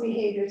muscle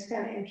behavior is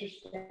kind of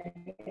interesting.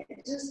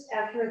 It just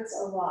efforts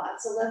a lot.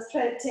 So let's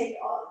try to take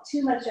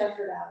too much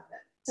effort out of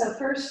it. So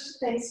first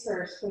things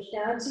first, push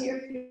down to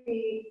your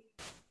feet,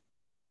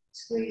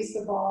 squeeze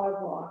the ball or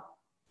block.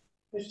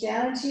 Push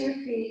down into your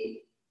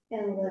feet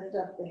and lift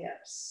up the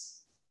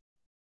hips.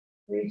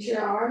 Reach your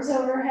arms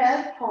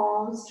overhead,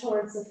 palms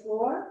towards the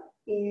floor.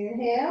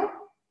 Inhale.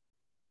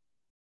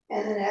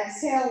 And then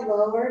exhale,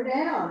 lower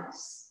down.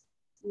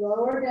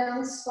 Lower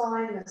down the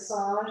spine,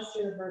 massage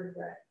through the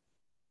vertebrae.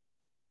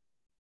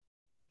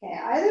 Okay,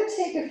 either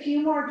take a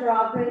few more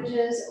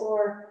drawbridges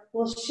or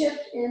we'll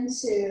shift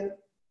into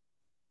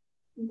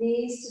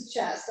knees to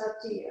chest, up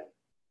to you.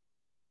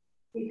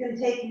 You can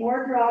take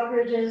more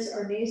drawbridges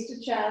or knees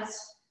to chest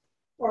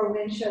or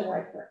windshield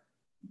wiper.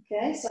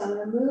 Okay, so I'm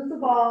going to move the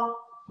ball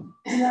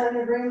and then I'm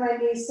going to bring my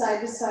knees side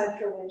to side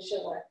for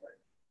windshield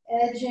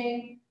wiper,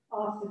 edging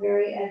off the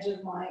very edge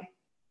of my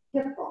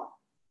hip bone.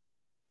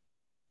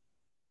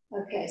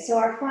 Okay, so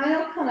our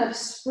final kind of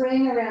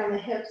spring around the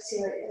hips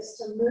here is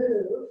to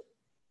move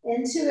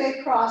into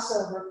a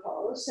crossover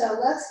pose. So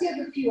let's give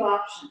a few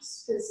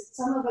options because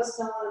some of us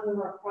don't want to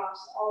move our props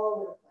all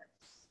over the place.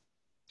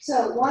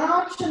 So one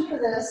option for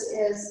this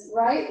is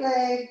right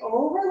leg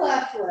over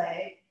left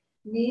leg,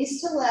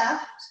 knees to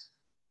left,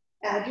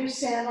 add your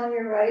sand on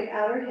your right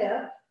outer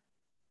hip.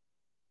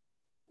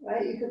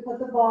 Right, you could put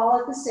the ball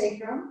at the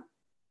sacrum.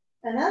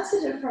 And that's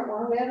a different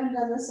one. We haven't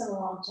done this in a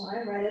long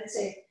time, right? It's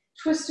a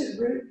twisted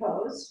root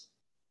pose.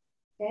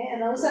 Okay,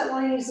 and those that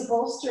want to use the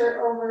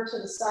bolster over to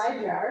the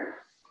side yard,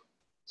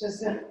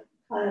 just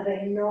kind of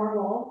a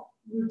normal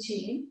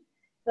routine.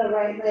 The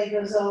right leg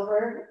goes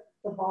over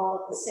the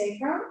ball at the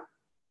sacrum,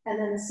 and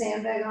then the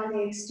sandbag on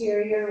the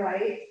exterior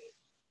right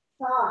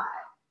thigh,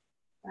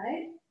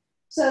 right?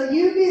 So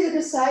you be the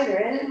decider,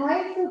 and it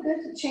might feel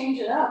good to change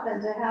it up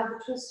and to have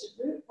the twisted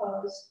root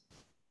pose.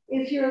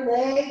 If your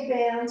leg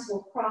bands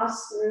will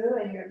cross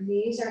through and your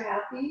knees are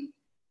happy,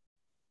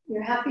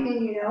 you're happy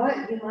and you know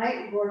it, you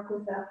might work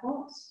with that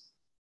pose.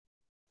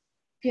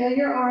 Feel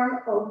your arm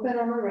open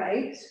on the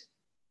right.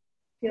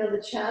 Feel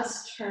the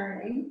chest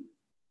turning.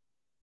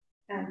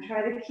 and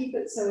try to keep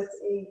it so it's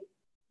a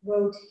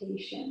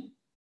rotation.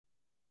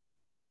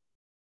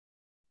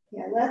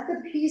 Yeah, let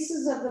the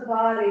pieces of the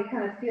body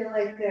kind of feel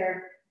like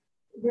they're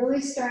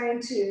really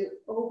starting to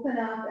open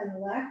up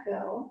and let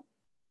go.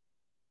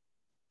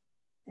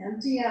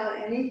 Empty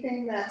out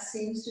anything that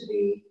seems to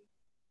be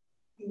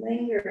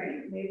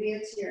lingering. Maybe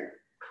it's your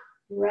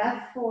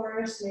breath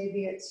force,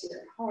 maybe it's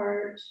your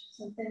heart,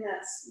 something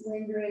that's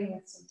lingering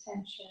with some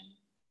tension.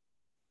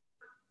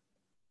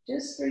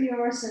 Just for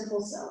your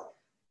simple self.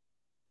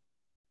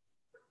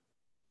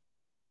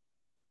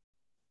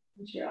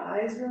 Let your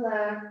eyes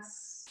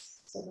relax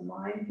so the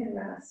mind can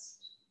rest.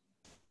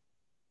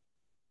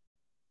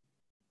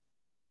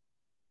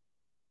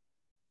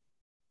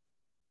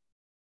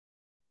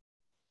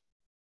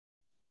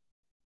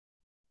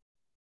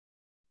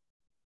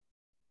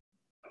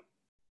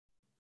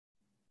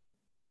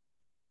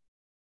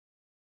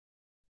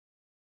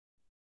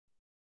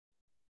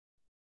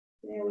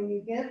 And when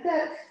you get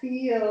that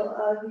feel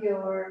of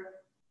your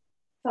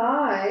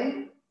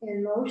thigh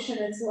in motion,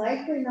 it's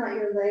likely not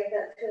your leg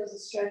that feels a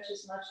stretch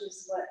as much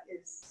as what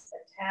is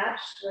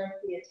attached, right?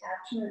 The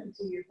attachment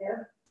into your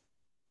hip.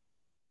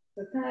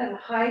 So kind of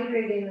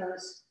hydrating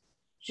those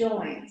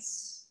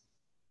joints.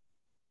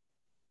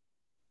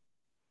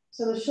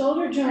 So the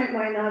shoulder joint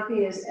might not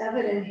be as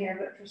evident here,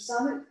 but for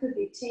some it could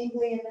be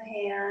tingly in the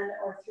hand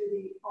or through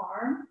the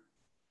arm.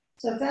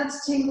 So if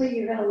that's tingly,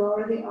 you're going to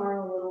lower the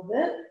arm a little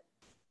bit.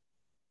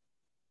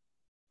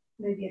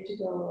 Maybe you have to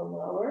go a little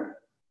lower.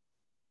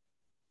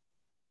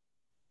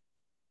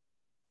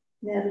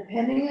 Now,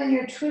 depending on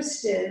your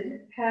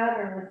twisted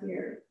pattern with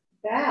your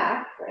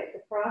back, right,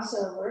 the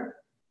crossover,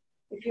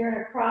 if you're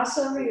in a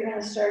crossover, you're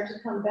going to start to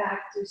come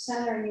back to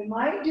center, and you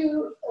might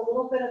do a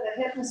little bit of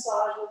a hip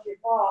massage with your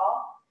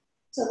ball.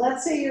 So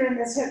let's say you're in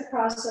this hip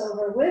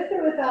crossover with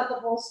or without the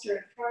bolster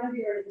in front of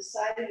you or to the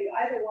side of you,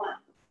 either one.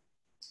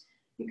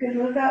 You can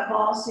move that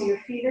ball so your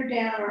feet are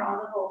down or on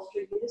the bolster,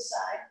 you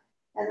decide,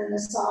 and then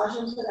massage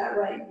into that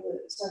right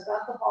glute. So I've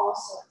got the ball,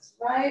 so it's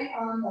right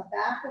on the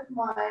back of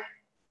my,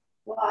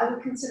 well, I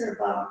would consider a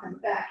buttock on the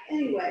back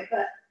anyway,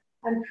 but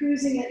I'm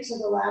cruising it to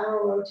the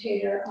lateral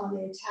rotator on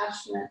the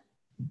attachment,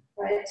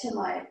 right to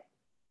my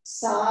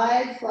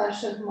side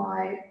flesh of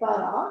my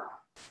buttock,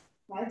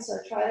 right? So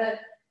try to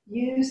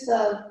use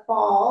the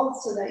ball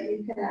so that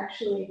you can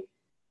actually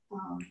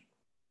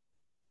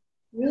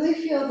really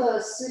feel the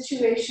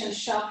situation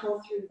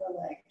shuffle through the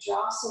leg,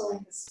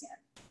 jostling the skin.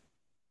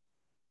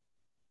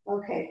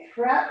 Okay,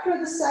 prep for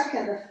the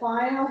second, the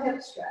final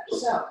hip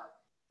stretch. So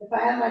if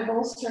I have my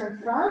bolster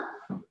in front,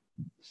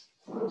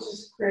 which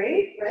is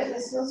great, right?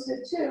 This feels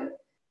good too.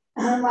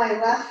 My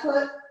left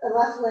foot, the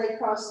left leg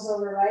crosses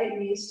over right,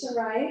 knees to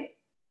right.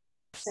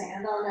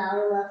 Sand on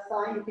outer left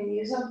thigh. You can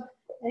use them.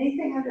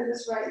 Anything under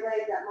this right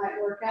leg that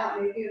might work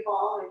out. Maybe a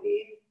ball,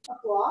 maybe a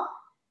block.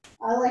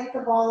 I like the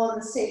ball on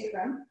the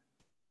sacrum.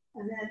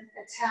 And then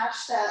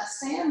attach that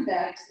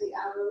sandbag to the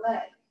outer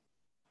leg.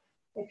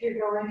 If you're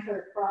going for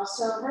the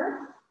crossover,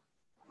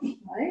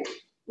 right?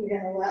 You're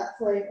going to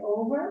left leg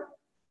over.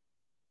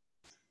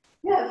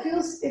 Yeah, it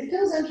feels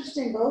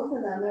interesting, both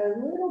of them.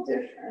 They're a little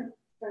different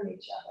from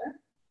each other.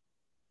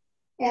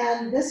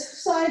 And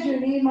this side, your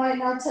knee might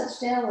not touch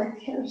down like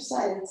the other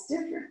side. It's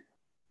different.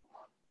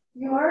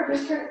 You are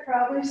different,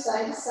 probably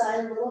side to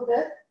side a little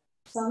bit.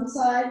 Some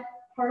side,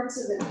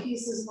 parts of it,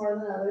 pieces more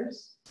than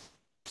others.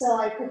 So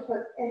I could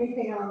put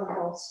anything on the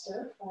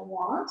bolster if I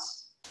want.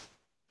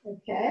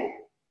 Okay,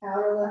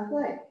 outer left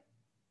leg.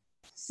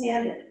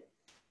 Sand it.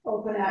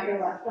 Open out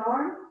your left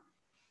arm.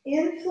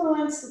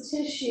 Influence the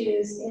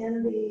tissues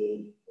in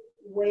the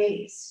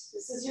waist.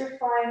 This is your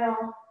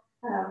final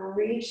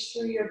reach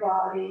through your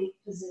body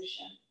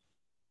position.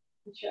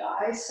 Put your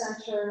eyes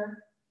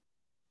center.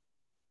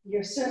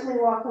 You're certainly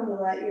welcome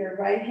to let your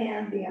right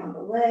hand be on the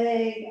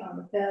leg, on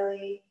the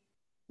belly,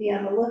 be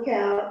on the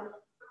lookout.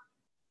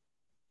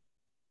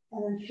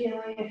 And then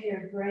feeling if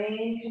your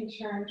brain can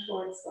turn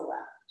towards the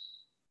left.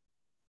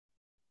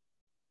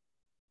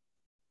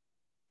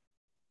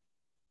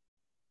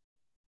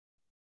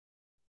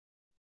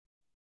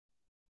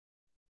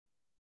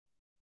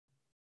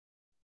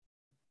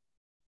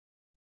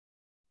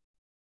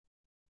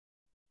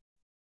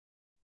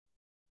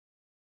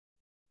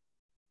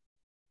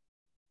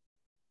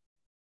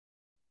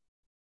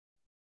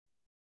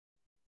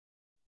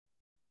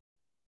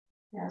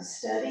 Now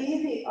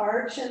study the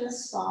arch in the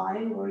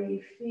spine where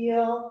you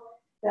feel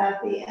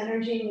that the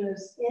energy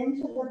moves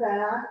into the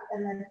back,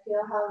 and then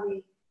feel how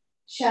the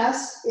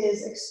chest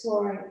is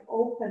exploring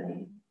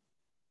opening.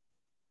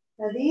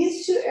 Now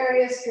these two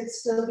areas could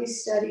still be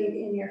studied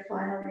in your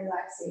final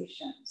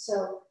relaxation.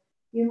 So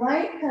you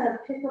might kind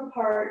of pick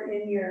apart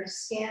in your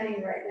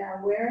scanning right now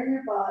where in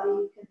your body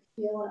you can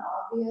feel an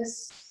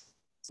obvious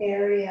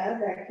area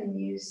that can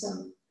use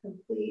some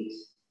complete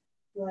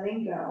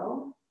letting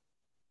go.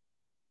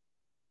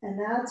 And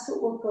that's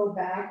what we'll go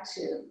back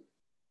to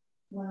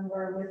when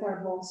we're with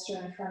our bolster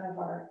in front of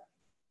our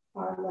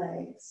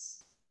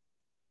legs.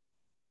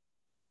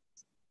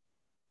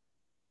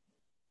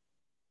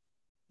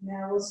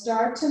 Now we'll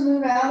start to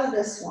move out of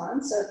this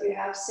one. So if you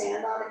have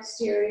sand on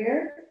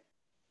exterior,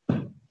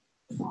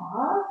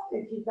 off.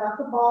 If you've got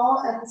the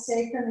ball at the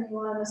sacrum and you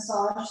want to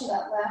massage to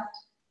that left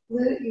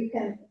glute, you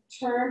can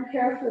turn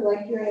carefully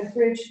like you're in a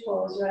bridge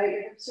pose, right?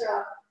 Your hips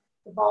are up,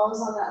 the ball is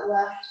on that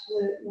left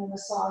glute, and you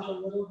massage a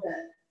little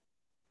bit.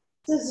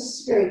 This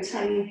is a very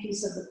tiny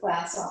piece of the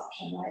class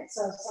option, right?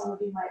 So some of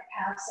you might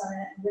pass on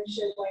it,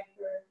 windshield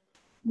wiper,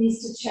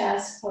 knees to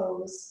chest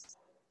pose,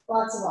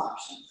 lots of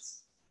options.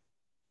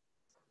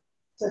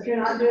 So if you're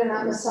not doing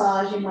that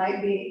massage, you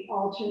might be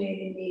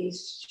alternating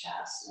knees to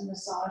chest and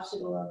massage to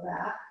the low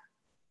back,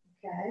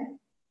 okay?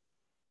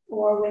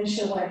 Or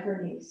windshield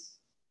wiper knees.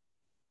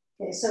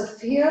 Okay, so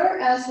here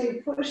as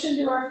we push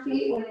into our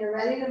feet, when you're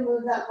ready to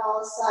move that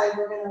ball aside,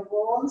 we're gonna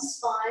roll on the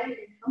spine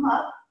and come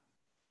up,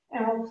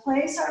 and we'll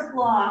place our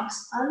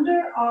blocks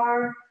under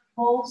our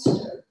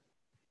bolster.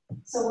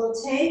 So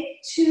we'll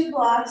take 2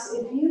 blocks.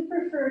 If you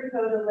prefer to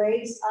go to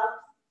legs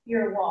up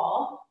your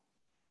wall,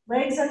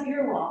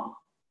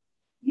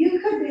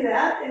 you could do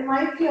that. It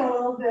might feel a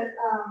little bit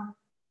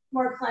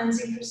more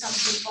cleansing for some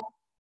people.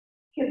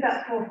 Get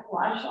that full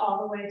flush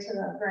all the way to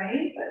the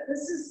brain, but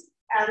this is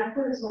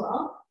adequate as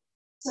well.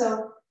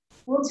 So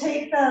we'll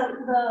take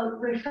the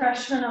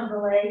refreshment of the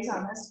legs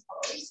on this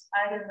pose,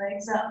 either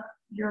legs up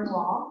your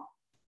wall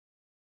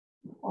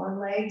or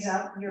legs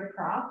up your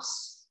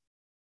props.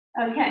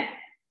 Okay,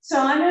 so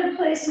I'm going to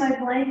place my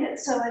blanket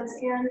so it's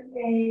in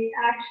a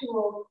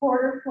actual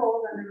quarter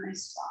fold under my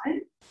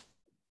spine.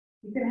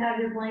 You can have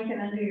your blanket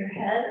under your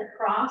head,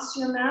 across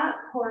your mat,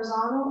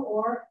 horizontal,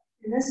 or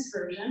in this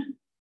version.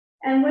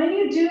 And when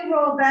you do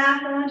roll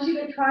back, I want you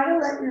to try to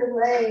let your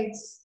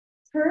legs,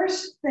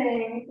 first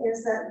thing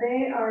is that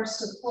they are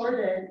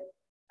supported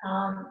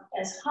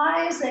as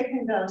high as they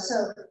can go.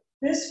 So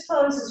this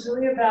pose is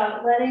really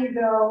about letting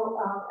go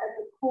at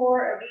the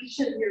core of each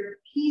of your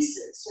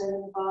pieces in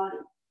the body.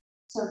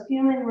 So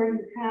feeling where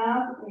you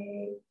have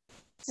a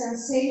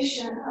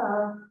sensation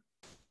of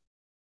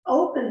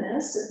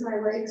openness, if my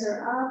legs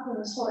are up and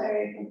this whole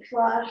area can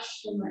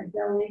flush and my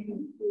belly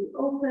can be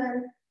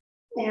open.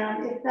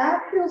 And if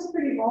that feels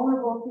pretty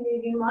vulnerable for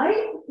you, you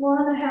might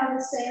want to have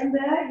a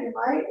sandbag, you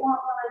might want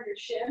one on your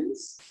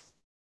shins,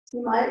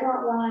 you might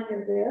want one on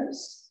your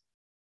ribs.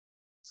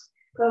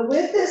 But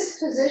with this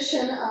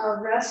position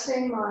of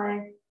resting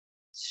my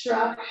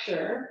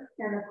structure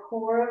and the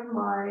core of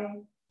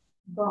my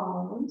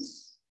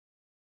bones,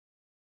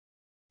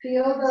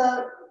 feel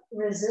the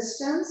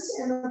resistance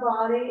in the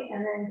body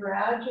and then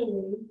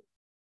gradually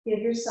give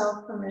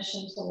yourself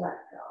permission to let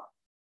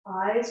go.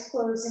 Eyes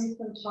closing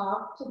from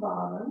top to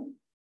bottom,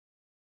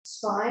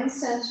 spine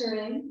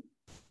centering.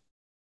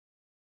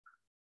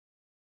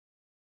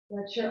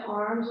 Let your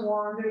arms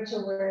wander to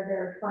where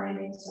they're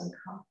finding some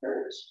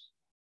comfort.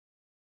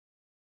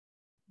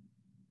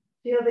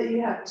 Feel that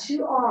you have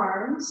 2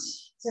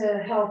 arms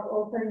to help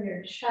open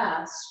your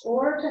chest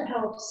or to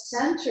help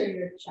center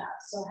your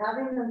chest. So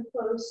having them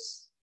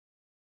close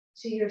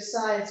to your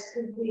sides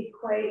could be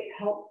quite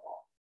helpful.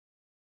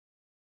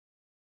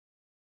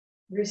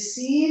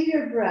 Receive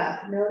your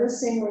breath,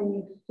 noticing when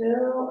you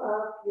fill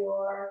up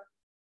your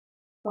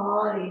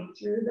body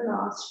through the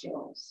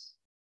nostrils,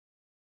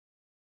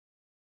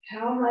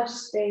 how much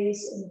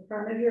space in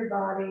front of your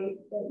body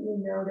that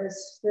you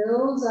notice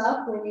fills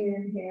up when you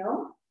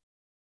inhale.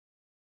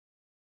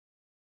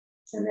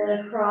 And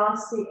then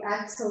across the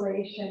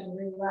exhalation,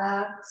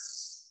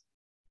 relax,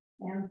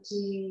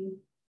 empty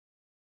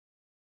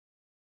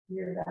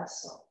your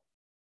vessel.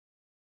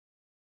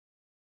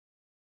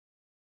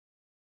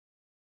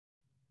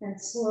 And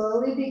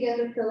slowly begin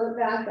to fill it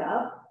back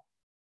up,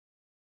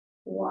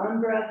 1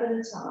 breath at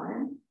a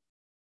time.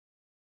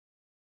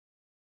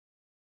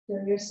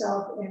 Feel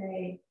yourself in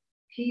a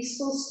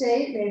peaceful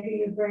state.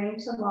 Maybe you bring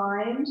to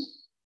mind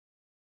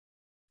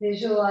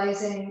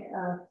visualizing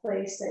a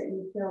place that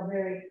you feel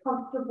very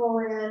comfortable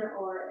in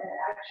or an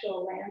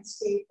actual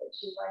landscape that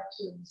you like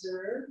to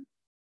observe.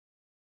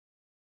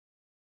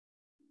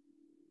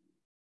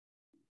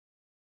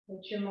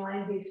 Let your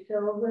mind be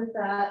filled with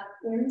that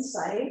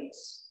insight,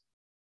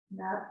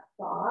 that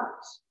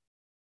thought.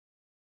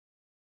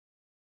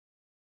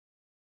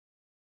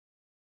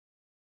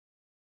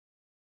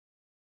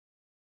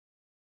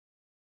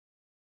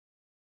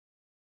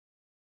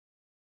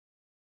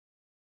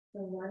 So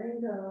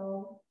letting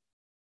go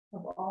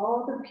of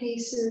all the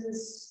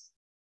pieces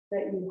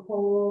that you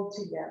hold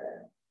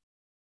together.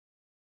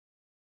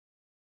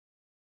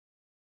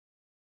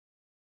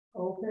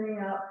 Opening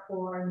up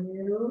for a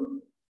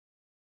new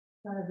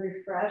kind of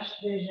refreshed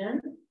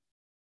vision.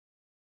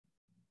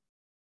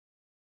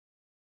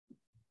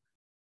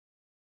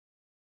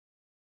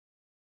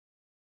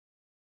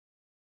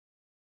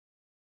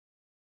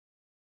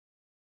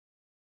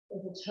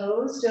 Let the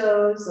toes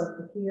doze, let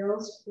the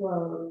heels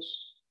float.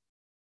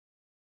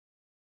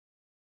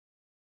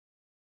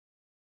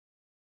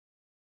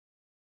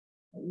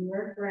 You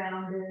are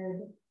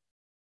grounded,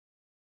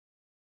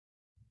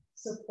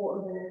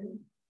 supported.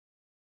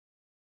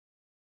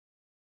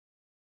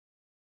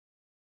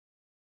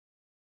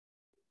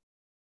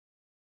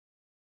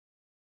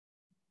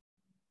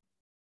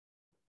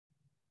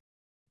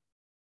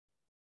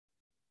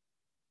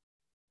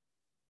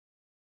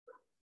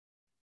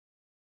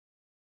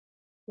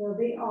 Feel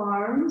the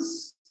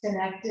arms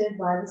connected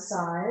by the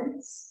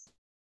sides.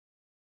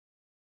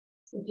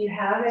 If you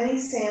have any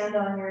sand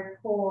on your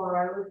core,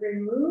 I would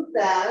remove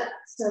that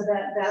so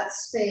that that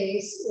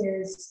space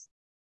is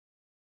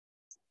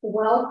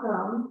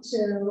welcome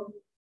to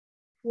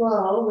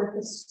flow with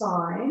the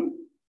spine.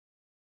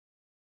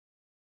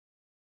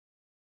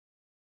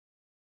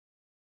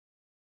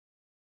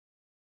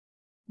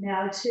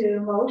 Now to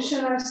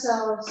motion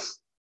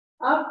ourselves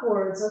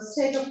upwards, let's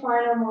take a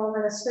final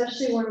moment,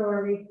 especially when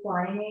we're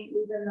reclining,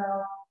 even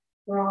though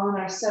we're all in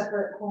our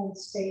separate home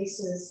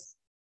spaces,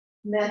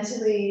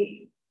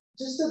 mentally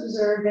just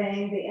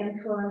observing the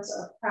influence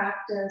of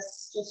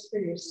practice just for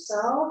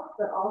yourself,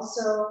 but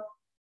also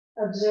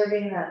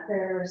observing that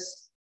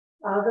there's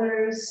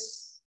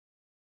others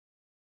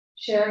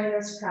sharing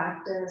this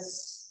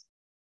practice.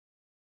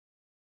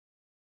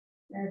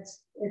 And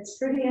it's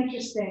pretty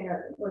interesting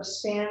that we're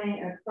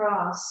spanning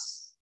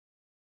across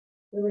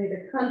really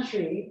the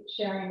country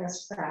sharing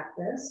this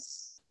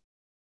practice.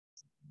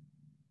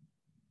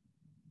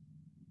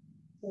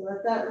 So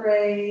let that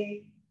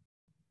ray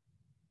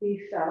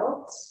be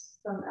felt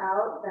from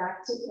out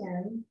back to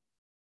in.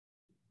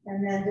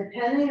 And then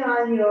depending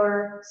on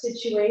your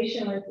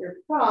situation with your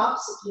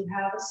props, if you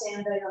have a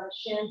sandbag on the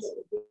shins,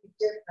 it would be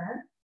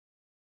different.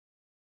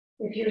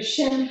 If you're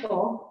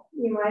shinful,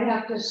 you might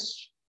have to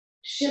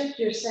shift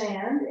your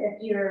sand.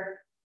 If you're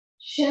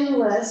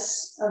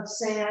shinless of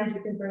sand,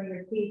 you can bring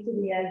your feet to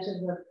the edge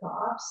of the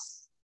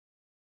props.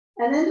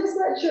 And then just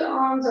let your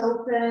arms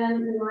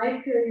open. You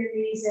might feel your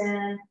knees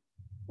in.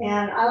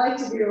 And I like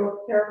to be real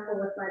careful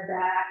with my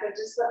back. I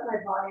just let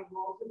my body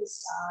roll to the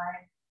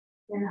side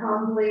and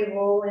humbly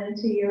roll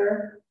into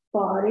your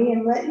body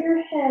and let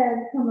your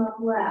head come up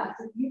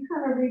left. If you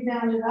kind of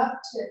rebound it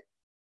up to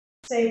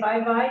say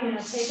bye-bye, take a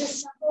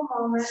simple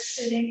moment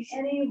sitting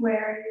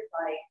anywhere you'd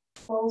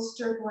like,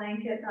 bolster,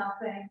 blanket,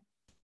 nothing.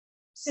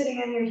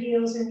 Sitting on your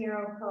heels in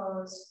Euro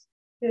pose.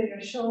 Feel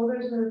your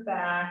shoulders move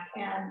back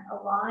and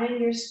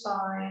align your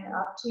spine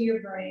up to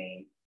your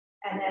brain.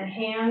 And then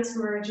hands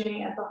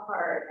merging at the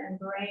heart and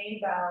brain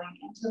bowing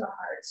into the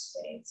heart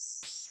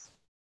space.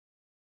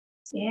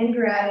 In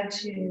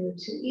gratitude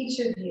to each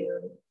of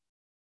you,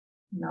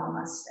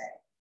 namaste.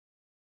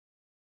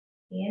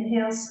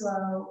 Inhale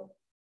slow.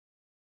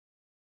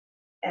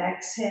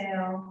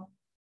 Exhale,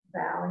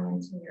 bowing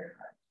into your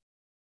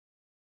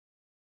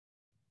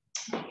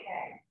heart.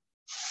 Okay.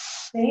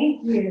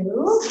 Thank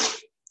you.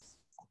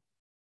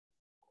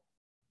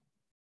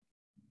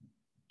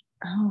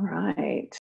 All right.